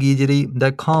शक्ति हैगी ਜਿਹੜੀ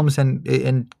that comes and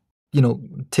you know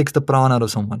takes the pran out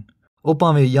of someone. ਉਹ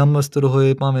ਭਾਵੇਂ ਯਮ ਅਸਤਰ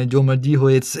ਹੋਏ ਭਾਵੇਂ ਜੋ ਮਰਜੀ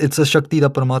ਹੋਏ it's a ਸ਼ਕਤੀ ਦਾ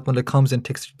ਪਰਮਾਤਮਾ that comes and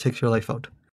takes your life out.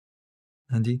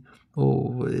 ਹਾਂਜੀ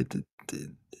ਉਹ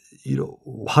you know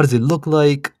how does it look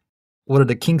like? What are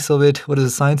the kinks of it? What is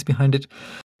the science behind it?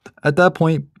 At that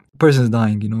point, person's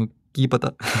dying, you know. Ki pata.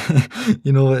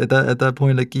 You know, at that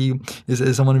point, like, is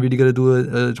someone really going to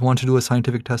want to do a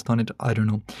scientific test on it? I don't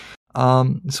know.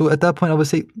 So at that point, I would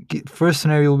say, first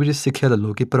scenario, we just ਸਿੱਖਿਆ ਲੈ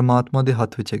ਲਓ ਕਿ ਪਰਮਾਤਮਾ ਦੇ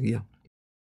ਹੱਥ ਵਿੱਚ ਹੈਗੀ ਆ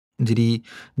ਜਿਹੜੀ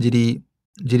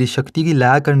ਜਿਹੜੀ ਸ਼ਕਤੀ ਦੀ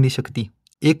ਲੈ ਕਰਨ ਦੀ ਸ਼ਕਤੀ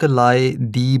ਇੱਕ ਲਾਏ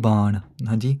ਦੀ ਬਾਣ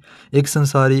ਹਾਂਜੀ ਇੱਕ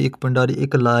ਸੰਸਾਰੀ ਇੱਕ ਪੰਡਾਰੀ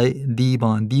ਇੱਕ ਲਾਏ ਦੀ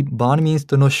ਬਾਣ means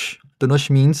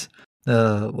ਧਨੁਸ਼ means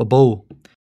a bow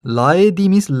ਲਾਏ ਦੀ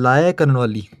means ਲਾਇਆ ਕਰਨ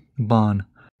ਵਾਲੀ ਬਾਣ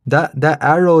that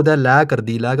arrow that ਲੈ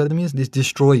ਕਰਦੀ means this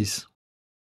destroys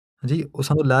ਹਾਂਜੀ ਉਹ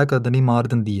ਸਾਨੂੰ ਲੈ ਕਰ ਦਿੰਦੀ ਮਾਰ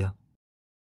ਦਿੰਦੀ ਆ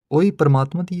ਉਹੀ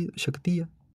ਪਰਮਾਤਮਾ ਦੀ ਸ਼ਕਤੀ ਆ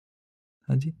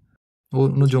ਹਾਂਜੀ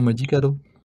ਉਹਨੂੰ ਜੋ ਮਰਜ਼ੀ ਕਹਿ ਦਿਓ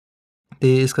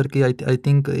ਤੇ ਇਸ ਕਰਕੇ I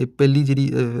think ਪਹਿਲੀ ਜਿਹੜੀ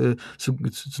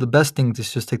the best thing is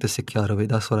just take the sick out of it.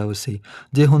 That's what I would say.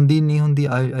 ਜੇ ਹੁੰਦੀ ਨਹੀਂ ਹੁੰਦੀ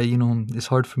I you know it's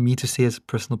hard for me to say as a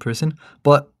personal person,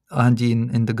 but ਹਾਂਜੀ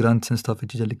in the grunts and stuff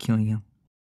ਚੀਜ਼ਾਂ ਲਿਖੀਆਂ ਹੋਈਆਂ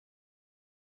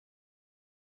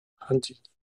ਹਾਂਜੀ.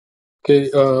 Okay,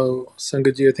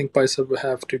 Sangaji, I think Paisa will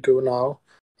have to go now.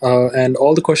 And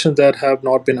all the questions that have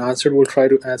not been answered, we'll try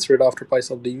to answer it after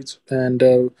Paisa leaves. And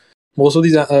most of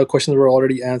these questions were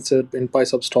already answered in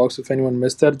Paisab's talks. If anyone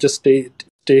missed that, just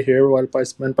stay here while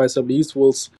when Paisa leaves.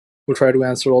 We'll try to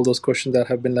answer all those questions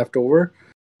that have been left over.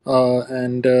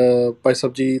 And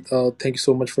Paisabji, thank you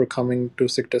so much for coming to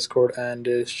Sikh Discord and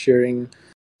sharing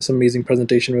this amazing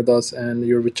presentation with us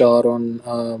and your vichar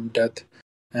on death.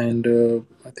 And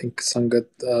I think Sangat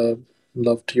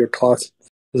loved your thoughts.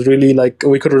 It was really like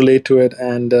we could relate to it,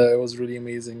 and it was really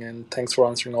amazing. And thanks for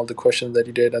answering all the questions that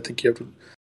you did. I think you have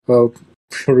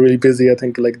you're really busy. I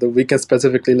think like the weekend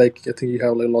specifically, like I think you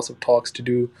have like lots of talks to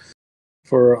do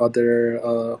for other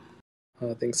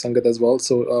I think Sangat as well.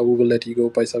 So we will let you go,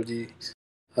 Paisavji.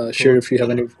 Share if you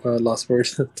have any last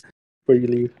words before you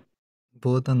leave.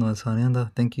 ਬਹੁਤ ਧੰਨਵਾਦ ਸਾਰਿਆਂ ਦਾ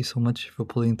thank you so much for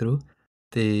pulling through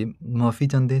ਤੇ ਮਾਫੀ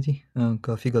ਚਾਹੁੰਦੇ ਜੀ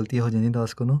ਕਾਫੀ ਗਲਤੀਆਂ ਹੋ ਜਾਂਦੀਆਂ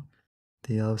ਦਾਸ ਕੋਲੋਂ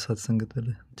ਤੇ ਆਪ ਸਤ ਸੰਗਤ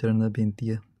ਵੱਲ ਚਰਨ ਦਾ ਬੇਨਤੀ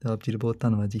ਹੈ ਤੇ ਆਪ ਜੀ ਦਾ ਬਹੁਤ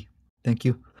ਧੰਨਵਾਦ ਜੀ ਥੈਂਕ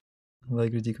ਯੂ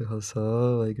ਵਾਹਿਗੁਰੂ ਜੀ ਕਾ ਖਾਲਸਾ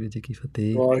ਵਾਹਿਗੁਰੂ ਜੀ ਕੀ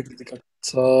ਫਤਿਹ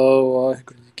ਖਾਲਸਾ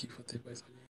ਵਾਹਿਗੁਰੂ ਜੀ ਕੀ ਫਤਿਹ ਭਾਈ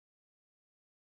ਸਾਹਿਬ